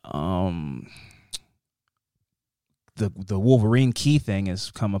 the Wolverine key thing has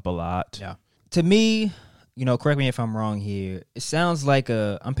come up a lot. Yeah. To me, correct me if I'm wrong here. It sounds like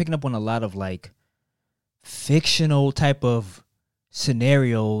I'm picking up on a lot of like fictional type of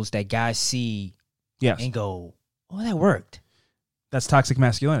scenarios that guys see Yes, and go, "Oh, that worked." that's toxic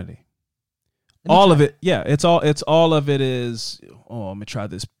masculinity. All of it, yeah. It's all of it is. Oh, let me try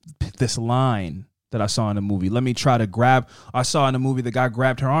this line that I saw in a movie. Let me try to grab. I saw in a movie the guy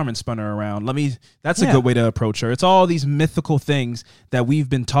grabbed her arm and spun her around. That's a good way to approach her. It's all these mythical things that we've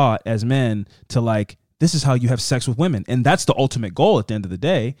been taught as men to like. This is how you have sex with women, and that's the ultimate goal at the end of the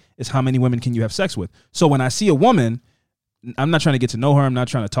day. Is how many women can you have sex with? So when I see a woman, I'm not trying to get to know her. I'm not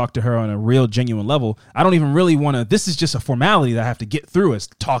trying to talk to her on a real, genuine level. I don't even really want to. This is just a formality that I have to get through. Is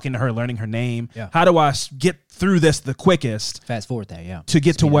talking to her, learning her name. Yeah. How do I get through this the quickest Fast forward that, yeah. to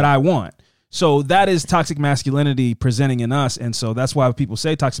get to what I want? So that is toxic masculinity presenting in us, and so that's why people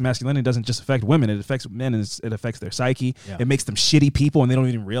say toxic masculinity doesn't just affect women; it affects men, and it affects their psyche. Yeah. It makes them shitty people, and they don't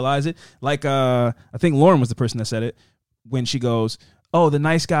even realize it. Like I think Lauren was the person that said it when she goes, "Oh, the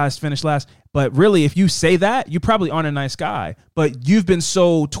nice guys finish last." But really, if you say that, you probably aren't a nice guy. But you've been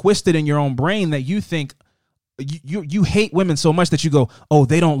so twisted in your own brain that you think you hate women so much that you go, "Oh,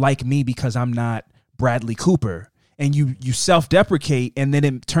 they don't like me because I'm not Bradley Cooper." And you self-deprecate, and then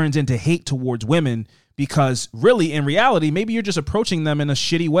it turns into hate towards women because really, in reality, maybe you're just approaching them in a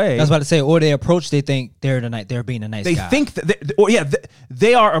shitty way. I was about to say, or they they're being a nice They guy. think that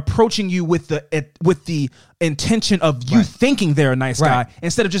they are approaching you with the intention of you thinking they're a nice Right. guy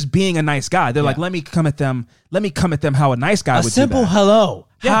instead of just being a nice guy. They're like, let me come at them how a nice guy a would simple do that. hello,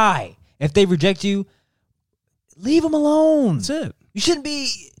 Yeah. hi. If they reject you, leave them alone. That's it. You shouldn't be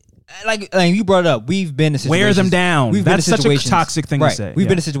like you brought it up. We've been in situations. Wear them down. We've That's been in such a situations, toxic thing to right. say. We've Yeah.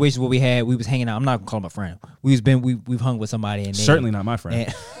 been in situations where we was hanging out. I'm not gonna call him a friend. We've hung with somebody and Certainly not my friend.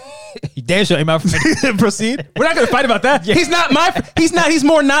 And, damn sure ain't my friend. Proceed. We're not going to fight about that. He's not my. He's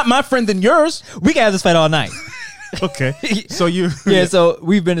more not my friend than yours. We can have this fight all night. Okay. So you. Yeah, so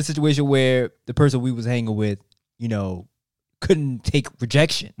we've been in a situation where the person we was hanging with, couldn't take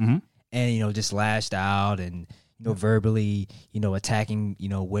rejection, and just lashed out and verbally, attacking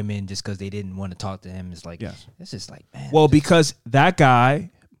women just because they didn't want to talk to him. It's like, Yes. it's just like, man. Well, because that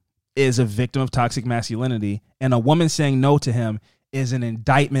guy is a victim of toxic masculinity, and a woman saying no to him is an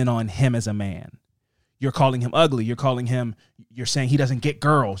indictment on him as a man. You're calling him ugly. You're saying he doesn't get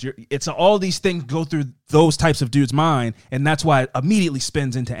girls. It's all these things go through those types of dudes' mind, and that's why it immediately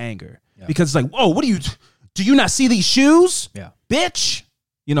spins into anger. Yeah. Because it's like, whoa, do you not see these shoes? Yeah. Bitch.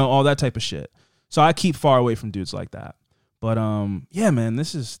 All that type of shit. So I keep far away from dudes like that. But yeah, man,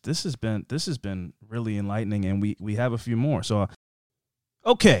 this has been really enlightening, and we have a few more. So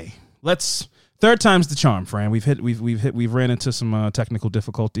okay, third time's the charm, Fran. We've ran into some technical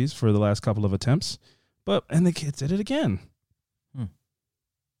difficulties for the last couple of attempts, and the kids did it again.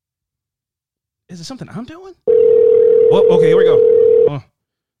 Is it something I'm doing? Oh, okay, here we go.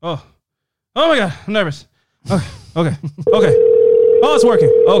 Oh my God, I'm nervous. Okay. Oh, it's working.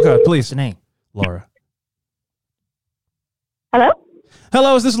 Oh God, please. What's the name? Laura.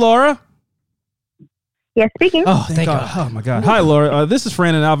 Hello, is this Laura? yes, speaking. Oh, thank God. Oh my God. Hi, Laura. This is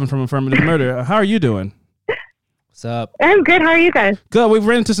Fran and Alvin from Affirmative Murder. How are you doing? What's up? I'm good. How are you guys? Good. We've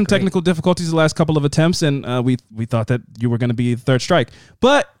ran into some technical difficulties the last couple of attempts, and we thought that you were going to be the third strike,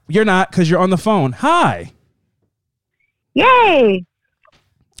 but you're not because you're on the phone. Hi, Yay!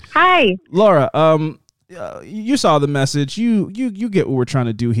 Hi. Laura. You saw the message. You get what we're trying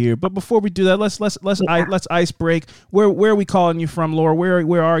to do here. But before we do that, let's ice break. Where are we calling you from, Laura?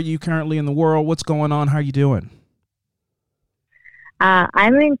 Where are you currently in the world? What's going on? How are you doing?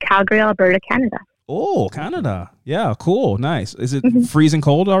 I'm in Calgary, Alberta, Canada. Oh, Canada. Yeah, cool. Nice. Is it Mm-hmm. freezing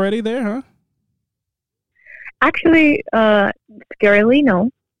cold already there, huh? Actually, scarily, no.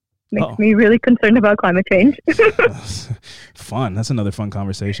 Makes Oh. me really concerned about climate change. Fun. That's another fun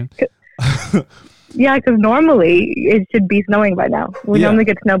conversation. Yeah, because normally it should be snowing by now. We Yeah. normally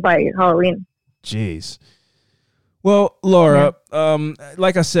get snow by Halloween. Jeez. Well, Laura,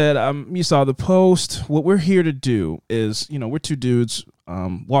 like I said, you saw the post. What we're here to do is, we're two dudes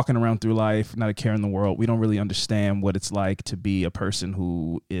walking around through life, not a care in the world. We don't really understand what it's like to be a person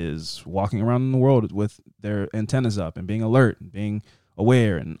who is walking around in the world with their antennas up and being alert and being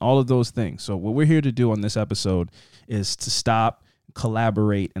aware and all of those things. So what we're here to do on this episode is to stop,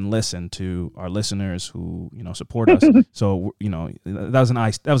 collaborate, and listen to our listeners who support us. So that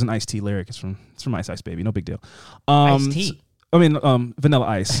was an Ice-T lyric. It's from Ice Ice Baby. No big deal. Ice-T. I mean, Vanilla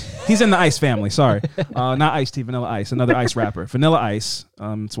Ice. He's in the Ice family. Sorry, not Ice-T. Vanilla Ice, another Ice rapper. Vanilla Ice.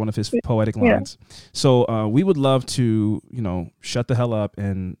 It's one of his poetic lines. So we would love to shut the hell up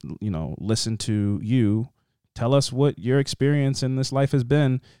and listen to you. Tell us what your experience in this life has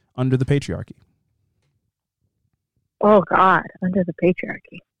been under the patriarchy. Oh, God, under the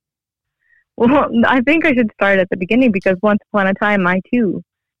patriarchy. Well, I think I should start at the beginning because once upon a time, I too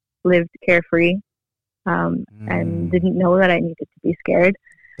lived carefree and didn't know that I needed to be scared.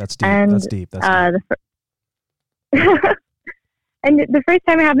 That's deep. And, That's deep. That's deep. And the first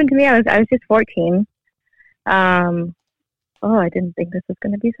time it happened to me, I was just 14. I didn't think this was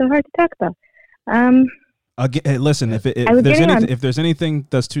going to be so hard to talk about. Again, hey, listen, if there's anything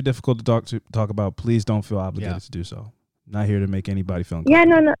that's too difficult to talk about, please don't feel obligated to do so. Not here to make anybody feel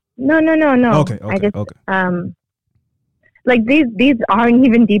uncomfortable. Yeah, no. Okay. Like these aren't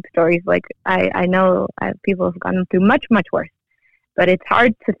even deep stories. Like I know people have gone through much, much worse. But it's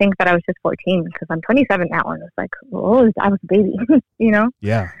hard to think that I was just 14 because I'm 27 now, and it's like, oh, I was a baby,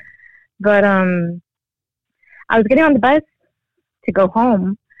 Yeah. But I was getting on the bus to go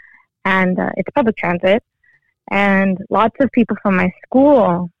home, and it's public transit, and lots of people from my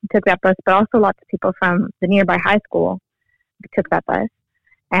school took that bus, but also lots of people from the nearby high school took that bus.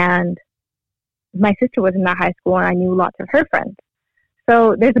 And my sister was in that high school, and I knew lots of her friends.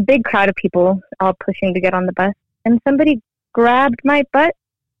 So there's a big crowd of people all pushing to get on the bus, and somebody grabbed my butt,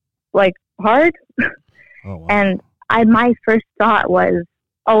 like, hard. Oh, wow. And my first thought was,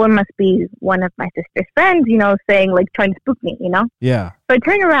 oh, it must be one of my sister's friends, saying, like, trying to spook me, Yeah. So I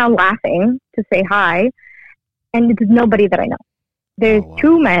turn around laughing to say hi, and it's nobody that I know. There's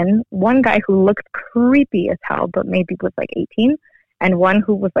two men, one guy who looked creepy as hell, but maybe was like 18, and one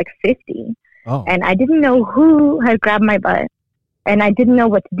who was like 50. Oh. And I didn't know who had grabbed my butt, and I didn't know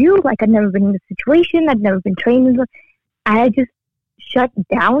what to do. Like, I'd never been in this situation. I'd never been trained. I just shut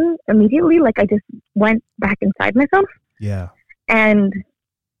down immediately. Like, I just went back inside myself. Yeah. And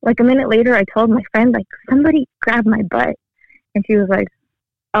like a minute later, I told my friend, like, somebody grabbed my butt. And she was like,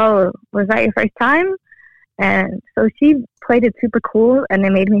 oh, was that your first time? And so she played it super cool, and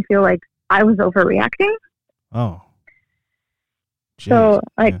it made me feel like I was overreacting. Oh. Jeez. So,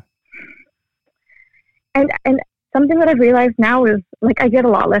 like, and something that I've realized now is, like, I get a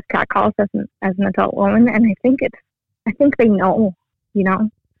lot less cat calls as an adult woman, and I think they know,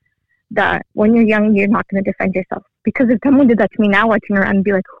 that when you're young, you're not going to defend yourself. Because if someone did that to me now, I'd turn around and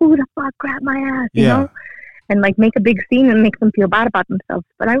be like, who the fuck grabbed my ass, you know? And, like, make a big scene and make them feel bad about themselves.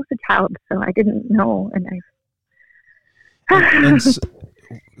 But I was a child, so I didn't know, and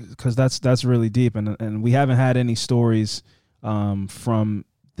because that's really deep, and we haven't had any stories from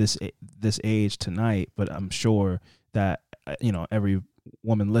this age tonight, but I'm sure that every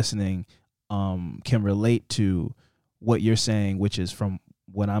woman listening can relate to what you're saying, which is, from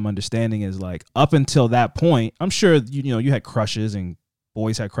what I'm understanding, is like, up until that point, I'm sure you had crushes and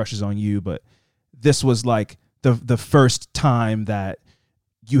boys had crushes on you, but this was like the first time that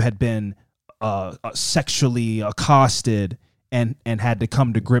you had been sexually accosted and had to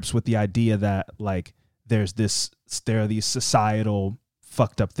come to grips with the idea that, like, there are these societal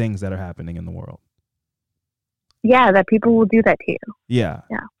fucked up things that are happening in the world. Yeah, that people will do that to you. Yeah.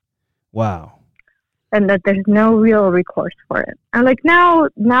 Yeah. Wow. And that there's no real recourse for it. And, like, now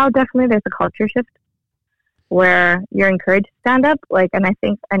definitely there's a culture shift where you're encouraged to stand up. Like, and I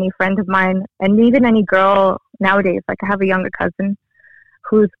think any friend of mine, and even any girl nowadays, like, I have a younger cousin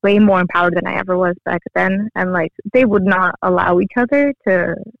who's way more empowered than I ever was back then. And, like, they would not allow each other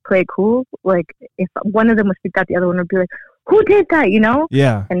to play cool. Like, if one of them was freaked out, the other one would be like, who did that,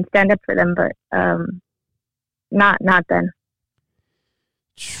 Yeah. And stand up for them. But not then.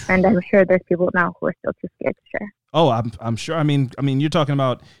 And I'm sure there's people now who are still too scared to share. Oh, I'm sure. I mean, you're talking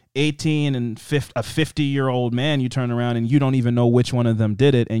about 18 and a 50-year-old man. You turn around and you don't even know which one of them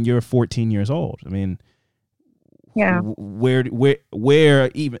did it, and you're 14 years old. I mean, yeah.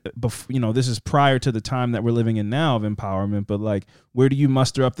 Where even before, this is prior to the time that we're living in now of empowerment. But like, where do you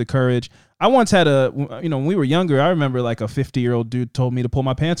muster up the courage? I once had when we were younger, I remember like a 50-year-old dude told me to pull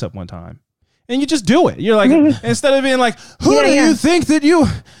my pants up one time. And you just do it. You're like, instead of being like, who do you think that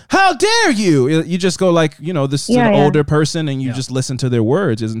how dare you? You just go like, this is an older person, and you just listen to their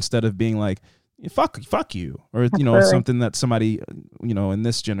words, instead of being like, fuck you. Or, something that somebody, in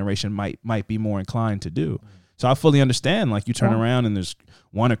this generation might be more inclined to do. So I fully understand, like, you turn around and there's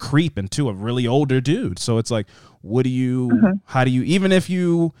one, a creep, and two, a really older dude. So it's like, how do you, even if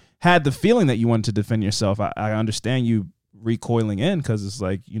you had the feeling that you wanted to defend yourself, I understand you recoiling in, because it's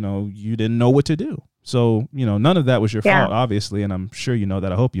like, you didn't know what to do. So, none of that was your fault, obviously, and I'm sure you know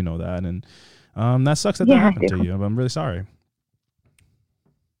that. I hope you know that. And that sucks that happened to you. I'm really sorry.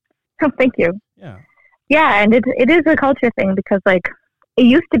 Oh, thank you. Yeah. Yeah, and it is a culture thing, because like, it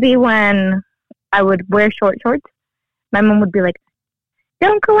used to be when I would wear short shorts, my mom would be like,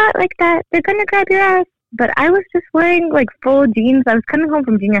 don't go out like that, they're gonna grab your ass. But I was just wearing like full jeans. I was coming home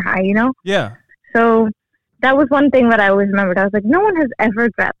from junior high, Yeah. So that was one thing that I always remembered. I was like, no one has ever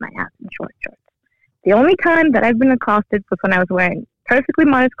grabbed my ass in short shorts. The only time that I've been accosted was when I was wearing perfectly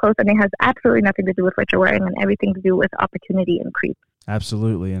modest clothes, and it has absolutely nothing to do with what you're wearing and everything to do with opportunity and creep.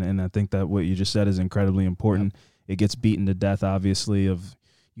 Absolutely. And I think that what you just said is incredibly important. It gets beaten to death, obviously,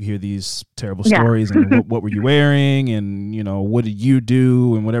 you hear these terrible stories and what were you wearing, and, what did you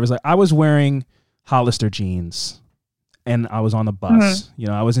do, and whatever. It's like, I was wearing Hollister jeans. And I was on the bus.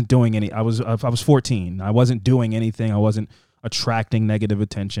 I wasn't doing I was 14. I wasn't doing anything. I wasn't attracting negative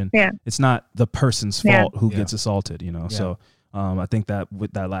attention. Yeah. It's not the person's fault who gets assaulted, So I think that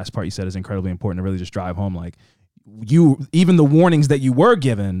with that last part you said is incredibly important to really just drive home. Like, even the warnings that you were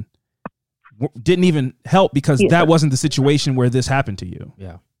given didn't even help, because that wasn't the situation where this happened to you.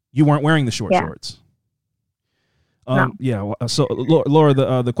 Yeah. You weren't wearing the short shorts. No. Yeah. So Laura,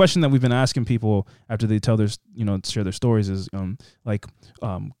 the question that we've been asking people after they tell share their stories is,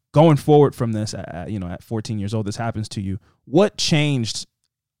 going forward from this, at 14 years old, this happens to you. What changed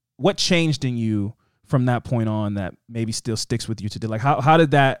in you from that point on that maybe still sticks with you today? Like, how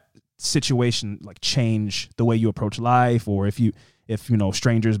did that situation like change the way you approach life? Or if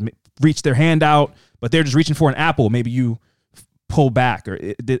strangers reach their hand out, but they're just reaching for an apple, maybe you pull back, or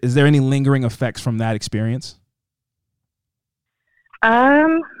is there any lingering effects from that experience?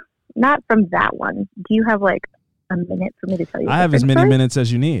 Not from that one. Do you have like a minute for me to tell you? I have as many minutes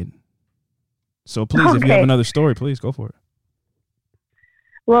as you need. So please, if you have another story, please go for it.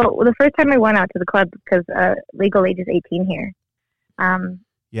 Well, the first time I went out to the club, because legal age is 18 here.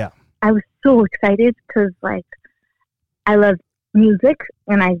 I was so excited, because like, I love music,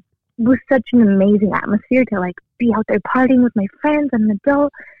 and it was such an amazing atmosphere to like be out there partying with my friends. I'm an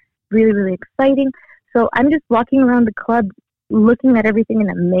adult, really, really exciting. So I'm just walking around the club, looking at everything in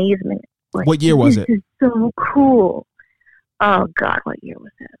amazement. Like, what year was it? This is so cool. Oh God, what year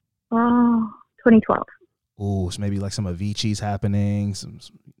was it? Oh, 2012. Ooh, so maybe like some Avicii's happening.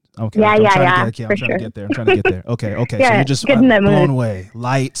 Okay. Yeah. I'm trying to get there. Okay. Yeah, so you're just blown away.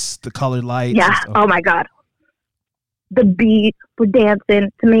 Lights, the colored lights. Yeah. Oh my God. The beat, we're dancing.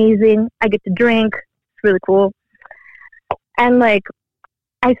 It's amazing. I get to drink. It's really cool. And like,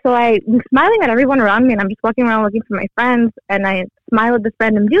 I'm smiling at everyone around me, and I'm just walking around looking for my friends, and I smile at this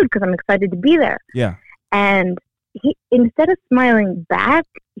random dude because I'm excited to be there. Yeah. And he, instead of smiling back,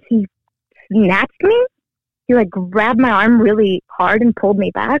 he snatched me. He like grabbed my arm really hard and pulled me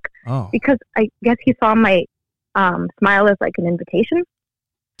back. Oh. Because I guess he saw my smile as like an invitation.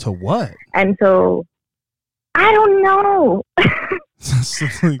 To what? And so I don't know.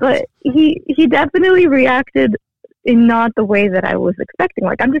 But he definitely reacted in not the way that I was expecting.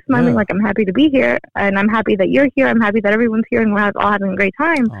 Like, I'm just smiling, like I'm happy to be here, and I'm happy that you're here. I'm happy that everyone's here, and we're all having a great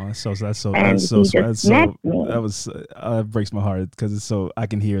time. Oh, that's so that breaks my heart, because it's so, I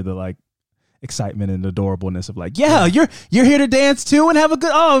can hear the like excitement and adorableness of like, you're here to dance too and have a good.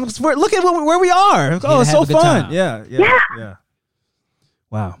 Oh, look at where we are. Oh, it's so fun. Yeah.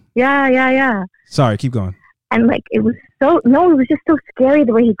 Wow. Yeah. Sorry, keep going. And like, it was just so scary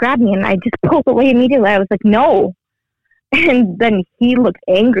the way he grabbed me, and I just pulled away immediately. I was like, no. And then he looked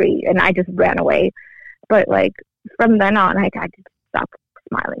angry, and I just ran away. But like, from then on, I had to stop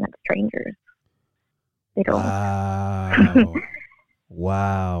smiling at strangers. They don't. Wow.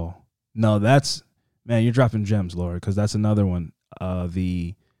 Wow. No, man, you're dropping gems, Laura, because that's another one.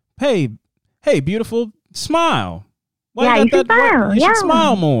 Hey, beautiful, smile. Why you should smile. You should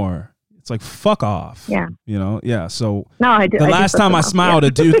smile more. It's like, fuck off. Yeah. You know? Yeah. So No, I do. the last time I smile. smiled,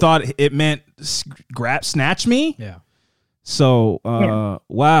 a dude thought it meant snatch me. Yeah. So,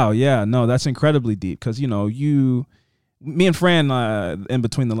 wow. Yeah. No, that's incredibly deep. Cause me and Fran, in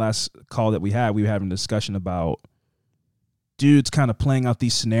between the last call that we were having a discussion about dudes kind of playing out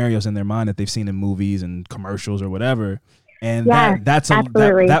these scenarios in their mind that they've seen in movies and commercials or whatever. And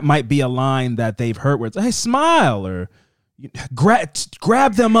that might be a line that they've heard where it's, hey, smile, or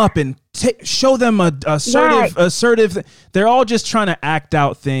grab them up and show them assertive. They're all just trying to act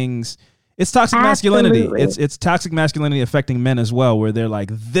out things. It's toxic masculinity. It's toxic masculinity affecting men as well, where they're like,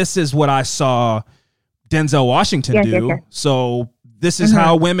 this is what I saw Denzel Washington do. Yes. So this is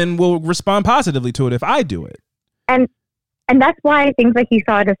how women will respond positively to it if I do it. And that's why I think like he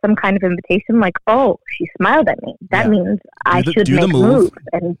saw it as some kind of invitation, like, oh, she smiled at me. That means I should make moves.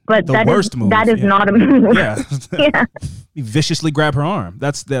 But that is not a move. Yeah. You viciously grab her arm.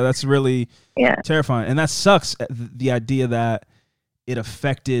 That's really terrifying. And that sucks. The idea that it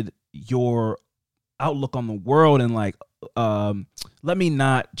affected your outlook on the world and like, let me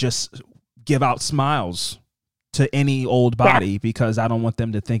not just give out smiles to any old body because I don't want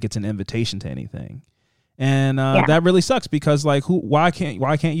them to think it's an invitation to anything. And that really sucks because like why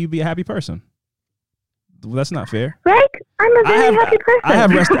can't you be a happy person? Well, that's not fair. Right? I'm a very happy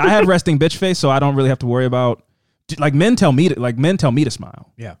person. I have resting bitch face, so I don't really have to worry about like men tell me to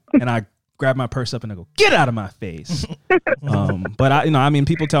smile. Yeah. And I grab my purse up and I go, get out of my face. But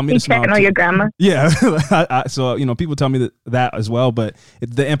people tell me to smile. You know your grandma. Yeah. So people tell me that as well, but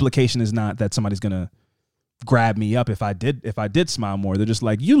the implication is not that somebody's gonna grab me up if I did smile more. They're just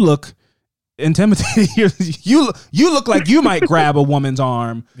like, you look intimidating. you look like you might grab a woman's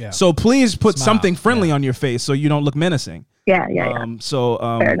arm. Yeah. So please put something friendly on your face so you don't look menacing. Yeah.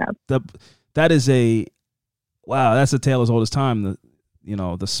 Fair enough. That's a tale as old as time.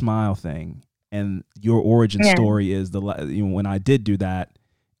 The smile thing, and your origin story is when I did do that,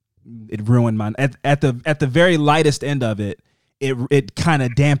 it ruined mine. At the very lightest end of it, it kind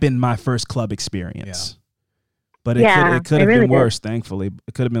of dampened my first club experience. Yeah. But it could have been worse, thankfully.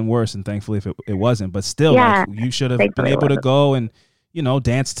 It could have been worse, and thankfully if it wasn't. But still, like, you should have been able to go and,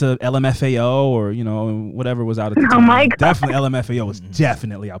 dance to LMFAO or, whatever was out at the time. Oh, my God. Definitely LMFAO was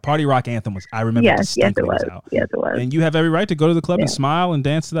definitely out. Party Rock Anthem was, I remember distinctly was out. Yes, it was. And you have every right to go to the club and smile and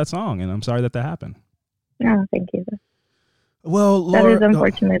dance to that song. And I'm sorry that happened. No, thank you. Well, Laura, that is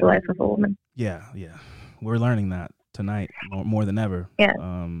unfortunately the life of a woman. Yeah. We're learning that tonight more than ever.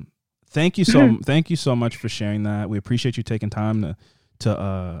 Yeah. Thank you so much for sharing that. We appreciate you taking time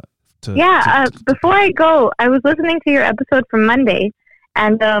to before I go, I was listening to your episode from Monday,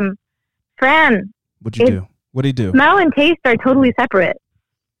 and Fran, what'd you do? What did he do? Smell and taste are totally separate.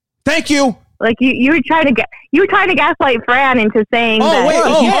 Thank you. Like you were trying to gaslight Fran into saying you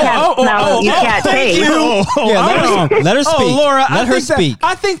can't taste. Let her speak. Laura, let her speak.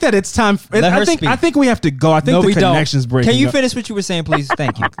 I think that it's time. Speak. I think we have to go. I think the connection's breaking. Can you finish what you were saying, please?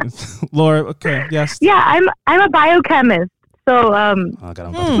 Thank you, Laura. Okay. Yes. Yeah, I'm a biochemist. So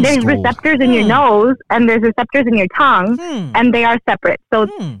there's receptors in your nose and there's receptors in your tongue, and they are separate. So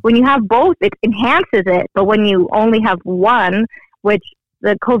when you have both, it enhances it. But when you only have one, which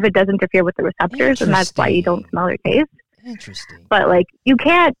the COVID does interfere with the receptors, and that's why you don't smell or taste. Interesting. But like you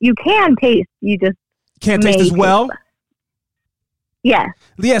can taste. You just can't taste as well. Yeah.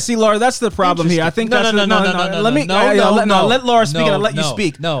 Yeah. See, Laura, that's the problem here. I think that's no. Let Laura speak and I'll let you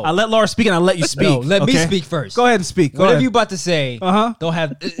speak. No, I'll let Laura speak and I'll let you speak. No, let me speak first. Go ahead and speak. Whatever you about to say, don't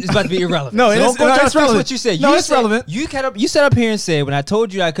have. It's about to be irrelevant. No, it's relevant. What you said. It's relevant. You sat up here and said when I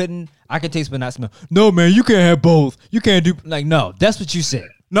told you I could taste but not smell. No, man, you can't have both. You can't do no. That's what you said.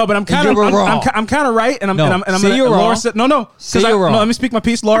 No, but I'm kind of right, and I'm say you're wrong. Say you're wrong. No, let me speak my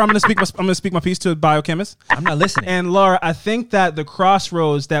piece, Laura. I'm going to speak my piece to a biochemist. I'm not listening. And Laura, I think that the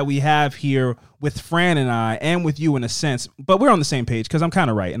crossroads that we have here with Fran and I, and with you in a sense, but we're on the same page because I'm kind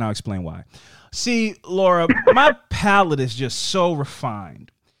of right, and I'll explain why. See, Laura, my palate is just so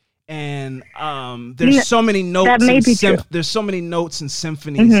refined. And there's so many notes. There's so many notes and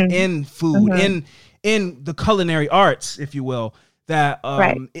symphonies in food, in the culinary arts, if you will. That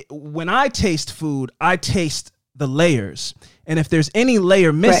when I taste food, I taste the layers. And if there's any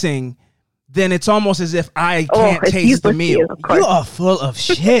layer missing, then it's almost as if I can't taste the meal. You are full of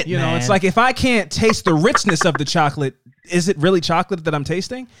shit, man. It's like if I can't taste the richness of the chocolate, is it really chocolate that I'm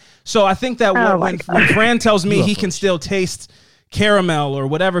tasting? So I think that when Fran tells me he can still taste caramel or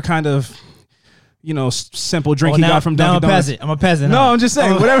whatever kind of simple drink he got from Dunkin' Donuts. I'm a peasant. No, I'm just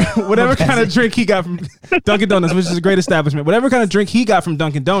saying, whatever kind of drink he got from Dunkin' Donuts, which is a great establishment, whatever kind of drink he got from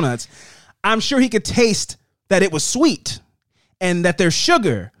Dunkin' Donuts, I'm sure he could taste that it was sweet and that there's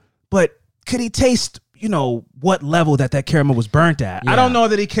sugar, but could he taste, what level that caramel was burnt at? Yeah. I don't know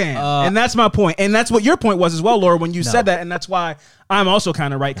that he can. And that's my point. And that's what your point was as well, Laura, when you said that. And that's why I'm also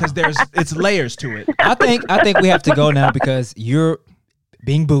kind of right, because it's layers to it. I think we have to go now because you're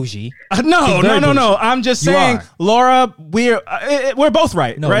being bougie. No. I'm just saying, Laura, we're both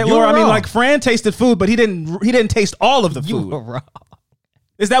right, right, Laura? I mean, like, Fran tasted food, but he didn't taste all of the food. You were wrong.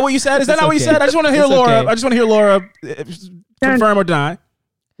 Is that what you said? Is that not what you said? I just want to hear Laura. Okay. I just want to hear Laura confirm or deny.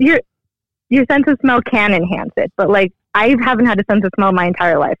 Your sense of smell can enhance it, but like I haven't had a sense of smell my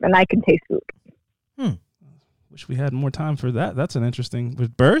entire life, and I can taste food. Wish we had more time for that. That's an interesting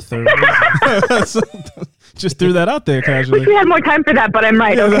with birth, or just threw that out there casually. Wish we had more time for that, but I'm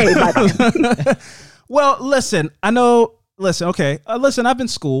right. Okay, bye. Well, listen. I know. Listen. Okay. Listen. I've been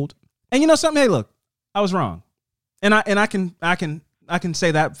schooled, and you know something. Hey, look, I was wrong, and I can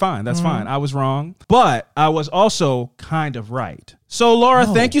say that. Fine. That's fine. I was wrong, but I was also kind of right. So, Laura,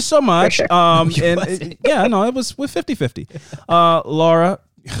 thank you so much. It was with 50-50. Laura,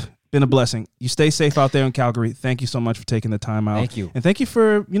 been a blessing. You stay safe out there in Calgary. Thank you so much for taking the time out. Thank you. And thank you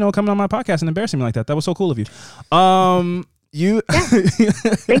for, coming on my podcast and embarrassing me like that. That was so cool of you.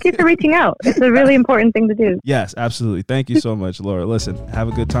 Thank you for reaching out. It's a really important thing to do. Yes, absolutely. Thank you so much, Laura. Listen, have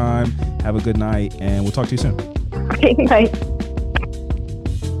a good time. Have a good night, and we'll talk to you soon. Okay, bye.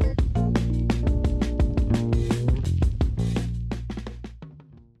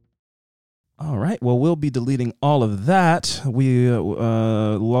 All right. Well, we'll be deleting all of that.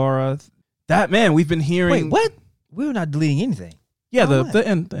 Laura, we've been hearing. Wait, what? We're not deleting anything. Yeah, the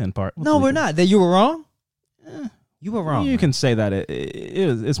end part. No, we're not. That you were wrong. You were wrong. You can say that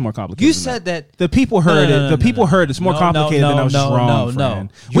it's more complicated. You said that the people heard it. The people heard it's more complicated than I was just wrong. No.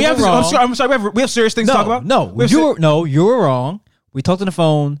 We have. I'm sorry. We have serious things to talk about. You were wrong. We talked on the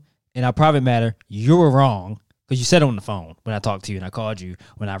phone in our private matter. You were wrong. Because you said it on the phone when I talked to you and I called you,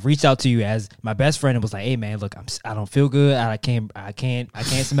 when I reached out to you as my best friend and was like, hey man, look, I don't feel good. I can't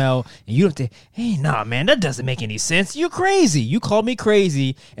smell. And you don't think, hey, nah, man, that doesn't make any sense. You're crazy. You called me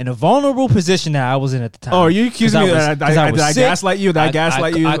crazy in a vulnerable position that I was in at the time. Oh, are you accusing me that I gaslight you? That I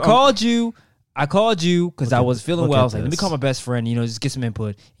gaslight you? I called you because I was feeling well. I was like, let me call my best friend, just get some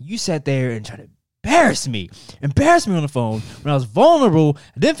input. You sat there and tried to embarrass me on the phone when I was vulnerable.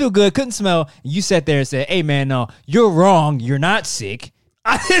 I didn't feel good, couldn't smell. And you sat there and said, hey man, no, you're wrong. You're not sick.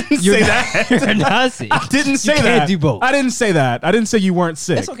 I didn't say that. You're not sick. I didn't say you that. Can't do both. I didn't say that. I didn't say you weren't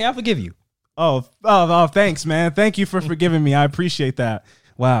sick. That's okay. I forgive you. Oh, thanks, man. Thank you for forgiving me. I appreciate that.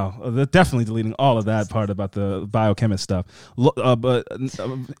 Wow. They're definitely deleting all of that part about the biochemist stuff. But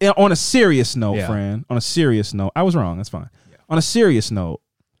on a serious note, Fran, on a serious note, I was wrong. That's fine. Yeah. On a serious note,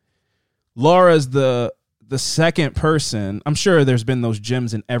 Laura's the second person. I'm sure there's been those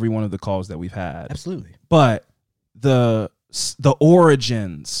gems in every one of the calls that we've had. Absolutely. But the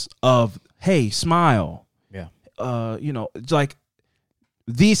origins of, hey, smile. Yeah. Like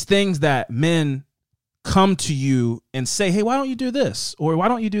these things that men come to you and say, hey, why don't you do this? Or why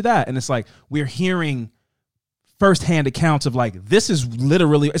don't you do that? And it's like, we're hearing firsthand accounts of like, this is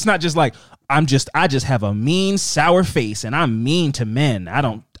literally, it's not just like, I just have a mean, sour face and I'm mean to men. I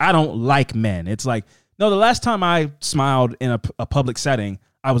don't like men. It's like, no, the last time I smiled in a public setting,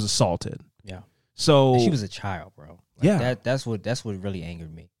 I was assaulted. Yeah. So and she was a child, bro. That's what really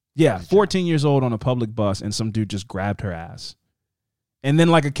angered me. Yeah. 14 years old on a public bus and some dude just grabbed her ass. And then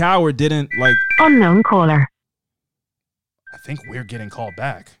like a coward didn't like. Unknown caller. I think we're getting called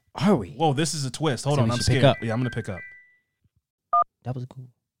back. Are we? Whoa, this is a twist. Hold on, I'm scared. Yeah, I'm going to pick up. That was cool.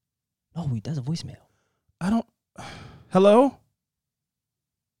 No, that's a voicemail. I don't. Hello?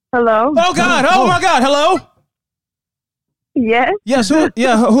 Hello? Oh, God. Oh, my God. Hello? Yes?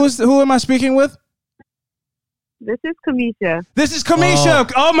 Yes. Who am I speaking with? This is Kamisha. This is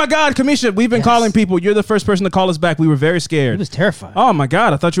Kamisha. Oh, my God, Kamisha. We've been calling people. You're the first person to call us back. We were very scared. He was terrified. Oh, my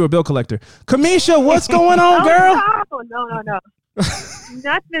God. I thought you were a bill collector. Kamisha, what's going on, girl? No.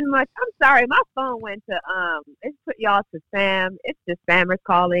 Nothing much. I'm sorry. My phone went to it put y'all to spam. It's just spammers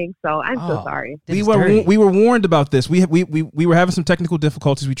calling, so I'm so sorry. We were warned about this. We were having some technical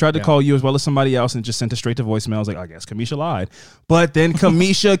difficulties. We tried to call you as well as somebody else and just sent it straight to voicemail. I was like, I guess Kamisha lied. But then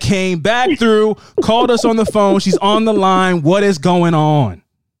Kamisha came back through, called us on the phone. She's on the line. What is going on?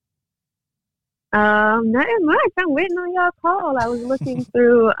 Nothing much. I'm waiting on y'all call. I was looking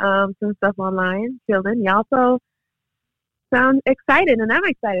through some stuff online, chilling. Y'all so sound excited, and I'm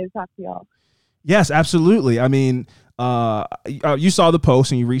excited to talk to y'all. Yes, absolutely. I mean, you saw the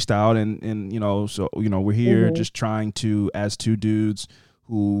post and you reached out, and so we're here just trying to, as two dudes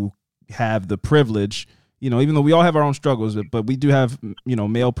who have the privilege, even though we all have our own struggles, but we do have,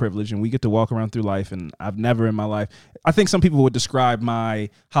 male privilege, and we get to walk around through life. And I've never in my life, I think some people would describe my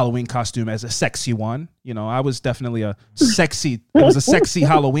Halloween costume as a sexy one. I was definitely it was a sexy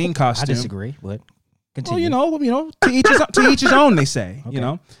Halloween costume. I disagree, but continue. Well, to each his own, they say,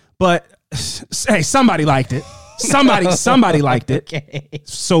 Okay. but hey, somebody liked it. Somebody liked it. Okay.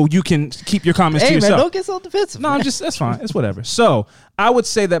 So you can keep your comments to Hey, yourself. man, don't get so defensive. No, that's fine. It's whatever. So I would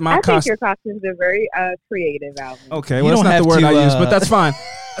say that my I think costume. your costumes are very creative, Alvin. Okay, You well, that's don't not the have word to, I use, but that's fine.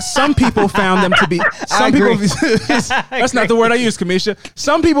 Some people found them to be. Some people. That's not the word I use, Kamisha.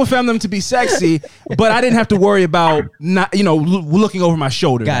 Some people found them to be sexy, but I didn't have to worry about not, looking over my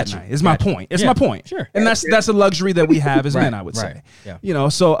shoulder that Gotcha. night. Is my point. It's my point. Sure. And that's a luxury that we have as men, I would right. say. Yeah.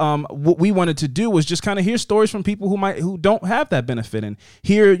 So what we wanted to do was just kind of hear stories from people who don't have that benefit, and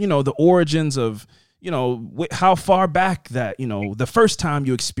hear the origins of how far back that the first time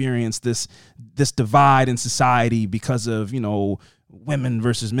you experienced this divide in society because of women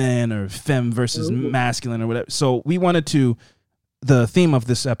versus men or femme versus masculine or whatever. So we wanted to. The theme of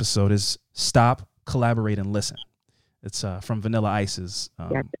this episode is stop, collaborate, and listen. It's from Vanilla Ice's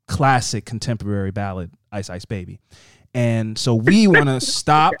classic contemporary ballad, Ice Ice Baby. And so we want to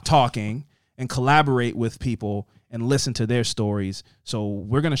stop talking and collaborate with people and listen to their stories. So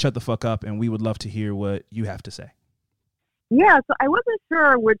we're going to shut the fuck up, and we would love to hear what you have to say. Yeah, so I wasn't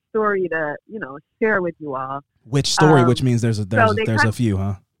sure which story to, share with you all. Which story, which means there's a few,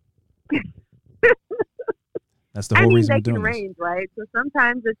 huh? That's the whole reason we're doing they can range, right? So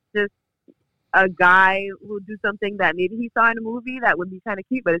sometimes it's just a guy who do something that maybe he saw in a movie that would be kind of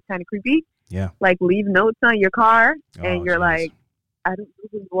cute, but it's kind of creepy. Yeah. Like leave notes on your car, and you're geez. like, I don't know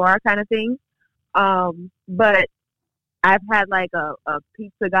who you are kind of thing. But I've had like a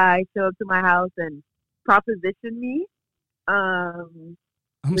pizza guy show up to my house and proposition me. I'm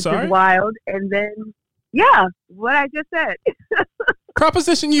which sorry? is wild. And then, yeah, what I just said.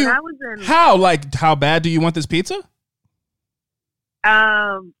 Proposition you? When I was in, how? Like, how bad do you want this pizza?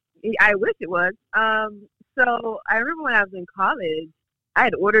 I wish it was. So I remember when I was in college, I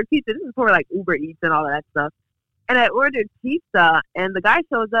had ordered pizza. This is before like Uber Eats and all of that stuff. And I ordered pizza, and the guy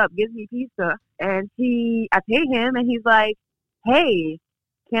shows up, gives me pizza, and I pay him, and he's like, "Hey,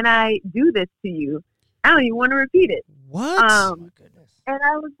 can I do this to you? I don't even want to repeat it." What? Oh my goodness. And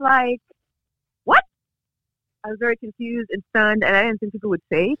I was like, "What?" I was very confused and stunned, and I didn't think people would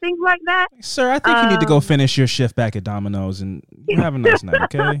say things like that. Sir, I think you need to go finish your shift back at Domino's and have a nice night,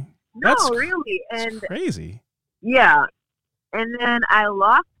 okay? No, really. And crazy. yeah. And then I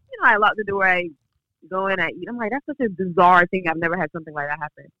locked the door. I go in, I eat. I'm like, that's such a bizarre thing. I've never had something like that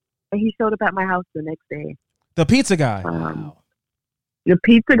happen. And he showed up at my house the next day. The pizza guy. The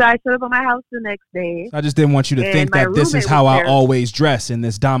pizza guy showed up at my house the next day. I just didn't want you to And think my that this is roommate how was I there. always dress in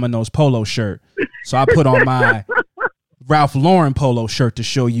this Domino's polo shirt. So I put on my Ralph Lauren polo shirt to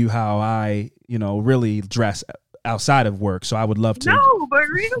show you how I, really dress outside of work. So I would love to. No, but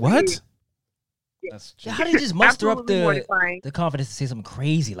really. What? How do you just muster up Absolutely mortifying. the confidence to say something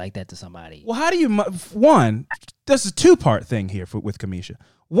crazy like that to somebody? Well, how do you, one, this is a two-part thing here with Kamisha.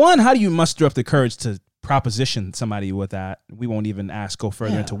 One, how do you muster up the courage to proposition somebody with that? We won't even go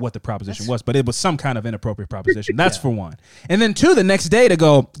further into what the proposition was, but it was some kind of inappropriate proposition. That's for one. And then two, the next day to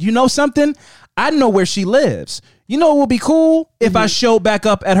go, you know something? I know where she lives. You know what would be cool if I showed back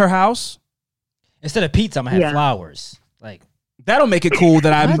up at her house? Instead of pizza, I'm going to have flowers. Like, that'll make it cool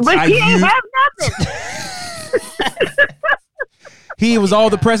that But he didn't have nothing. he was all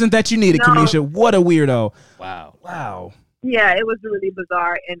the present that you needed, No. Kamisha. What a weirdo. wow. Yeah, it was really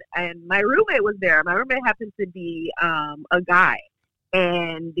bizarre. And my roommate was there. My roommate happened to be a guy.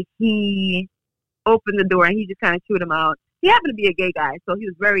 And he opened the door and he just kind of chewed him out. He happened to be a gay guy, so he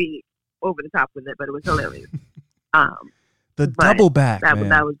was very over the top with it, but it was hilarious. The double back, that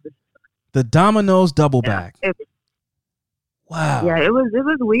man. was just, the Domino's double back. Wow. Yeah, it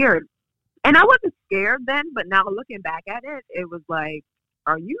was weird. And I wasn't scared then, but now looking back at it, it was like,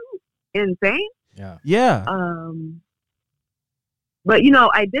 are you insane? Yeah. But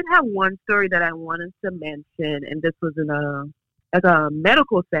I did have one story that I wanted to mention, and this was in a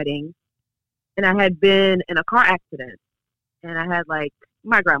medical setting, and I had been in a car accident, and I had my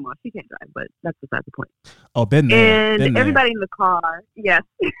grandma. She can't drive, but that's beside the point. Oh, been there. And everybody in the car, yes.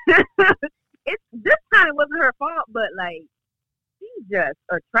 This time it wasn't her fault, but she's just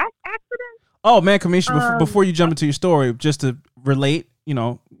a track accident. Oh man, Kamisha, before you jump into your story, just to relate,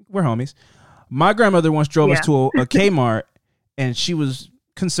 we're homies. My grandmother once drove us to a Kmart, and she was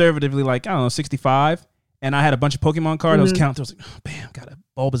conservatively 65, and I had a bunch of Pokemon cards. I was counting. I was like, oh, bam, got a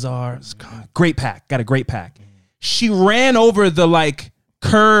Bulbasaur, great pack, got a great pack. She ran over the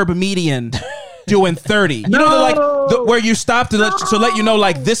curb median doing 30. You know, where you stop to let you know,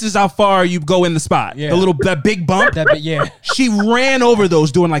 like, this is how far you go in the spot. Yeah. That big bump. Yeah. She ran over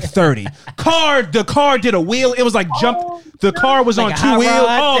those doing like 30. The car did a wheel. It was like jump. The car was Like on a 2 hot wheels.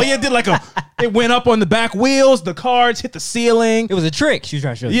 rod. Oh, yeah, it did like it went up on the back wheels. The cars hit the ceiling. It was a trick she was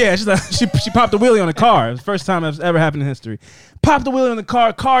trying to show you. Yeah, she popped a wheelie on a car. It was the first time it's ever happened in history. Popped the wheelie on the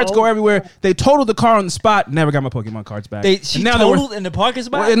car. Cards go everywhere. They totaled the car on the spot. Never got my Pokemon cards back. She totaled in the parking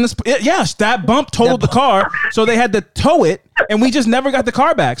spot? Yes, that bump totaled the car. So they had to tow it, and we just never got the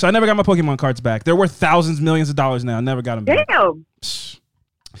car back. So I never got my Pokemon cards back. They're worth thousands, millions of dollars now. Never got them back. Damn.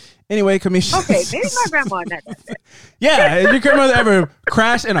 Anyway, Kamisha. Okay, maybe my grandma did that. Yeah, has your grandmother ever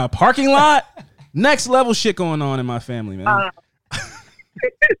crashed in a parking lot? Next level shit going on in my family, man.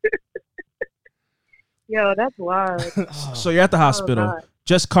 Yo, that's wild. So you're at the hospital. God.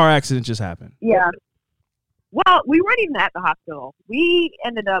 Just car accident just happened. Yeah. Well, we weren't even at the hospital. We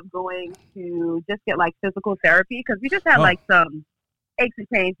ended up going to just get like physical therapy because we just had like some aches and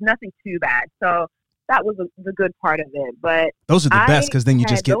pains, nothing too bad. So that was the good part of it. But those are the best because then you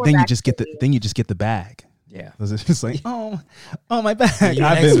just get the bag. Yeah, it's just like oh my bag. You're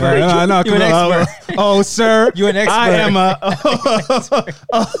an expert. Oh, sir, you're an expert. I am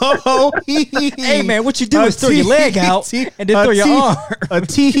hey man, what you do is throw your leg out and then throw your arm. A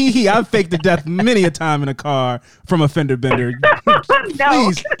tee. I've faked to death many a time in a car from a fender bender.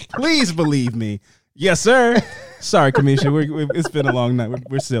 Please believe me. Yes, sir. Sorry, Kamisha. It's been a long night.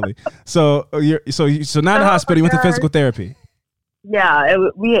 We're silly. So now the hospital. You went to physical therapy. Yeah,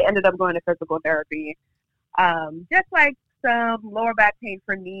 we ended up going to physical therapy. Just like some lower back pain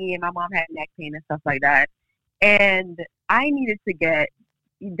for me, and my mom had neck pain and stuff like that. And I needed to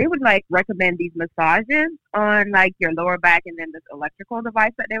they would like recommend these massages on like your lower back and then this electrical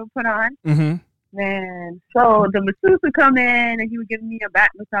device that they would put on. Mm-hmm. Man, so the masseuse would come in and he would give me a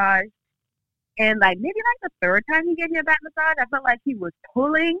back massage. And like maybe like the third time he gave me a back massage, I felt like he was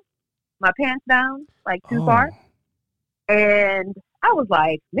pulling my pants down like too far. And I was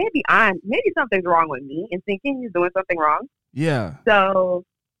like, maybe something's wrong with me, and thinking he's doing something wrong. Yeah. So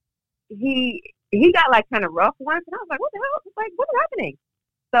he got like kind of rough once, and I was like, what the hell? Like, what is happening?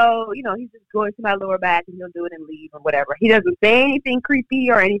 So, he's just going to my lower back, and he'll do it and leave or whatever. He doesn't say anything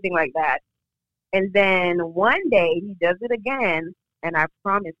creepy or anything like that. And then one day he does it again, and I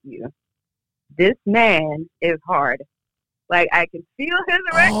promise you, this man is hard. Like, I can feel his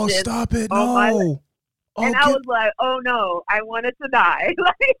erection. Oh, stop it. No. And I was like, oh no, I wanted to die.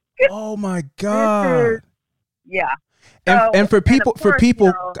 Like, oh my God. Yeah. And for people,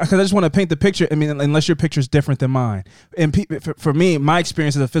 because I just want to paint the picture. I mean, unless your picture is different than mine. And for me, my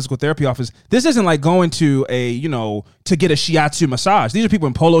experience at a physical therapy office, this isn't like going to to get a shiatsu massage. These are people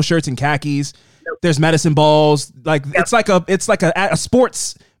in polo shirts and khakis. Nope. There's medicine balls. Like it's like a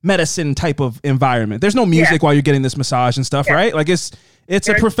sports medicine type of environment. There's no music while you're getting this massage and stuff, right? Like it's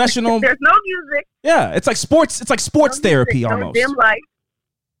a professional. There's no music. Yeah, it's like sports. It's like sports therapy almost. No dim lights.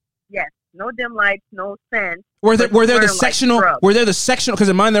 Yes, no dim lights, no scent. Were there the sectional? Were there the sectional? Because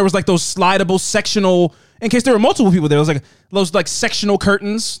in mine there was like those slidable sectional. In case there were multiple people there, was like those like sectional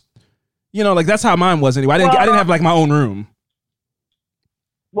curtains. Like that's how mine was anyway. I didn't have like my own room.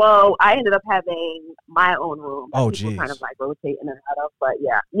 Well, I ended up having my own room. Oh, people geez. kind of like rotate in and out of, but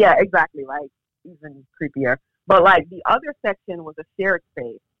yeah, exactly. Like even creepier. But like the other section was a shared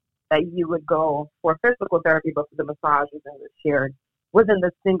space that you would go for physical therapy, but for the massages and the shared within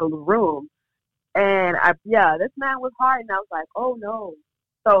the single room. And this man was hard, and I was like, oh no.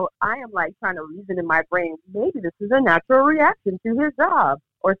 So I am like trying to reason in my brain, maybe this is a natural reaction to his job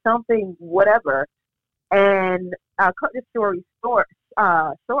or something, whatever. And I'll cut the story short.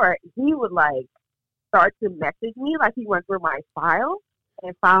 He would like start to message me, like he went through my file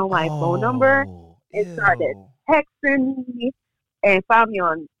and found my phone number and started texting me and found me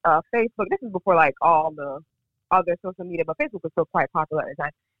on Facebook. This is before like all the other social media, but Facebook was still quite popular at the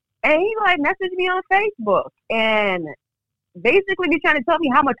time. And he like messaged me on Facebook and basically be trying to tell me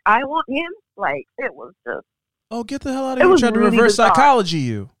how much I want him. Like it was just get the hell out of here! Trying to reverse psychology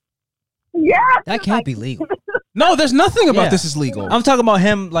you. Yeah, that can't be legal. No, there's nothing about this is legal. I'm talking about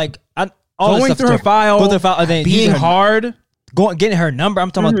him like going through her file, being hard, getting her number.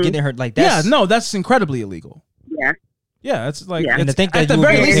 I'm talking about getting her like that. Yeah, no, that's incredibly illegal. Yeah, it's like and to think that at the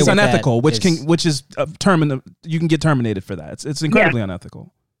very least it's unethical, which is a term you can get terminated for that. It's incredibly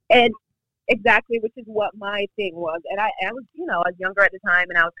unethical. And exactly, which is what my thing was. And I was I was younger at the time,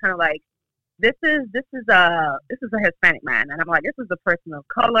 and I was kind of like, this is a Hispanic man, and I'm like, this is a person of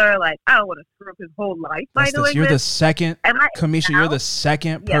color. Like, I don't want to screw up his whole life by doing You're this. The second, Kamisha, you're the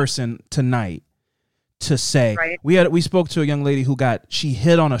second person tonight to say. Right. We spoke to a young lady she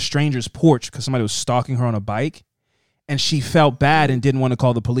hid on a stranger's porch because somebody was stalking her on a bike, and she felt bad and didn't want to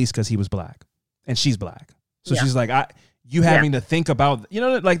call the police because he was black and she's black. So she's like, having to think about,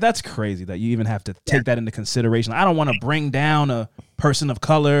 like, that's crazy that you even have to take that into consideration. I don't want to bring down a person of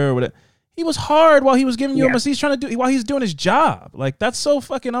color or whatever. He was hard while he was giving you a massage, while he's doing his job. Like, that's so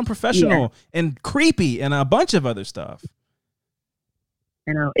fucking unprofessional and creepy and a bunch of other stuff.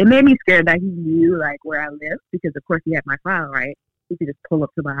 You know, it made me scared that he knew, like, where I live, because of course he had my file, right? He could just pull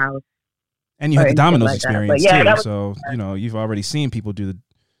up to my house. And you had the Domino's like experience too. So, you've already seen people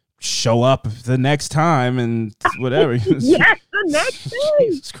show up the next time and whatever. Yes, the next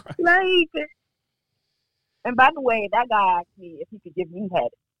day. Like, and by the way, that guy asked me if he could give me head,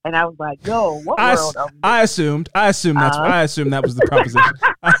 and I was like, "Yo, what world?" I assumed that was the proposition.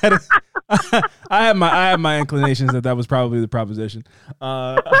 I had my inclinations that was probably the proposition.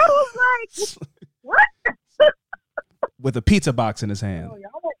 I was like, "What?" With a pizza box in his hand.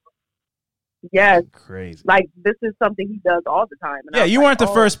 Yes. Crazy. Like, this is something he does all the time. And you weren't the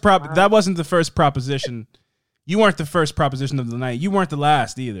first that wasn't the first proposition. You weren't the first proposition of the night. You weren't the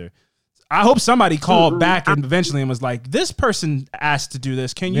last either. I hope somebody called back and eventually and was like, this person asked to do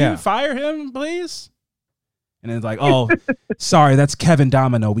this. Can you fire him, please? And it's like, oh, sorry, that's Kevin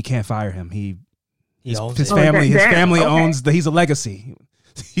Domino. We can't fire him. His family owns he's a legacy.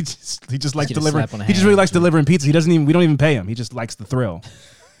 He just likes delivering. He just really likes delivering pizza. We don't even pay him. He just likes the thrill.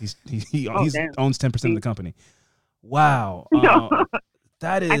 He owns 10% of the company. Wow.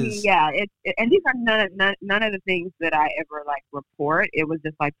 That is. I mean, and these are none of the things that I ever report. It was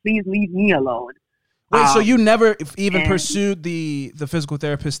just like, please leave me alone. Wait, so you never even pursued the physical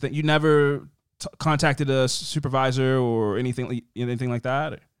therapist? That you never contacted a supervisor or anything like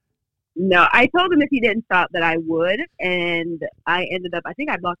that? Or? No, I told him if he didn't stop that I would, and I ended up. I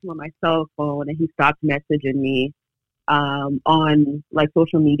think I blocked him on my cell phone, and he stopped messaging me on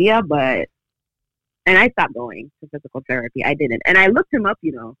social media, and I stopped going to physical therapy. I didn't, and I looked him up,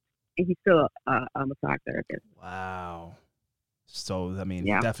 and he's still a massage therapist. Wow. So I mean,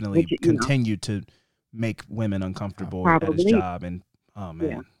 definitely continued to make women uncomfortable at his job, and oh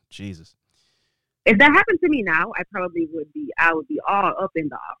man, Jesus. If that happened to me now, I would be all up in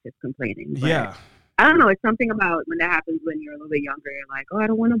the office complaining. But I don't know. It's something about when that happens when you're a little bit younger. You're like, oh, I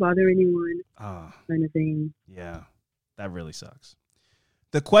don't want to bother anyone, kind of thing. Yeah. That really sucks.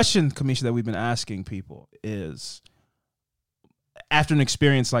 The question, Kamisha, that we've been asking people is, after an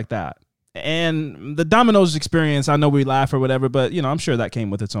experience like that, and the Domino's experience, I know we laugh or whatever, but, I'm sure that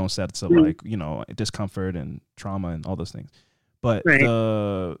came with its own sets of, discomfort and trauma and all those things. But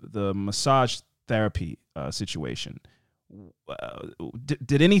the massage therapy situation,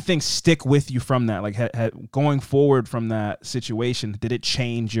 did anything stick with you from that? Like, going forward from that situation, did it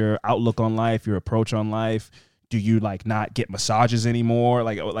change your outlook on life, your approach on life? Do you not get massages anymore?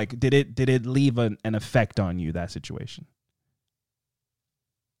 Like did it leave an effect on you, that situation?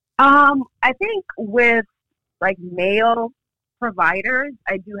 I think with male providers,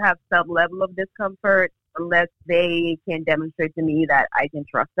 I do have some level of discomfort unless they can demonstrate to me that I can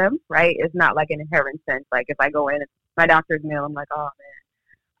trust them, right? It's not like an inherent sense. Like if I go in, my doctor's male, I'm like, oh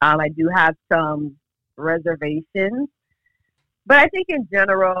man. I do have some reservations. But I think in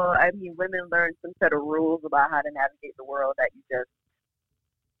general, women learn some set of rules about how to navigate the world that you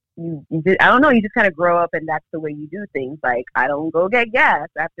I don't know, you just kind of grow up and that's the way you do things. Like, I don't go get gas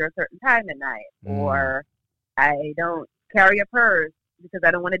after a certain time at night, or I don't carry a purse because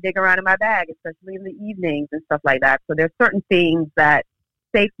I don't want to dig around in my bag, especially in the evenings and stuff like that. So there's certain things that,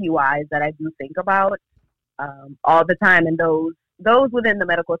 safety-wise, that I do think about all the time, and those within the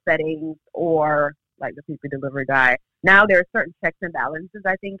medical settings or like the pizza delivery guy. Now there are certain checks and balances,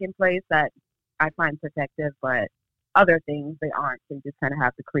 I think, in place that I find protective, but other things they aren't. So you just kind of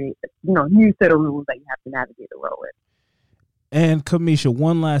have to create, new set of rules that you have to navigate the world with. And Kamisha,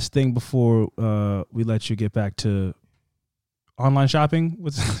 one last thing before we let you get back to online shopping.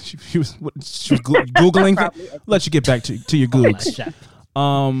 She was Googling. Let you get back to your Googs.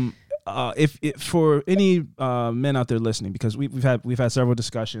 If for any men out there listening, because we've had several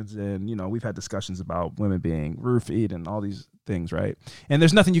discussions, and we've had discussions about women being roofied and all these things, right? And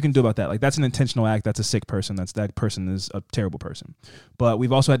there's nothing you can do about that. Like, that's an intentional act. That's a sick person. That person is a terrible person. But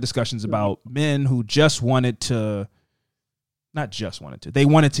we've also had discussions about men who they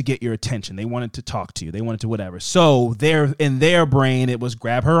wanted to get your attention. They wanted to talk to you. They wanted to whatever. So in their brain, it was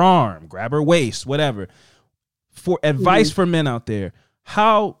grab her arm, grab her waist, whatever. For advice for men out there,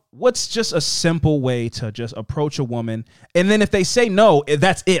 what's just a simple way to just approach a woman? And then if they say no,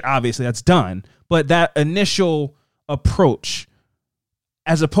 that's it, obviously, that's done. But that initial approach,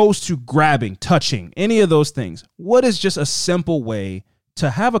 as opposed to grabbing, touching, any of those things? What is just a simple way to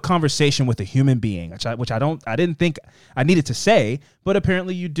have a conversation with a human being, which I didn't think I needed to say, but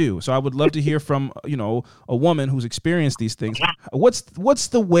apparently you do. So I would love to hear from, a woman who's experienced these things. What's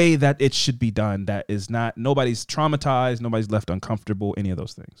the way that it should be done that is not, nobody's traumatized, nobody's left uncomfortable, any of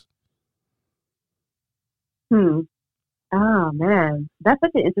those things? Oh man, that's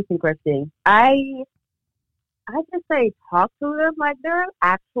such an interesting question. I just say talk to them like they're an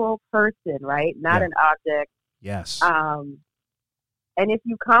actual person, right? Not an object. Yes. And if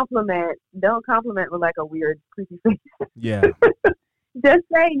you compliment, don't compliment with like a weird, creepy face. Yeah. Just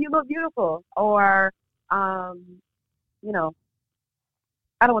say you look beautiful, or, I don't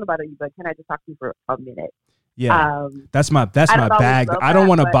want to bother you, but can I just talk to you for a minute? Yeah. That's my bag. I don't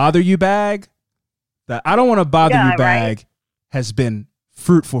want to but bother you bag. That I don't want to bother you bag right? has been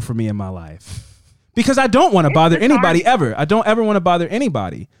fruitful for me in my life. Because I don't want to bother anybody ever. I don't ever want to bother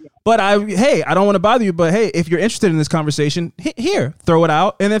anybody. Yeah. But I don't want to bother you. But hey, if you're interested in this conversation, here, throw it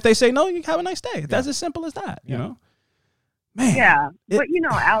out. And if they say no, you have a nice day. Yeah. That's as simple as that, you know? Man. Yeah. But,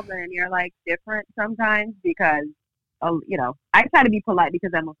 Alvin, you're like different sometimes because, I try to be polite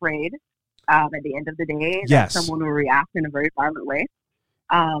because I'm afraid at the end of the day that someone will react in a very violent way.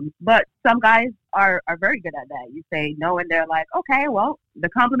 But some guys are very good at that. You say no, and they're like, okay, well, the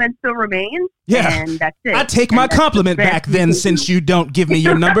compliment still remains. Yeah. And that's it. I take my compliment back then since you don't give me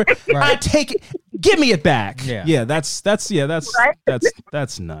your number. Right. I take it. Give me it back. Yeah. Yeah. That's nuts.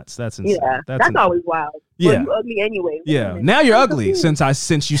 That's insane. Yeah. That's always wild. Yeah. Well, you ugly anyway. Yeah. Now you're ugly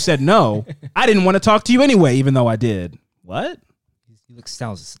since you said no. I didn't want to talk to you anyway, even though I did. What? You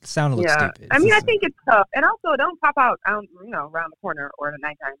sound a little stupid. I mean, I think it's tough. And also, don't pop out, around the corner or at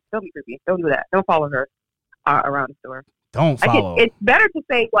nighttime. Don't be creepy. Don't do that. Don't follow her around the store. Don't follow. It's better to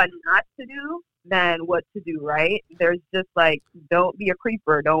say what not to do than what to do, right? There's just like, don't be a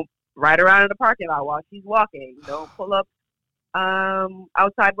creeper. Don't ride around in the parking lot while she's walking. Don't pull up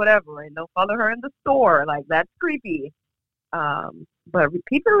outside whatever. And don't follow her in the store. Like, that's creepy. But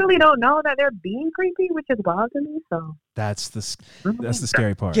people really don't know that they're being creepy, which is wild to me. So that's the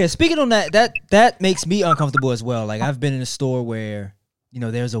scary part. Yeah, speaking on that makes me uncomfortable as well. Like, I've been in a store where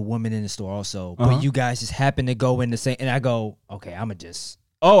there's a woman in the store also, but you guys just happen to go in the same, and I go, okay, I'm gonna just.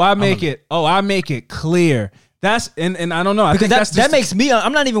 I make it clear. That's and I don't know. I think that makes me.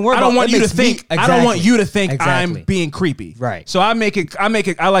 I'm not even worried. I don't want you to think. I don't want you to think I'm being creepy. Right. So I make it.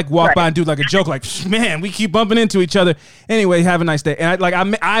 I like walk by and do like a joke, like, man, we keep bumping into each other. Anyway, have a nice day. And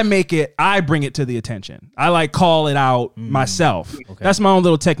I make it. I bring it to the attention. I like call it out myself. Okay. That's my own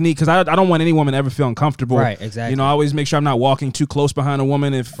little technique because I don't want any woman to ever feel uncomfortable. Right. Exactly. I always make sure I'm not walking too close behind a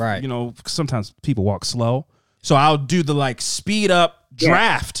woman. If sometimes people walk slow, so I'll do the like speed up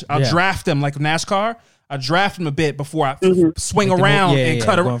draft. I'll draft them like NASCAR. I draft them a bit before I swing around and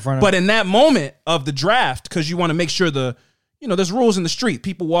cut around. But in that moment of the draft, because you want to make sure there's rules in the street.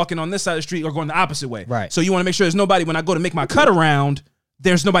 People walking on this side of the street are going the opposite way. Right. So you want to make sure there's nobody when I go to make my cut around,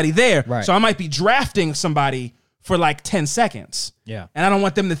 there's nobody there. Right. So I might be drafting somebody for like 10 seconds. Yeah. And I don't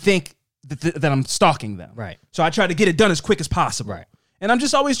want them to think that I'm stalking them. Right. So I try to get it done as quick as possible. Right. And I'm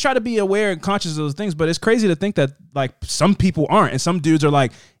just always trying to be aware and conscious of those things. But it's crazy to think that like some people aren't. And some dudes are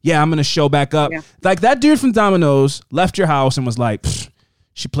like, yeah, I'm going to show back up. Yeah. Like that dude from Domino's left your house and was like,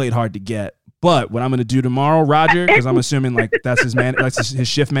 she played hard to get. But what I'm going to do tomorrow, Roger, because I'm assuming like that's his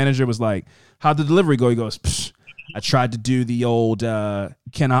shift manager was like, how'd the delivery go? He goes, I tried to do the old,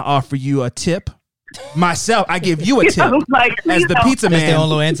 can I offer you a tip? Myself, I give you a tip as the pizza man. That's the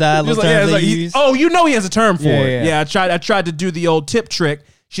only little term use. He has a term for it. Yeah, I tried to do the old tip trick.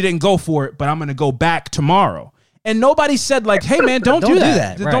 She didn't go for it, but I'm gonna go back tomorrow. And nobody said like, "Hey man, don't do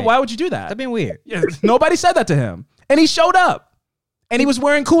that. Right. Why would you do that? That'd be weird." Yeah, nobody said that to him, and he showed up, and he was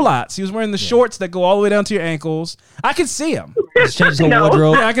wearing culottes. He was wearing the shorts that go all the way down to your ankles. I could see him. Just change his whole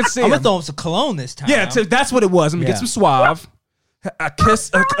wardrobe. Yeah, I could see. I'm gonna throw him some cologne this time. Yeah, that's what it was. I'm gonna get some Suave. A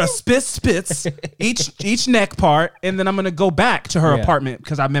kiss, a spits, each neck part, and then I'm gonna go back to her apartment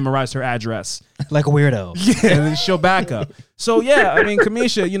because I memorized her address like a weirdo. Yeah, and then she'll back up. So yeah, I mean,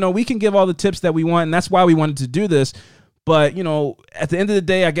 Kamisha, we can give all the tips that we want, and that's why we wanted to do this. But at the end of the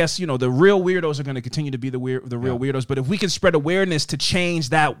day, I guess the real weirdos are gonna continue to be the real weirdos. But if we can spread awareness to change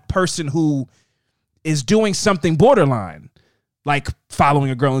that person who is doing something borderline, like following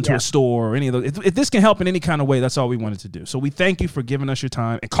a girl into a store or any of those. If this can help in any kind of way, that's all we wanted to do. So we thank you for giving us your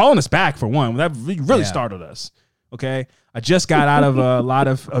time and calling us back for one. That really startled us. Okay. I just got out of a lot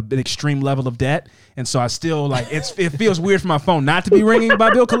of an extreme level of debt. And so I still it feels weird for my phone not to be ringing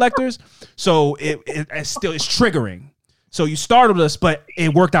by bill collectors. So it's triggering. So you startled us, but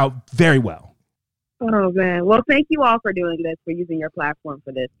it worked out very well. Oh man. Well, thank you all for doing this, for using your platform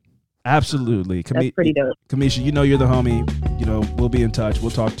for this. Absolutely. That's pretty dope. Kamisha, you know you're the homie. You know, we'll be in touch.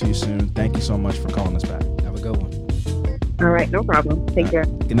 We'll talk to you soon. Thank you so much for calling us back. Have a good one. All right, no problem. Take care.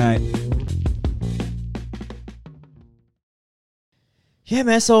 Good night. Yeah,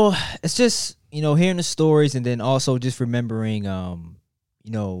 man. So it's just, you know, hearing the stories and then also just remembering,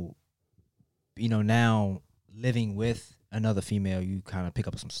 you know, now living with another female, you kind of pick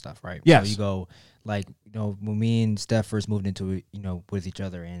up some stuff, right? Yes. So you go, like, you know, when me and Steph first moved into it, you know, with each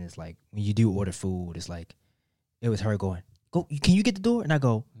other, and it's like, when you do order food, it's like, it was her going, go, can you get the door? And I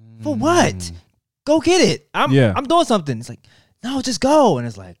go, for what? Go get it. I'm doing something. It's like, no, just go. And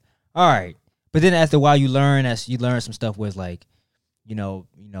it's like, all right. But then after a while, you learn some stuff where it's like, you know,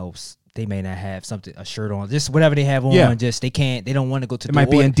 they may not have a shirt on, just whatever they have on, just they don't want to go to it might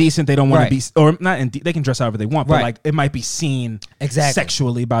be indecent. They don't want to be, or not, they can dress however they want, but Right. like it might be seen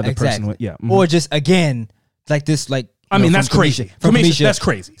sexually by the person. With, Or just, again, like this, like, I mean, that's crazy. For me, that's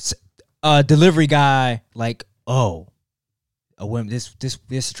crazy. Delivery guy, like, oh, a woman, this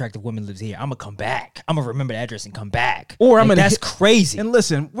attractive woman lives here. I'm gonna come back. I'm gonna remember the address and come back. Or I'm like, gonna that's crazy. And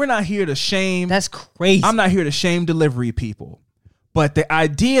listen, we're not here to shame. That's crazy. I'm not here to shame delivery people. But the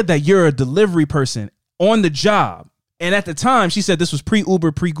idea that you're a delivery person on the job, and at the time she said this was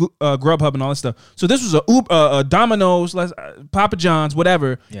pre-Uber, pre-Grubhub and all that stuff. So this was a Domino's, Papa John's,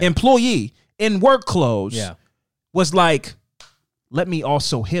 whatever, employee in work clothes was like, let me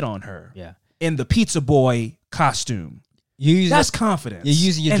also hit on her in the pizza boy costume. That's confidence. You're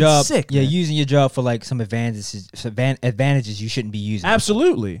using your and job. Sick, you're man. using your job for like some advantages you shouldn't be using.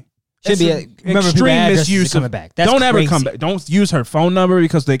 Absolutely. Should be extreme misuse of back. That's don't crazy. ever come back. Don't use her phone number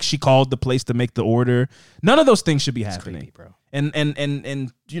because she called the place to make the order. None of those things should be happening, creepy, bro.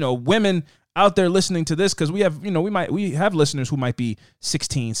 And you know, women out there listening to this, because we have, you know, we have listeners who might be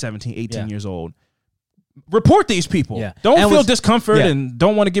 16, 17, 18 years old. Report these people. Yeah. Don't And feel discomfort and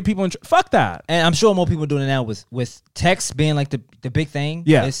don't want to get people in fuck that. And I'm sure more people are doing it now with text being like the big thing.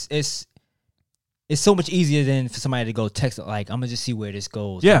 Yeah. It's so much easier than for somebody to go text, like, I'm gonna just see where this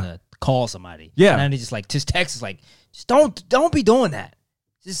goes. Yeah. I'm gonna call somebody. Yeah. And then they just text is like, just don't be doing that.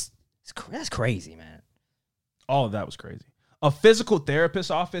 That's crazy, man. All of that was crazy. A physical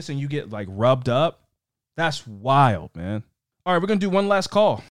therapist office and you get like rubbed up. That's wild, man. All right, we're gonna do one last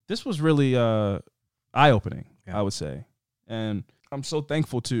call. This was really eye-opening, I would say. And I'm so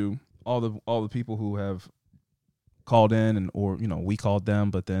thankful to all the people who have called in, or you know, we called them,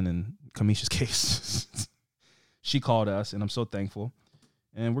 but then in Kamisha's case, she called us, and I'm so thankful.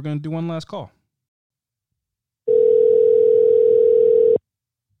 And we're gonna do one last call.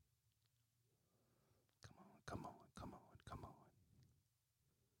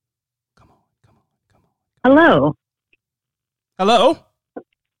 Hello. Hello.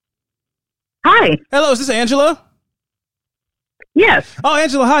 Hi. Hello, is this Angela? Yes. Oh,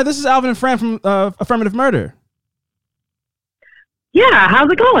 Angela, hi. This is Alvin and Fran from Affirmative Murder. Yeah, how's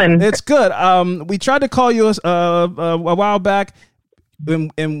it going? It's good. We tried to call you a while back,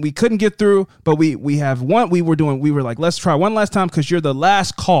 and we couldn't get through. But we have one. We were like, let's try one last time because you're the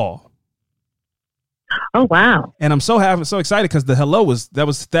last call. Oh wow! And I'm so excited because the hello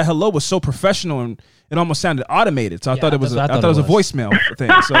was so professional and it almost sounded automated. So I thought it was a voicemail thing.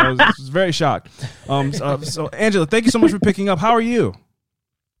 So I was very shocked. So Angela, thank you so much for picking up. How are you?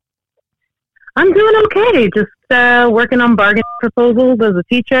 I'm doing okay. Just working on bargain proposals as a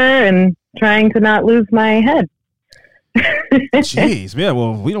teacher and trying to not lose my head. Jeez, yeah.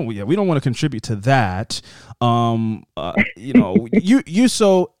 Well, we don't want to contribute to that. You know,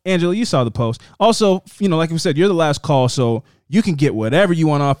 so Angela, you saw the post. Also, you know, like we said, you're the last call, so you can get whatever you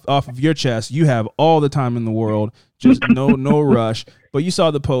want off of your chest. You have all the time in the world. Just no rush. But you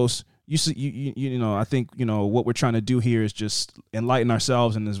saw the post. You know, I think, you know, what we're trying to do here is just enlighten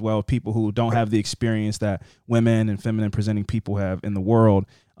ourselves and as well people who don't have the experience that women and feminine presenting people have in the world.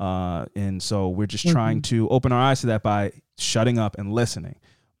 And so we're just trying to open our eyes to that by shutting up and listening.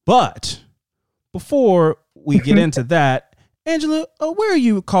 But before we get into that, Angela, where are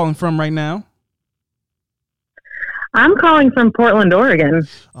you calling from right now? I'm calling from Portland, Oregon.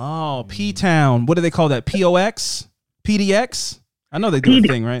 Oh, P-Town. What do they call that? POX? PDX? I know they do a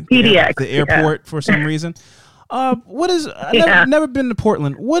thing, right? PDX. The airport for some reason. What is? I've never been to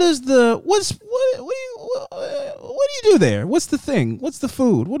Portland. What do you do there? What's the thing? What's the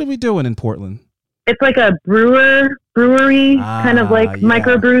food? What are we doing in Portland? It's like a brewery, kind of like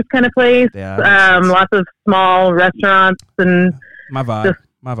microbrews kind of place. Yeah, lots of small restaurants and my vibe.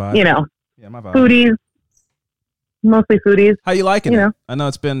 You know, my vibe. Foodies, mostly foodies. How you liking it? Know? I know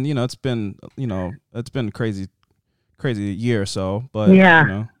it's been a crazy year or so, but yeah. You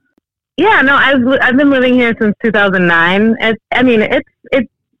know. Yeah, no, I've been living here since 2009.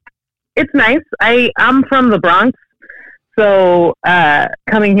 It's nice. I'm from the Bronx, so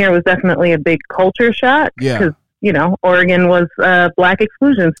coming here was definitely a big culture shock. Yeah. Because Oregon was a black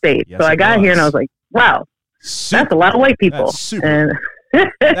exclusion state. Yes, so I got was. here and I was like, wow, that's a lot of white people. That's super.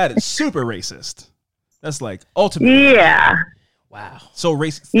 That is super racist. That's like ultimate. Yeah. Wow. So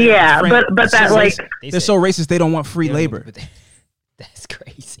racist. Yeah, but that like they're so racist they don't want free labor. That's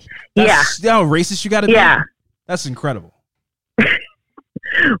crazy. That's how racist you got to be. Yeah. That's incredible.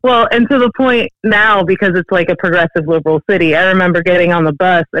 Well, and to the point now, because it's like a progressive liberal city, I remember getting on the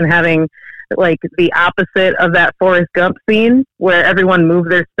bus and having like the opposite of that Forrest Gump scene where everyone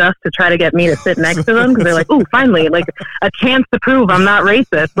moved their stuff to try to get me to sit next to them because they're like, "Ooh, finally, like a chance to prove I'm not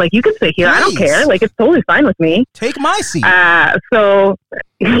racist. Like you can sit here, I don't care. Like it's totally fine with me. Take my seat." So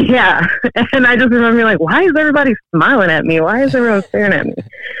yeah, and I just remember being like, "Why is everybody smiling at me? Why is everyone staring at me?"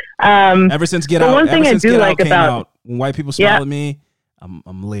 Ever since Get Out, one thing I do like about when white people smile at me,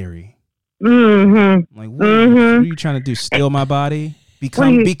 I'm leery. Mm-hmm. I'm like, what are you trying to do? Steal my body?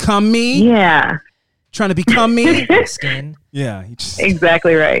 Become me? Yeah. Trying to become me? Skin. Yeah.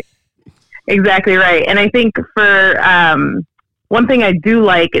 Exactly right. Exactly right. And I think for one thing I do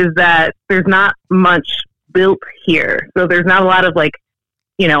like is that there's not much built here. So there's not a lot of like,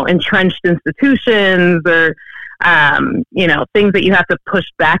 entrenched institutions or, things that you have to push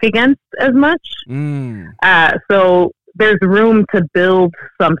back against as much. So there's room to build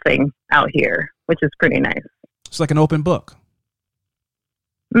something out here, which is pretty nice. It's like an open book.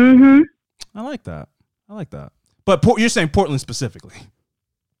 Mm-hmm. I like that. But you're saying Portland specifically.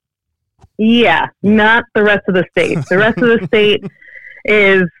 Yeah, not the rest of the state. The rest of the state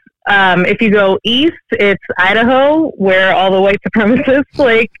is, if you go east, it's Idaho, where all the white supremacists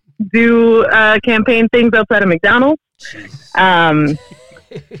like do campaign things outside of McDonald's.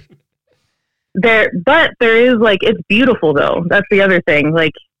 There is like, it's beautiful though. That's the other thing.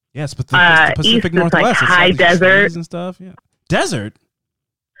 Like, yes, but the Pacific east Northwest, is like high desert and stuff. Yeah, desert.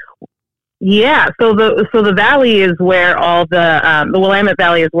 Yeah, so the valley is where all the Willamette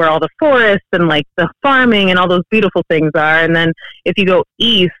Valley is where all the forests and like the farming and all those beautiful things are. And then if you go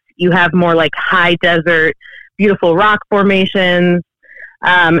east, you have more like high desert, beautiful rock formations.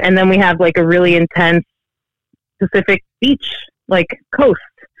 And then we have like a really intense Pacific beach, like coast.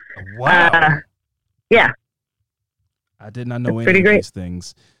 Wow. Yeah. I did not know any of these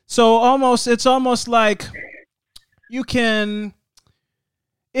things. So it's almost like you can,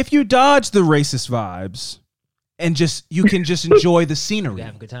 if you dodge the racist vibes and you can just enjoy the scenery. You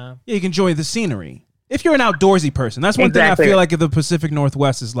have a good time. Yeah, you can enjoy the scenery. If you're an outdoorsy person, that's one thing I feel like the Pacific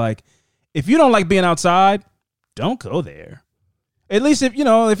Northwest is like, if you don't like being outside, don't go there. At least if you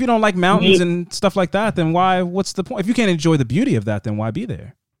don't like mountains and stuff like that, then what's the point? If you can't enjoy the beauty of that, then why be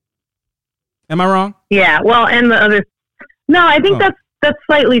there? Am I wrong? Yeah, well, and I think that's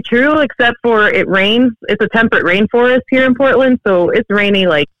slightly true, except for it rains. It's a temperate rainforest here in Portland, so it's rainy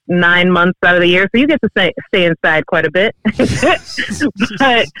like 9 months out of the year, so you get to stay inside quite a bit. But,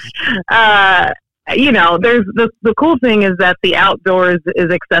 there's the cool thing is that the outdoors is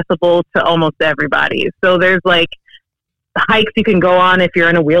accessible to almost everybody. So there's like hikes you can go on if you're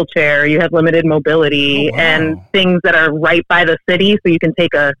in a wheelchair, you have limited mobility, and things that are right by the city, so you can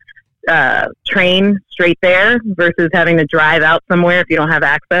take a train straight there versus having to drive out somewhere if you don't have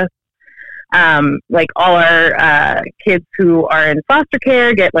access. Like all our kids who are in foster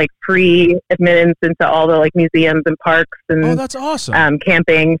care get like free admittance into all the like museums and parks and that's awesome.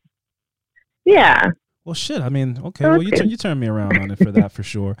 Camping. Yeah. Well, shit. I mean, okay. Well, you turned me around on it for that for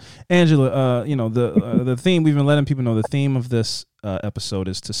sure, Angela. The theme we've been letting people know. The theme of this episode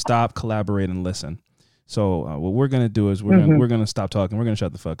is to stop, collaborate, and listen. So what we're gonna do is we're gonna stop talking. We're gonna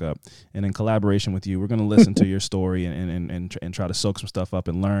shut the fuck up, and in collaboration with you, we're gonna listen to your story and try to soak some stuff up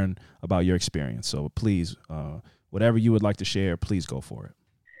and learn about your experience. So please, whatever you would like to share, please go for it.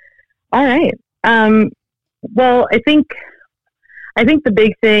 All right. Well, I think the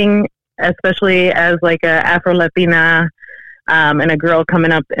big thing, especially as like a Afro Latina and a girl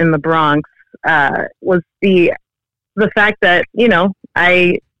coming up in the Bronx, was the fact that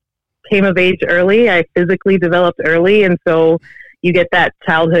I came of age early. I physically developed early, and so you get that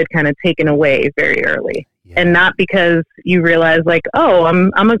childhood kind of taken away very early. Yeah. And not because you realize like, oh,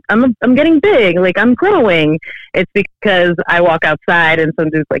 I'm getting big, like I'm growing. It's because I walk outside and some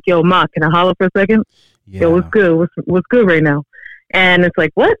dude's like, yo, Ma, can I holler for a second? Yeah. Yo, what's good? What's good right now? And it's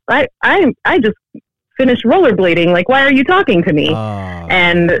like, what? I just finished rollerblading. Like, why are you talking to me?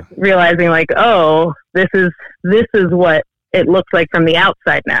 And realizing like, oh, this is what it looks like from the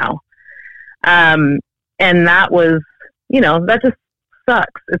outside now. And that was, that just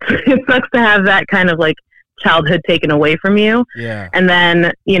sucks. It sucks to have that kind of like childhood taken away from you. Yeah. And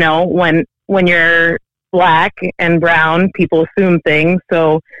then, you know, when you're Black and brown, people assume things.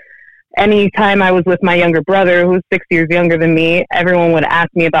 So anytime I was with my younger brother, who's 6 years younger than me, everyone would ask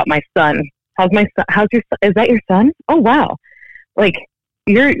me about my son. How's your son? Is that your son? Oh, wow. Like,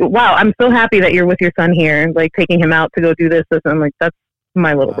 wow, I'm so happy that you're with your son here, like taking him out to go do this. I'm like, that's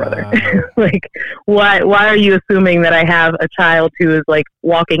my little brother. Like, why are you assuming that I have a child who is like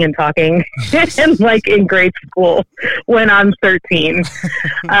walking and talking and like in grade school when I'm 13?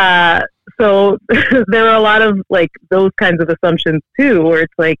 So there are a lot of like those kinds of assumptions too, where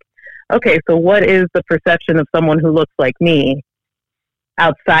it's like, okay, so what is the perception of someone who looks like me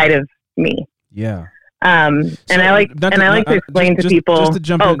outside of me? Yeah. And I like to explain to people. Just to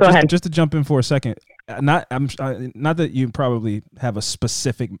jump in, go ahead. Just to jump in for a second. Not that you probably have a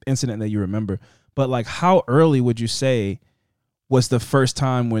specific incident that you remember, but like, how early would you say was the first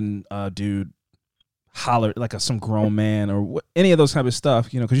time when dude hollered like some grown man or any of those kind of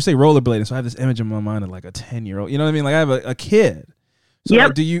stuff? You know, because you say rollerblading, so I have this image in my mind of like a 10-year-old. You know what I mean? Like I have a kid. So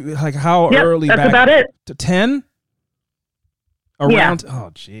like, do you like how early? That's back about it. To 10. Around. Yeah.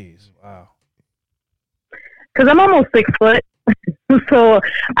 Oh, jeez. Wow. Because I'm almost 6 foot, so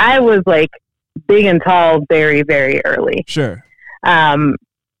I was like big and tall very, very early. Sure. And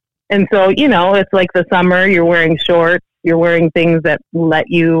so, you know, it's like the summer, you're wearing shorts, you're wearing things that let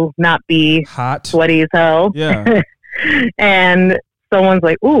you not be hot, sweaty as hell. Yeah. And someone's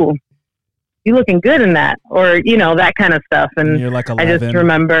like, ooh, you looking good in that, or, you know, that kind of stuff. And you're like 11. I just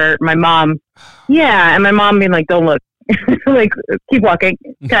remember my mom, and my mom being like, don't look, like keep walking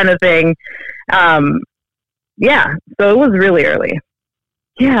kind of thing. Yeah, so it was really early.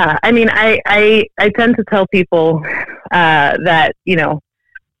 Yeah, I mean, I tend to tell people that, you know,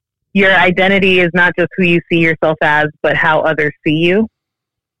 your identity is not just who you see yourself as, but how others see you.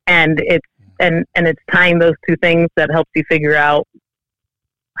 And it's tying those two things that helps you figure out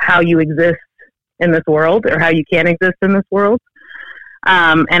how you exist in this world, or how you can exist in this world.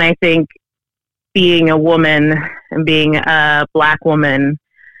 And I think being a woman and being a Black woman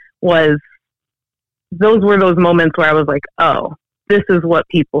those were those moments where I was like, oh, this is what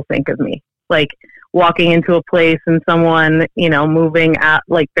people think of me. Like walking into a place and someone, you know, moving out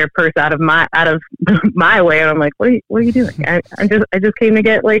like their purse out of my way, and I'm like, what are you doing? I just came to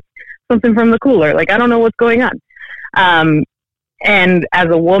get like something from the cooler. Like I don't know what's going on. And as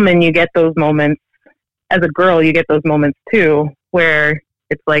a woman, you get those moments. As a girl, you get those moments too, where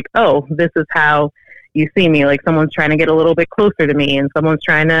it's like, oh, this is how you see me. Like someone's trying to get a little bit closer to me, and someone's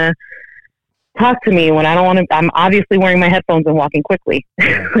trying to talk to me when I don't want to. I'm obviously wearing my headphones and walking quickly.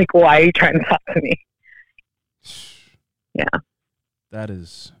 Like, why are you trying to talk to me? Yeah.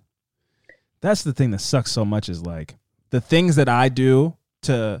 That's the thing that sucks so much, is like the things that I do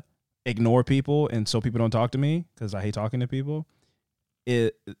to ignore people and so people don't talk to me because I hate talking to people.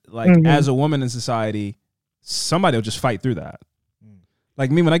 It like as a woman in society, somebody will just fight through that.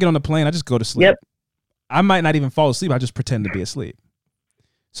 Like me, when I get on the plane, I just go to sleep. Yep. I might not even fall asleep. I just pretend to be asleep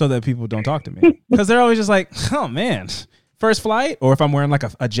so that people don't talk to me, because they're always just like, oh man, first flight. Or if I'm wearing like a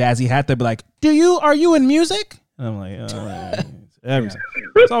jazzy hat, they'll be like, are you in music? And I'm like, everything.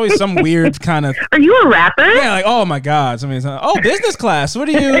 It's always some weird kind of. Are you a rapper? Yeah, like, oh my God. Somebody's like, business class. What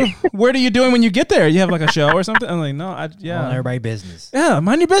are you doing when you get there? You have like a show or something? I'm like, no, everybody business. Yeah,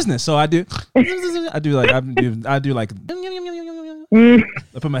 mind your business. So I do. I do like. I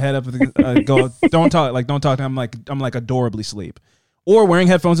put my head up and go. Don't talk. Like, don't talk to me. I'm like adorably asleep. Or wearing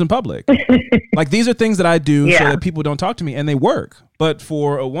headphones in public. Like, these are things that I do so that people don't talk to me, and they work. But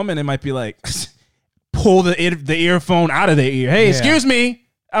for a woman, it might be like, pull the earphone out of their ear. Hey, excuse me.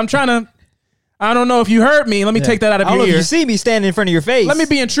 I'm trying to, I don't know if you heard me. Let me take that out of your ear. You see me standing in front of your face. Let me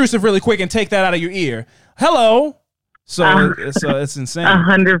be intrusive really quick and take that out of your ear. Hello. So it's insane.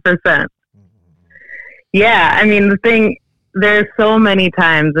 100%. Yeah. I mean, there's so many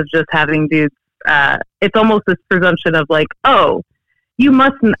times of just having dudes, it's almost this presumption of like, oh, you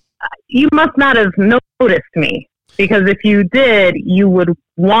must not have noticed me, because if you did, you would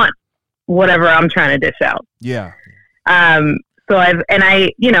want whatever I'm trying to dish out. Yeah. So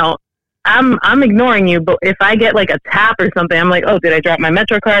I'm ignoring you, but if I get like a tap or something, I'm like, oh, did I drop my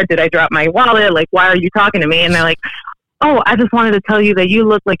Metro card? Did I drop my wallet? Like, why are you talking to me? And they're like, oh, I just wanted to tell you that you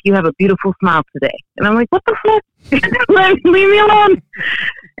look like you have a beautiful smile today. And I'm like, what the fuck? Leave me alone.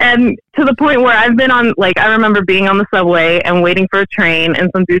 And to the point where I've been on, like, I remember being on the subway and waiting for a train,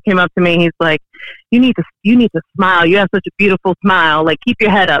 and some dude came up to me. He's like, you need to smile. You have such a beautiful smile. Like, keep your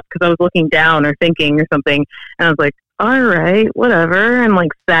head up. Because I was looking down or thinking or something. And I was like, all right, whatever. And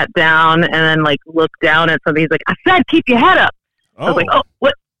like sat down and then like looked down at something. He's like, I said, keep your head up. I was like, oh,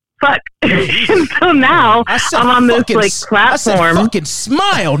 what? Fuck. And so now I'm on this like platform. I said, fucking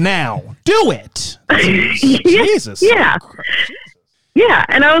smile now. Do it. Jesus. Yeah. Yeah.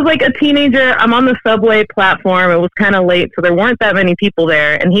 And I was like a teenager. I'm on the subway platform. It was kind of late, so there weren't that many people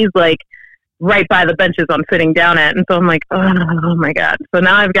there. And he's like right by the benches I'm sitting down at. And so I'm like, oh my God. So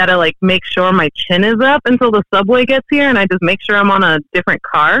now I've got to like make sure my chin is up until the subway gets here. And I just make sure I'm on a different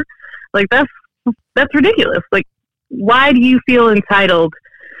car. Like that's ridiculous. Like, why do you feel entitled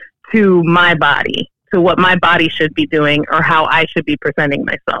to my body, to what my body should be doing or how I should be presenting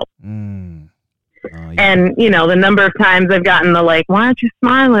myself? Yeah. And, you know, the number of times I've gotten the like, why aren't you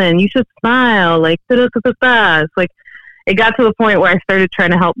smiling? You should smile. Like, da-da-da-da-da. It's like, it got to the point where I started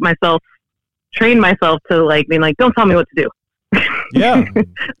trying to help myself, train myself to like, being like, don't tell me what to do. Yeah.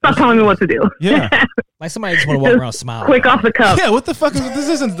 Stop telling me what to do. Yeah. Like somebody just want to walk around smiling. Quick off the cuff. Yeah, what the fuck is this?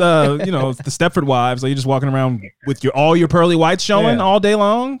 Isn't the, you know, the Stepford Wives? Like you're just walking around with all your pearly whites showing all day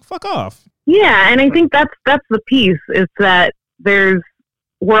long? Fuck off. Yeah, and I think that's the piece, is that we're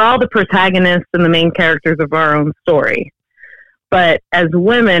all the protagonists and the main characters of our own story. But as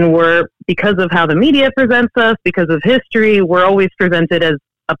women, because of how the media presents us, because of history, we're always presented as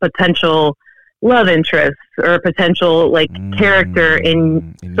a potential love interest or a potential like character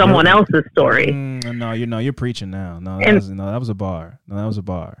in someone else's story. No, you're preaching now. That was a bar. That was a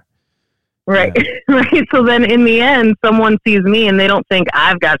bar. Right. Yeah. Right. So then in the end, someone sees me and they don't think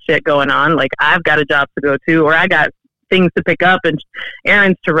I've got shit going on. Like I've got a job to go to, or I got things to pick up and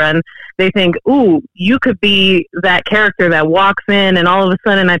errands to run. They think, ooh, you could be that character that walks in and all of a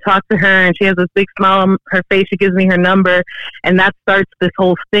sudden I talk to her and she has this big smile on her face. She gives me her number and that starts this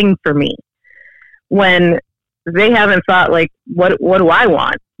whole thing for me. When they haven't thought like, what do I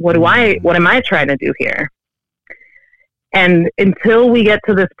want? What am I trying to do here? And until we get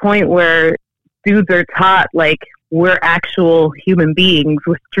to this point where dudes are taught like we're actual human beings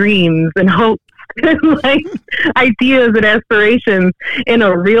with dreams and hopes and like ideas and aspirations in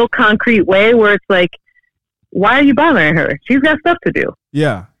a real concrete way, where it's like, why are you bothering her? She's got stuff to do.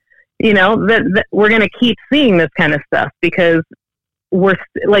 Yeah. You know, that we're going to keep seeing this kind of stuff because we're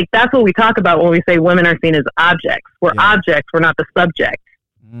like, that's what we talk about when we say women are seen as objects. We're objects. We're not the subject.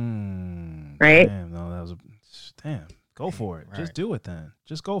 Right? Damn. Go for it. Right. Just do it then.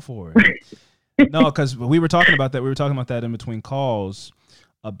 Just go for it. No, because we were talking about that. We were talking about that in between calls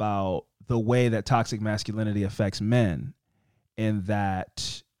about the way that toxic masculinity affects men, and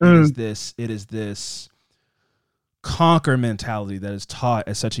that it is this conquer mentality that is taught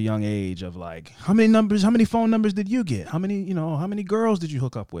at such a young age of like, how many phone numbers did you get? How many girls did you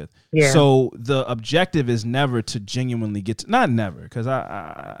hook up with? Yeah. So the objective is never to genuinely get to, not never, because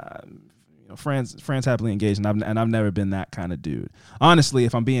I friends happily engaged, and I've never been that kind of dude. Honestly,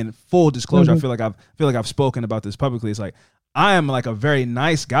 if I'm being full disclosure, I feel like I've spoken about this publicly. It's like I am like a very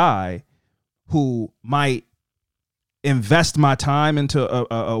nice guy who might invest my time into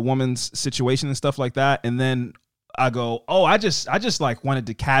a woman's situation and stuff like that, and then I go, oh, I just like wanted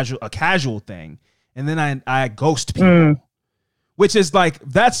to a casual thing, and then I ghost people. Which is like,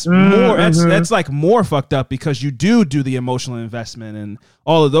 that's like more fucked up, because you do the emotional investment and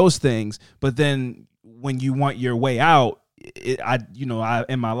all of those things. But then when you want your way out,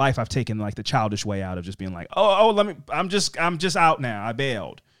 in my life, I've taken like the childish way out of just being like, I'm just out now. I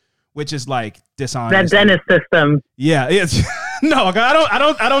bailed, which is like dishonest. That dentist system. Yeah, it's no, I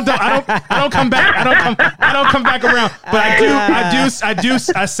don't come back. I don't come back around. But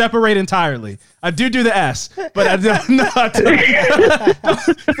I separate entirely. I do the S, but I do. No,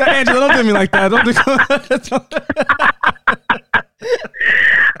 Angela, don't do me like that.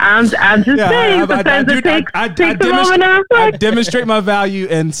 I'm just saying. Sometimes it takes a moment to reflect. I demonstrate my value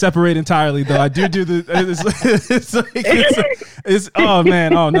and separate entirely, though. I do the. It's oh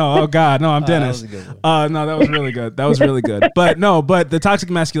man, oh no, oh god, no, I'm Dennis. No, that was really good. That was really good. But the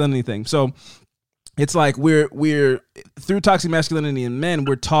toxic masculinity thing. So it's like we're through toxic masculinity in men,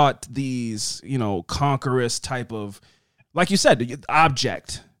 we're taught these, conquerorous type of, like you said,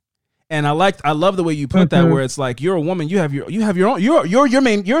 object. And I love the way you put that, where it's like, you're a woman, you have your own,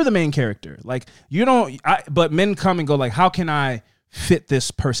 you're the main character. Like but men come and go like, how can I fit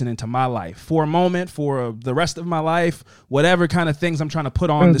this person into my life for a moment, for the rest of my life, whatever kind of things I'm trying to put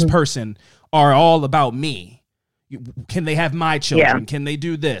on this person are all about me. Can they have my children? Yeah. Can they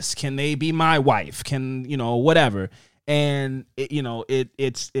do this? Can they be my wife? Can, whatever. And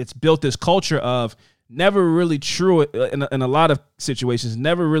it's built this culture of never really true in a lot of situations,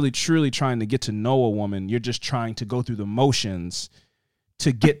 never really truly trying to get to know a woman. You're just trying to go through the motions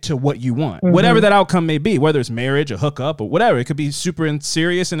to get to what you want, whatever that outcome may be, whether it's marriage, a hookup, or whatever. It could be super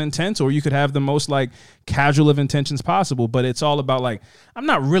serious and intense, or you could have the most like casual of intentions possible. But it's all about like, I'm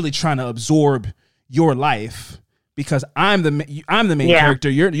not really trying to absorb your life because I'm the main character.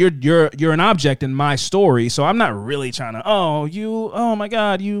 You're an object in my story. So I'm not really trying to, oh my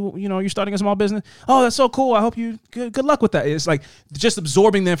God, you're starting a small business. Oh, that's so cool. I hope you good luck with that. It's like just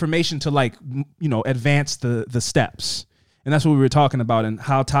absorbing the information to like, advance the steps. And that's what we were talking about, and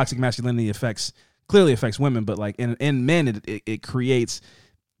how toxic masculinity clearly affects women, but like in men, it creates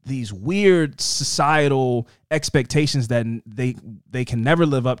these weird societal expectations that they can never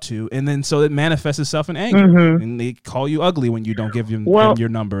live up to, and then so it manifests itself in anger, and they call you ugly when you don't give them your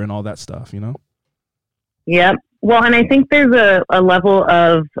number and all that stuff, Yep. Well, and I think there's a level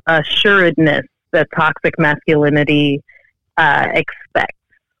of assuredness that toxic masculinity expects,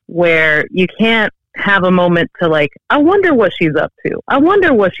 where you can't have a moment to like, I wonder what she's up to. I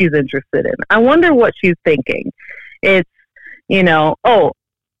wonder what she's interested in. I wonder what she's thinking. It's,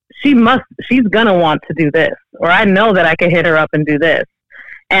 she's gonna want to do this, or I know that I can hit her up and do this.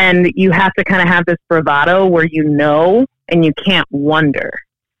 And you have to kind of have this bravado where and you can't wonder.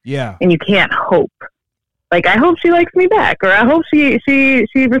 Yeah. And you can't hope. Like, I hope she likes me back, or I hope she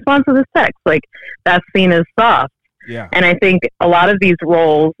responds to this text. Like, that's seen as soft. Yeah. And I think a lot of these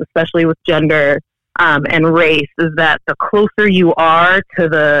roles, especially with gender and race, is that the closer you are to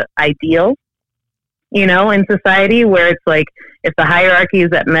the ideal, in society, where it's like, if the hierarchy is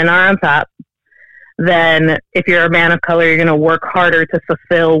that men are on top, then if you're a man of color, you're going to work harder to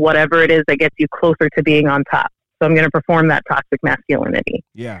fulfill whatever it is that gets you closer to being on top. So I'm going to perform that toxic masculinity.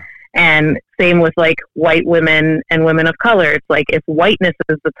 Yeah. And same with like white women and women of color. It's like, if whiteness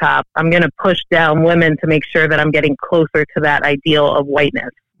is the top, I'm going to push down women to make sure that I'm getting closer to that ideal of whiteness.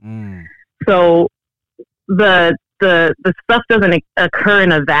 So the stuff doesn't occur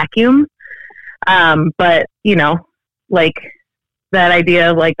in a vacuum. But like that idea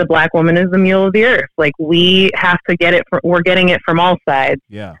of like the black woman is the mule of the earth. Like, we have to get it. We're getting it from all sides.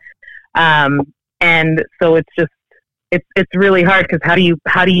 Yeah. And so it's just, it's really hard, because how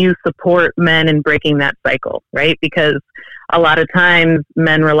do you support men in breaking that cycle, right? Because a lot of times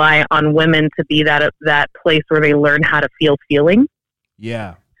men rely on women to be that place where they learn how to feel feeling.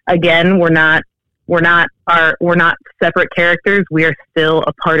 Yeah. Again, we're not separate characters. We are still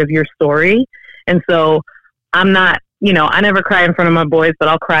a part of your story. And so I'm not, I never cry in front of my boys, but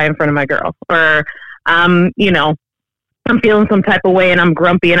I'll cry in front of my girl. Or, I'm feeling some type of way and I'm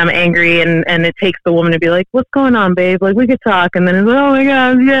grumpy and I'm angry, and it takes the woman to be like, what's going on, babe? Like, we could talk. And then it's like, oh my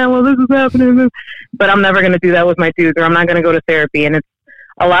God, yeah, well, this is happening. But I'm never going to do that with my dudes, or I'm not going to go to therapy. And it's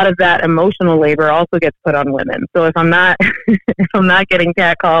a lot of that emotional labor also gets put on women. So if I'm not, getting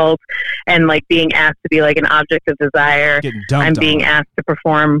catcalled and like being asked to be like an object of desire, I'm being asked to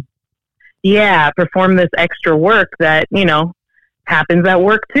perform this extra work that, happens at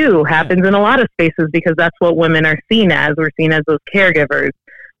work too, happens in a lot of spaces, because that's what women are seen as. We're seen as those caregivers,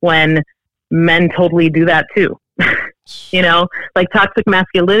 when men totally do that too. Like, toxic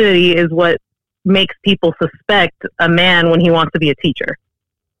masculinity is what makes people suspect a man when he wants to be a teacher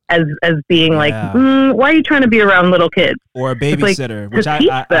as being like, why are you trying to be around little kids? Or a babysitter, like, which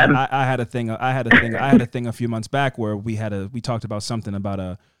I had a thing. I had a thing a few months back where we talked about something about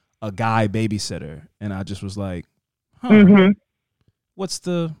a guy babysitter, and I just was like, what's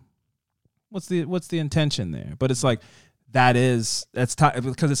the intention there? But it's like, because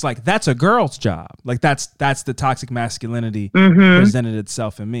it's like, that's a girl's job. Like, that's the toxic masculinity presented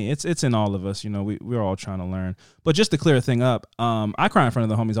itself in me. It's in all of us. We're all trying to learn. But just to clear a thing up, I cry in front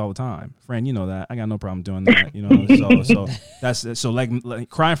of the homies all the time. Friend, you know that. I got no problem doing that. So that's so like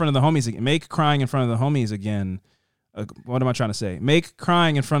cry in front of the homies. Make crying in front of the homies again. What am I trying to say? Make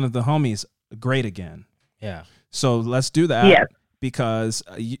crying in front of the homies great again. Yeah. So let's do that. Yes. Because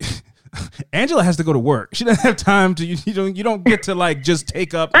Angela has to go to work. She doesn't have time to. You don't get to like just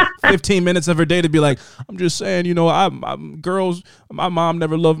take up 15 minutes of her day to be like, I'm just saying, I'm girls. My mom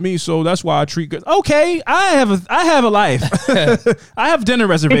never loved me, so that's why I treat girls. Okay, I have a life. I have dinner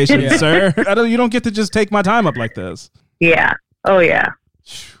reservations, sir. You don't get to just take my time up like this. Yeah. Oh yeah.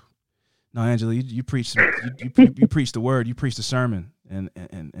 No, Angela, you preach. You preach the word. You preach the sermon, and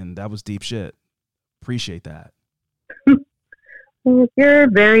that was deep shit. Appreciate that. You're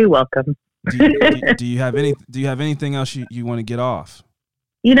very welcome. Do you have anything else you want to get off?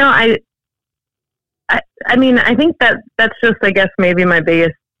 I mean, I think that's just, I guess, maybe my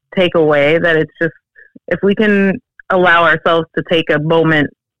biggest takeaway, that it's just, if we can allow ourselves to take a moment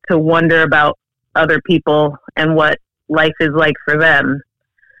to wonder about other people and what life is like for them,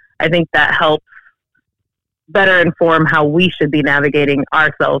 I think that helps better inform how we should be navigating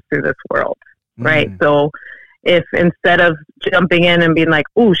ourselves through this world, right? So if instead of jumping in and being like,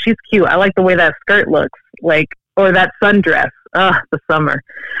 "Ooh, she's cute. I like the way that skirt looks," like, or that sundress. The summer.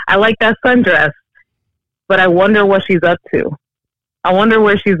 I like that sundress, but I wonder what she's up to. I wonder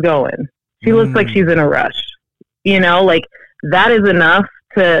where she's going. She looks like she's in a rush. You know, like that is enough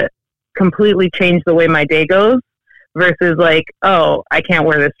to completely change the way my day goes versus like, oh, I can't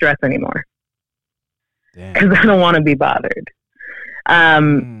wear this dress anymore because I don't want to be bothered.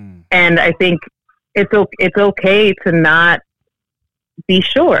 And I think it's okay to not be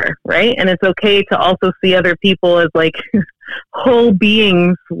sure, right? And it's okay to also see other people as like whole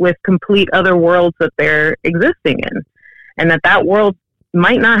beings with complete other worlds that they're existing in, and that world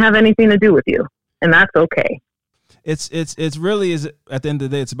might not have anything to do with you, and that's okay. It's really is at the end of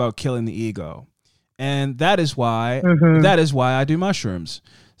the day, it's about killing the ego, and that is why I do mushrooms.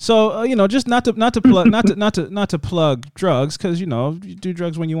 So just not to plug drugs, because you do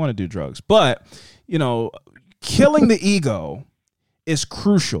drugs when you want to do drugs, but killing the ego is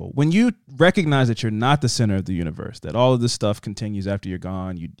crucial. When you recognize that you're not the center of the universe, that all of this stuff continues after you're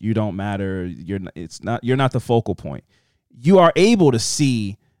gone, you don't matter, you're not the focal point. You are able to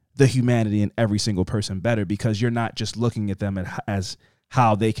see the humanity in every single person better because you're not just looking at them as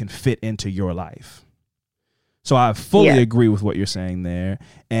how they can fit into your life. So I fully agree with what you're saying there,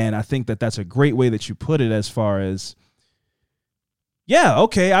 and I think that that's a great way that you put it as far as, yeah,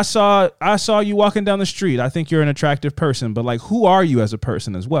 okay, I saw you walking down the street. I think you're an attractive person, but like, who are you as a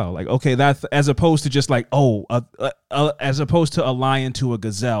person as well? Like, okay, that's as opposed to just like, as opposed to a lion to a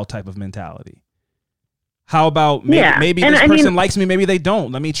gazelle type of mentality. How about maybe this person likes me, maybe they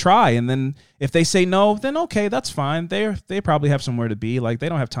don't. Let me try, and then if they say no, then okay, that's fine. They probably have somewhere to be. Like, they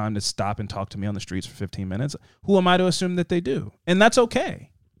don't have time to stop and talk to me on the streets for 15 minutes. Who am I to assume that they do? And that's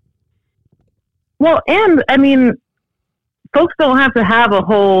okay. Well, and I mean, folks don't have to have a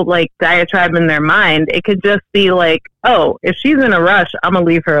whole like diatribe in their mind. It could just be like, oh, if she's in a rush, I'm gonna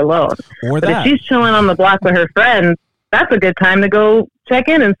leave her alone. But if she's chilling on the block with her friends, that's a good time to go check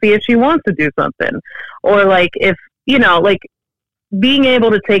in and see if she wants to do something. Or like, if like being able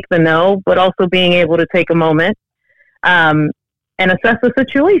to take the no, but also being able to take a moment and assess the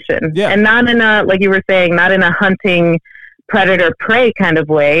situation, and not in a, like you were saying, not in a hunting predator prey kind of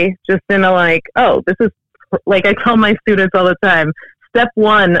way, just in a like, oh, this is, like I tell my students all the time, step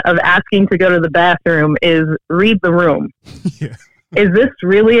one of asking to go to the bathroom is read the room. Is this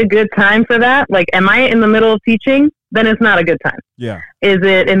really a good time for that? Like, am I in the middle of teaching? Then it's not a good time. Yeah. Is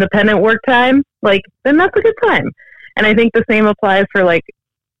it independent work time? Like, then that's a good time. And I think the same applies for like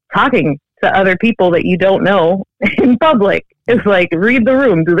talking to other people that you don't know in public. It's like, read the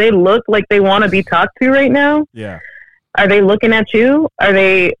room. Do they look like they want to be talked to right now? Yeah. Are they looking at you?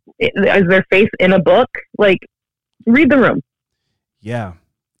 Is their face in a book? Like, read the room. Yeah.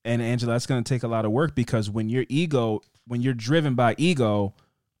 And Angela, that's going to take a lot of work, because when you're driven by ego,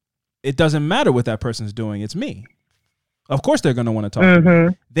 it doesn't matter what that person's doing. It's me. Of course they're going to want to talk to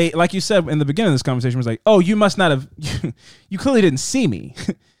me. They, like you said in the beginning of this conversation, was like, oh, you must not have, you clearly didn't see me.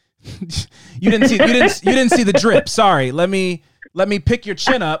 you didn't see the drip. Sorry. Let me pick your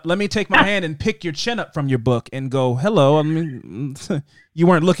chin up. Let me take my hand and pick your chin up from your book and go, hello. I mean, you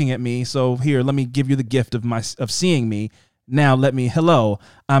weren't looking at me. So here, let me give you the gift of seeing me. Now hello,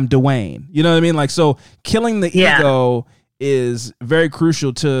 I'm Dwayne. You know what I mean? Like, so killing the ego is very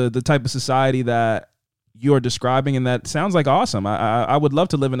crucial to the type of society that you're describing. And that sounds like awesome. I would love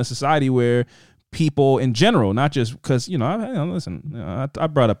to live in a society where people in general, not just because, I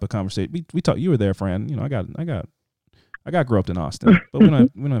brought up a conversation. We talked, you were there, Fran. I grew up in Austin, but we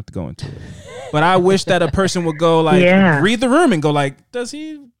don't have to go into it. But I wish that a person would go like, read the room and go like,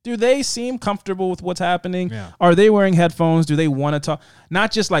 do they seem comfortable with what's happening? Yeah. Are they wearing headphones? Do they want to talk?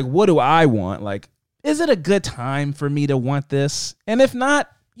 Not just like, what do I want? Like, is it a good time for me to want this? And if not,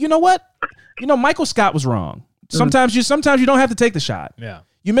 you know what? Michael Scott was wrong. Sometimes you don't have to take the shot. Yeah.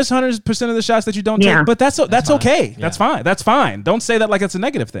 You miss 100% of the shots that you don't take, but that's okay. Yeah. That's fine. That's fine. Don't say that like it's a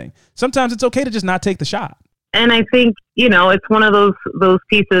negative thing. Sometimes it's okay to just not take the shot. And I think, it's one of those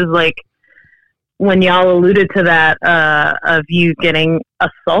pieces, like when y'all alluded to that, of you getting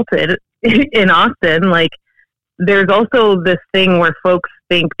assaulted in Austin, like there's also this thing where folks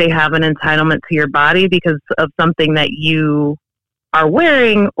think they have an entitlement to your body because of something that you are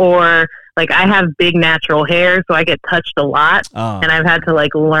wearing, or like I have big natural hair, so I get touched a lot. And I've had to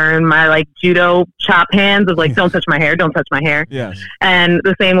like learn my like judo chop hands of like, don't touch my hair, don't touch my hair. Yes. And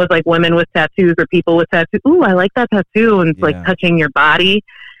the same with like women with tattoos or people with tattoos. Ooh, I like that tattoo. And it's like touching your body,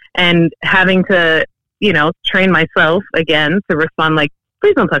 and having to, train myself again to respond like,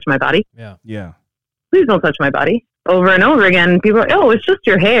 please don't touch my body. Yeah. Yeah. please don't touch my body. Over and over again, people are like, oh, it's just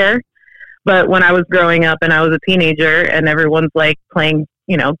your hair. But when I was growing up and I was a teenager and everyone's like playing,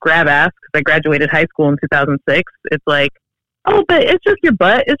 grab ass, because I graduated high school in 2006, it's like, oh, but it's just your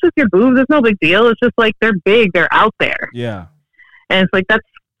butt. It's just your boobs. It's no big deal. It's just like they're big. They're out there. Yeah. And it's like, that's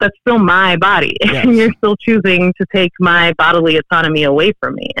still my body. Yes. And you're still choosing to take my bodily autonomy away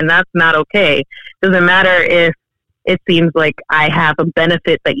from me. And that's not okay. Doesn't matter if it seems like I have a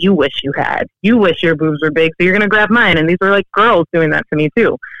benefit that you wish you had. You wish your boobs were big, so you're going to grab mine. And these are like girls doing that to me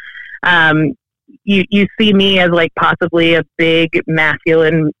too. You see me as like possibly a big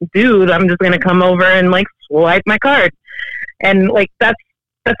masculine dude. I'm just going to come over and like swipe my card. And like, that's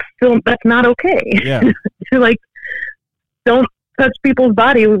not okay. Yeah. Like, don't touch people's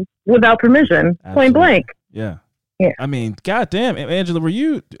body without permission. Absolutely. Point blank. Yeah. Yeah. I mean, goddamn, Angela,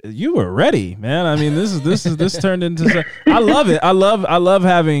 you were ready, man. I mean, this turned into. I love it. I love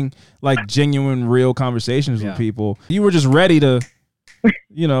having like genuine, real conversations with people. You were just ready to,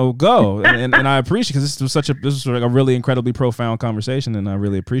 go, and I appreciate, because this was like a really incredibly profound conversation, and I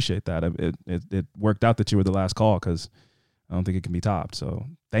really appreciate that. It worked out that you were the last call, because I don't think it can be topped. So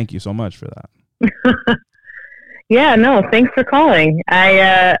thank you so much for that. Yeah, no, thanks for calling.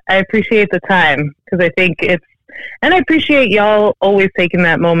 I appreciate the time, because I think and I appreciate y'all always taking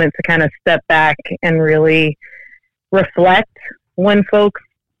that moment to kind of step back and really reflect when folks,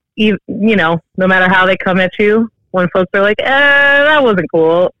 no matter how they come at you, when folks are like, that wasn't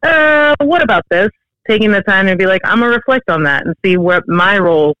cool. What about this? Taking the time to be like, I'm going to reflect on that and see what my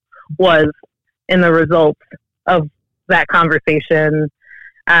role was in the results of that conversation.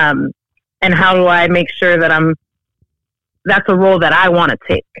 And how do I make sure that that's a role that I want to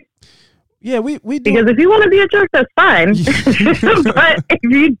take. Yeah, we do. Because if you want to be a jerk, that's fine. But if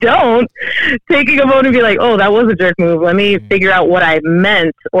you don't, taking a moment and be like, oh, that was a jerk move. Let me figure out what I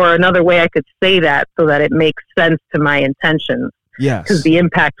meant, or another way I could say that so that it makes sense to my intentions. Yes. Because the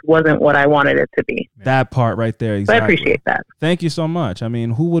impact wasn't what I wanted it to be. That part right there, exactly. So I appreciate that. Thank you so much. I mean,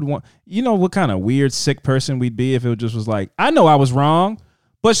 who would want, what kind of weird, sick person we'd be if it just was like, I know I was wrong,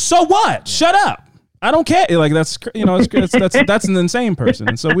 but so what? Shut up. I don't care. Like, that's an insane person.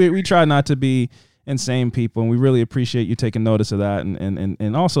 And so we try not to be insane people, and we really appreciate you taking notice of that.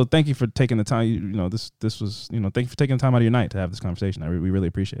 And also thank you for taking the time. This was, thank you for taking the time out of your night to have this conversation. We really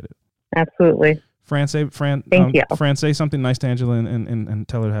appreciate it. Absolutely. Fran, thank you. Fran, say something nice to Angela and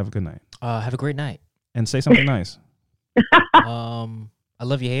tell her to have a good night. Have a great night. And say something nice. I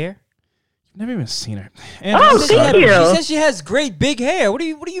love your hair. You've never even seen her. Angela, thank you. She says she has great big hair. What do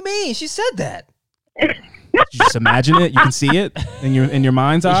you mean? She said that. You just imagine it. You can see it in your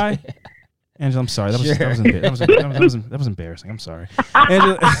mind's eye. Angela, I'm sorry. That was embarrassing. I'm sorry.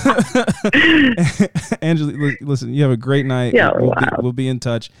 Angela, listen. You have a great night. Yeah, we'll be in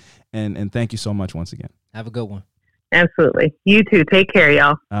touch. And thank you so much once again. Have a good one. Absolutely. You too. Take care,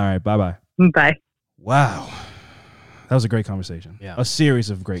 y'all. All right. Bye-bye. Bye. Wow. That was a great conversation. Yeah. A series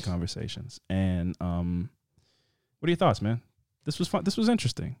of great conversations. And what are your thoughts, man? This was fun. This was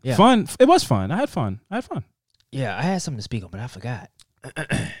interesting. Yeah. Fun. It was fun. I had fun. Yeah, I had something to speak on, but I forgot.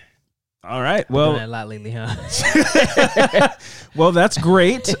 All right. Well, a lot lately, huh? Well, that's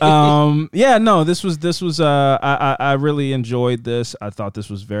great. Yeah, no, this was I really enjoyed this. I thought this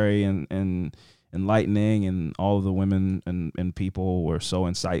was very enlightening, and all of the women and people were so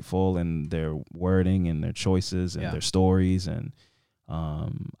insightful in their wording and their choices and their stories, and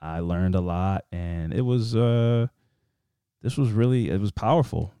I learned a lot, and it was this was really, it was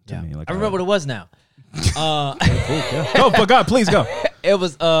powerful to me. Like, I remember what it was now. Go, for God, please go. It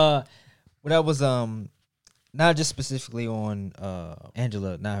was when I was not just specifically on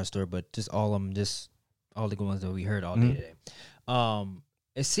Angela, not her story, but just all of them, just all the ones that we heard all day today.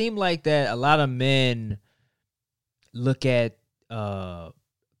 It seemed like that a lot of men look at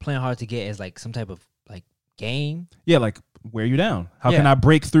playing hard to get as like some type of like game. Yeah, like wear you down. How can I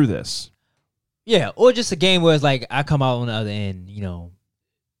break through this? Yeah, or just a game where it's like I come out on the other end,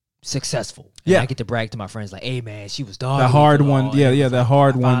 successful. And I get to brag to my friends like, "Hey man, she was dog." The hard one, the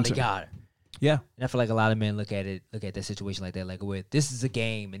hard one. Finally got her. Yeah, and I feel like a lot of men look at that situation like that, like with this is a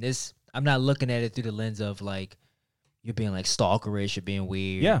game, and this I'm not looking at it through the lens of like you're being like stalkerish or being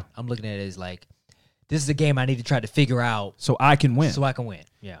weird. Yeah, I'm looking at it as like this is a game I need to try to figure out so I can win.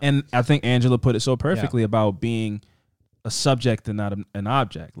 Yeah, and I think Angela put it so perfectly about being a subject and not an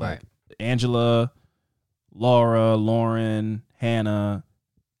object. Like Angela, Laura, Lauren, Hannah,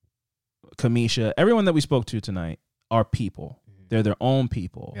 Kamisha, everyone that we spoke to tonight are people. Mm-hmm. They're their own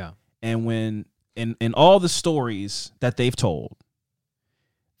people. Yeah. And when in all the stories that they've told,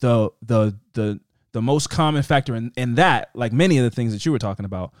 the the most common factor in that, like many of the things that you were talking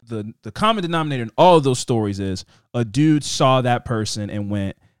about, the common denominator in all of those stories is a dude saw that person and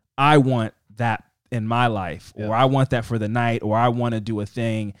went, I want that in my life, or I want that for the night, or I want to do a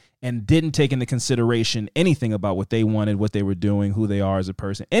thing, and didn't take into consideration anything about what they wanted, what they were doing, who they are as a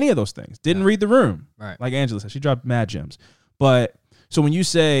person, any of those things. Didn't read the room. Right. Like Angela said, she dropped mad gems. But so when you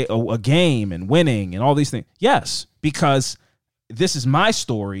say a game and winning and all these things, yes, because this is my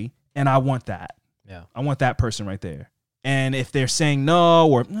story and I want that. Yeah. I want that person right there. And if they're saying no,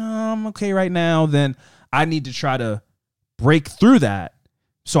 or no, I'm okay right now, then I need to try to break through that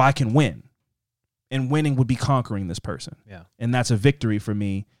so I can win. And winning would be conquering this person. Yeah. And that's a victory for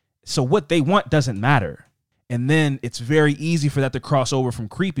me. So what they want doesn't matter. And then it's very easy for that to cross over from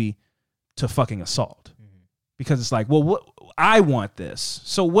creepy to fucking assault. Mm-hmm. Because it's like, well, what I want this.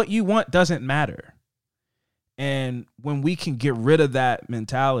 So what you want doesn't matter. And when we can get rid of that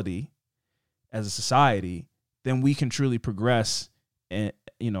mentality as a society, then we can truly progress in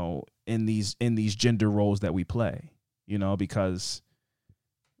these gender roles that we play, because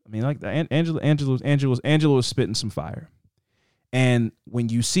I mean, like Angela was spitting some fire. And when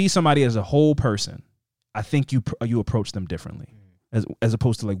you see somebody as a whole person, I think you approach them differently as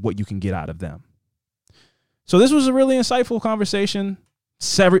opposed to like what you can get out of them. So this was a really insightful conversation,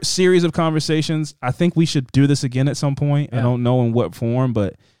 series of conversations. I think we should do this again at some point. Yeah. I don't know in what form,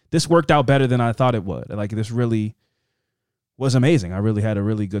 but this worked out better than I thought it would. Like, this really was amazing. I really had a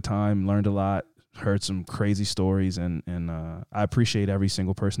really good time, learned a lot, heard some crazy stories, and I appreciate every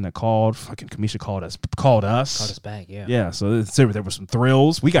single person that called. Fucking Kamisha called us. Called us back, yeah. Yeah, so there were some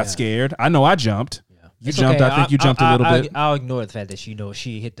thrills. We got scared. I know I jumped. Yeah. You jumped. Okay. I think you jumped a little bit. I'll ignore the fact that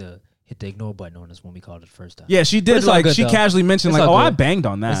she hit the ignore button on us when we called it the first time. Yeah, she did. Like, she casually mentioned, like, I banged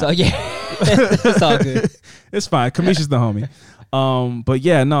on that. It's all good. It's fine. Kamisha's the homie. But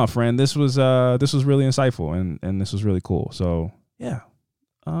yeah, no, friend, this was really insightful, and this was really cool. So yeah,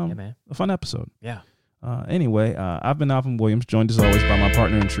 man, a fun episode. Yeah. Anyway, I've been Alvin Williams, joined as always by my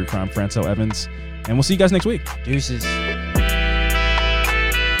partner in true crime, Francel Evans, and we'll see you guys next week. Deuces.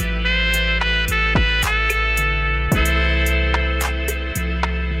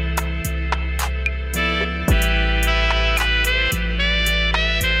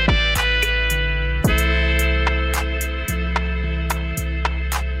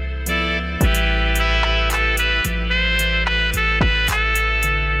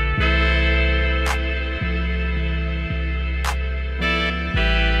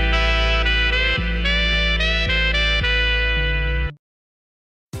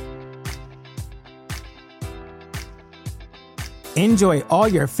 Enjoy all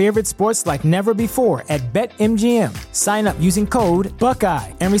your favorite sports like never before at BetMGM. Sign up using code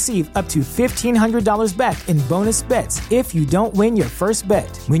Buckeye and receive up to $1,500 back in bonus bets if you don't win your first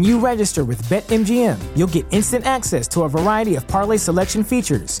bet. When you register with BetMGM, you'll get instant access to a variety of parlay selection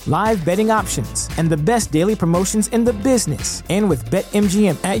features, live betting options, and the best daily promotions in the business. And with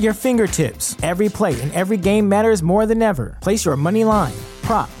BetMGM at your fingertips, every play and every game matters more than ever. Place your money line,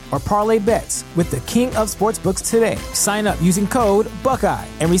 prop, or parlay bets with the king of sportsbooks today. Sign up using code Buckeye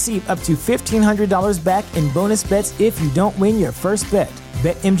and receive up to $1,500 back in bonus bets if you don't win your first bet.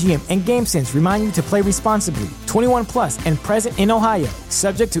 BetMGM and GameSense remind you to play responsibly. 21 plus and present in Ohio,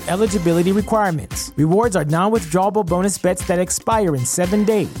 subject to eligibility requirements. Rewards are non-withdrawable bonus bets that expire in 7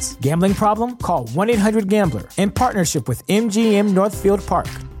 days. Gambling problem? Call 1-800-GAMBLER in partnership with MGM Northfield Park.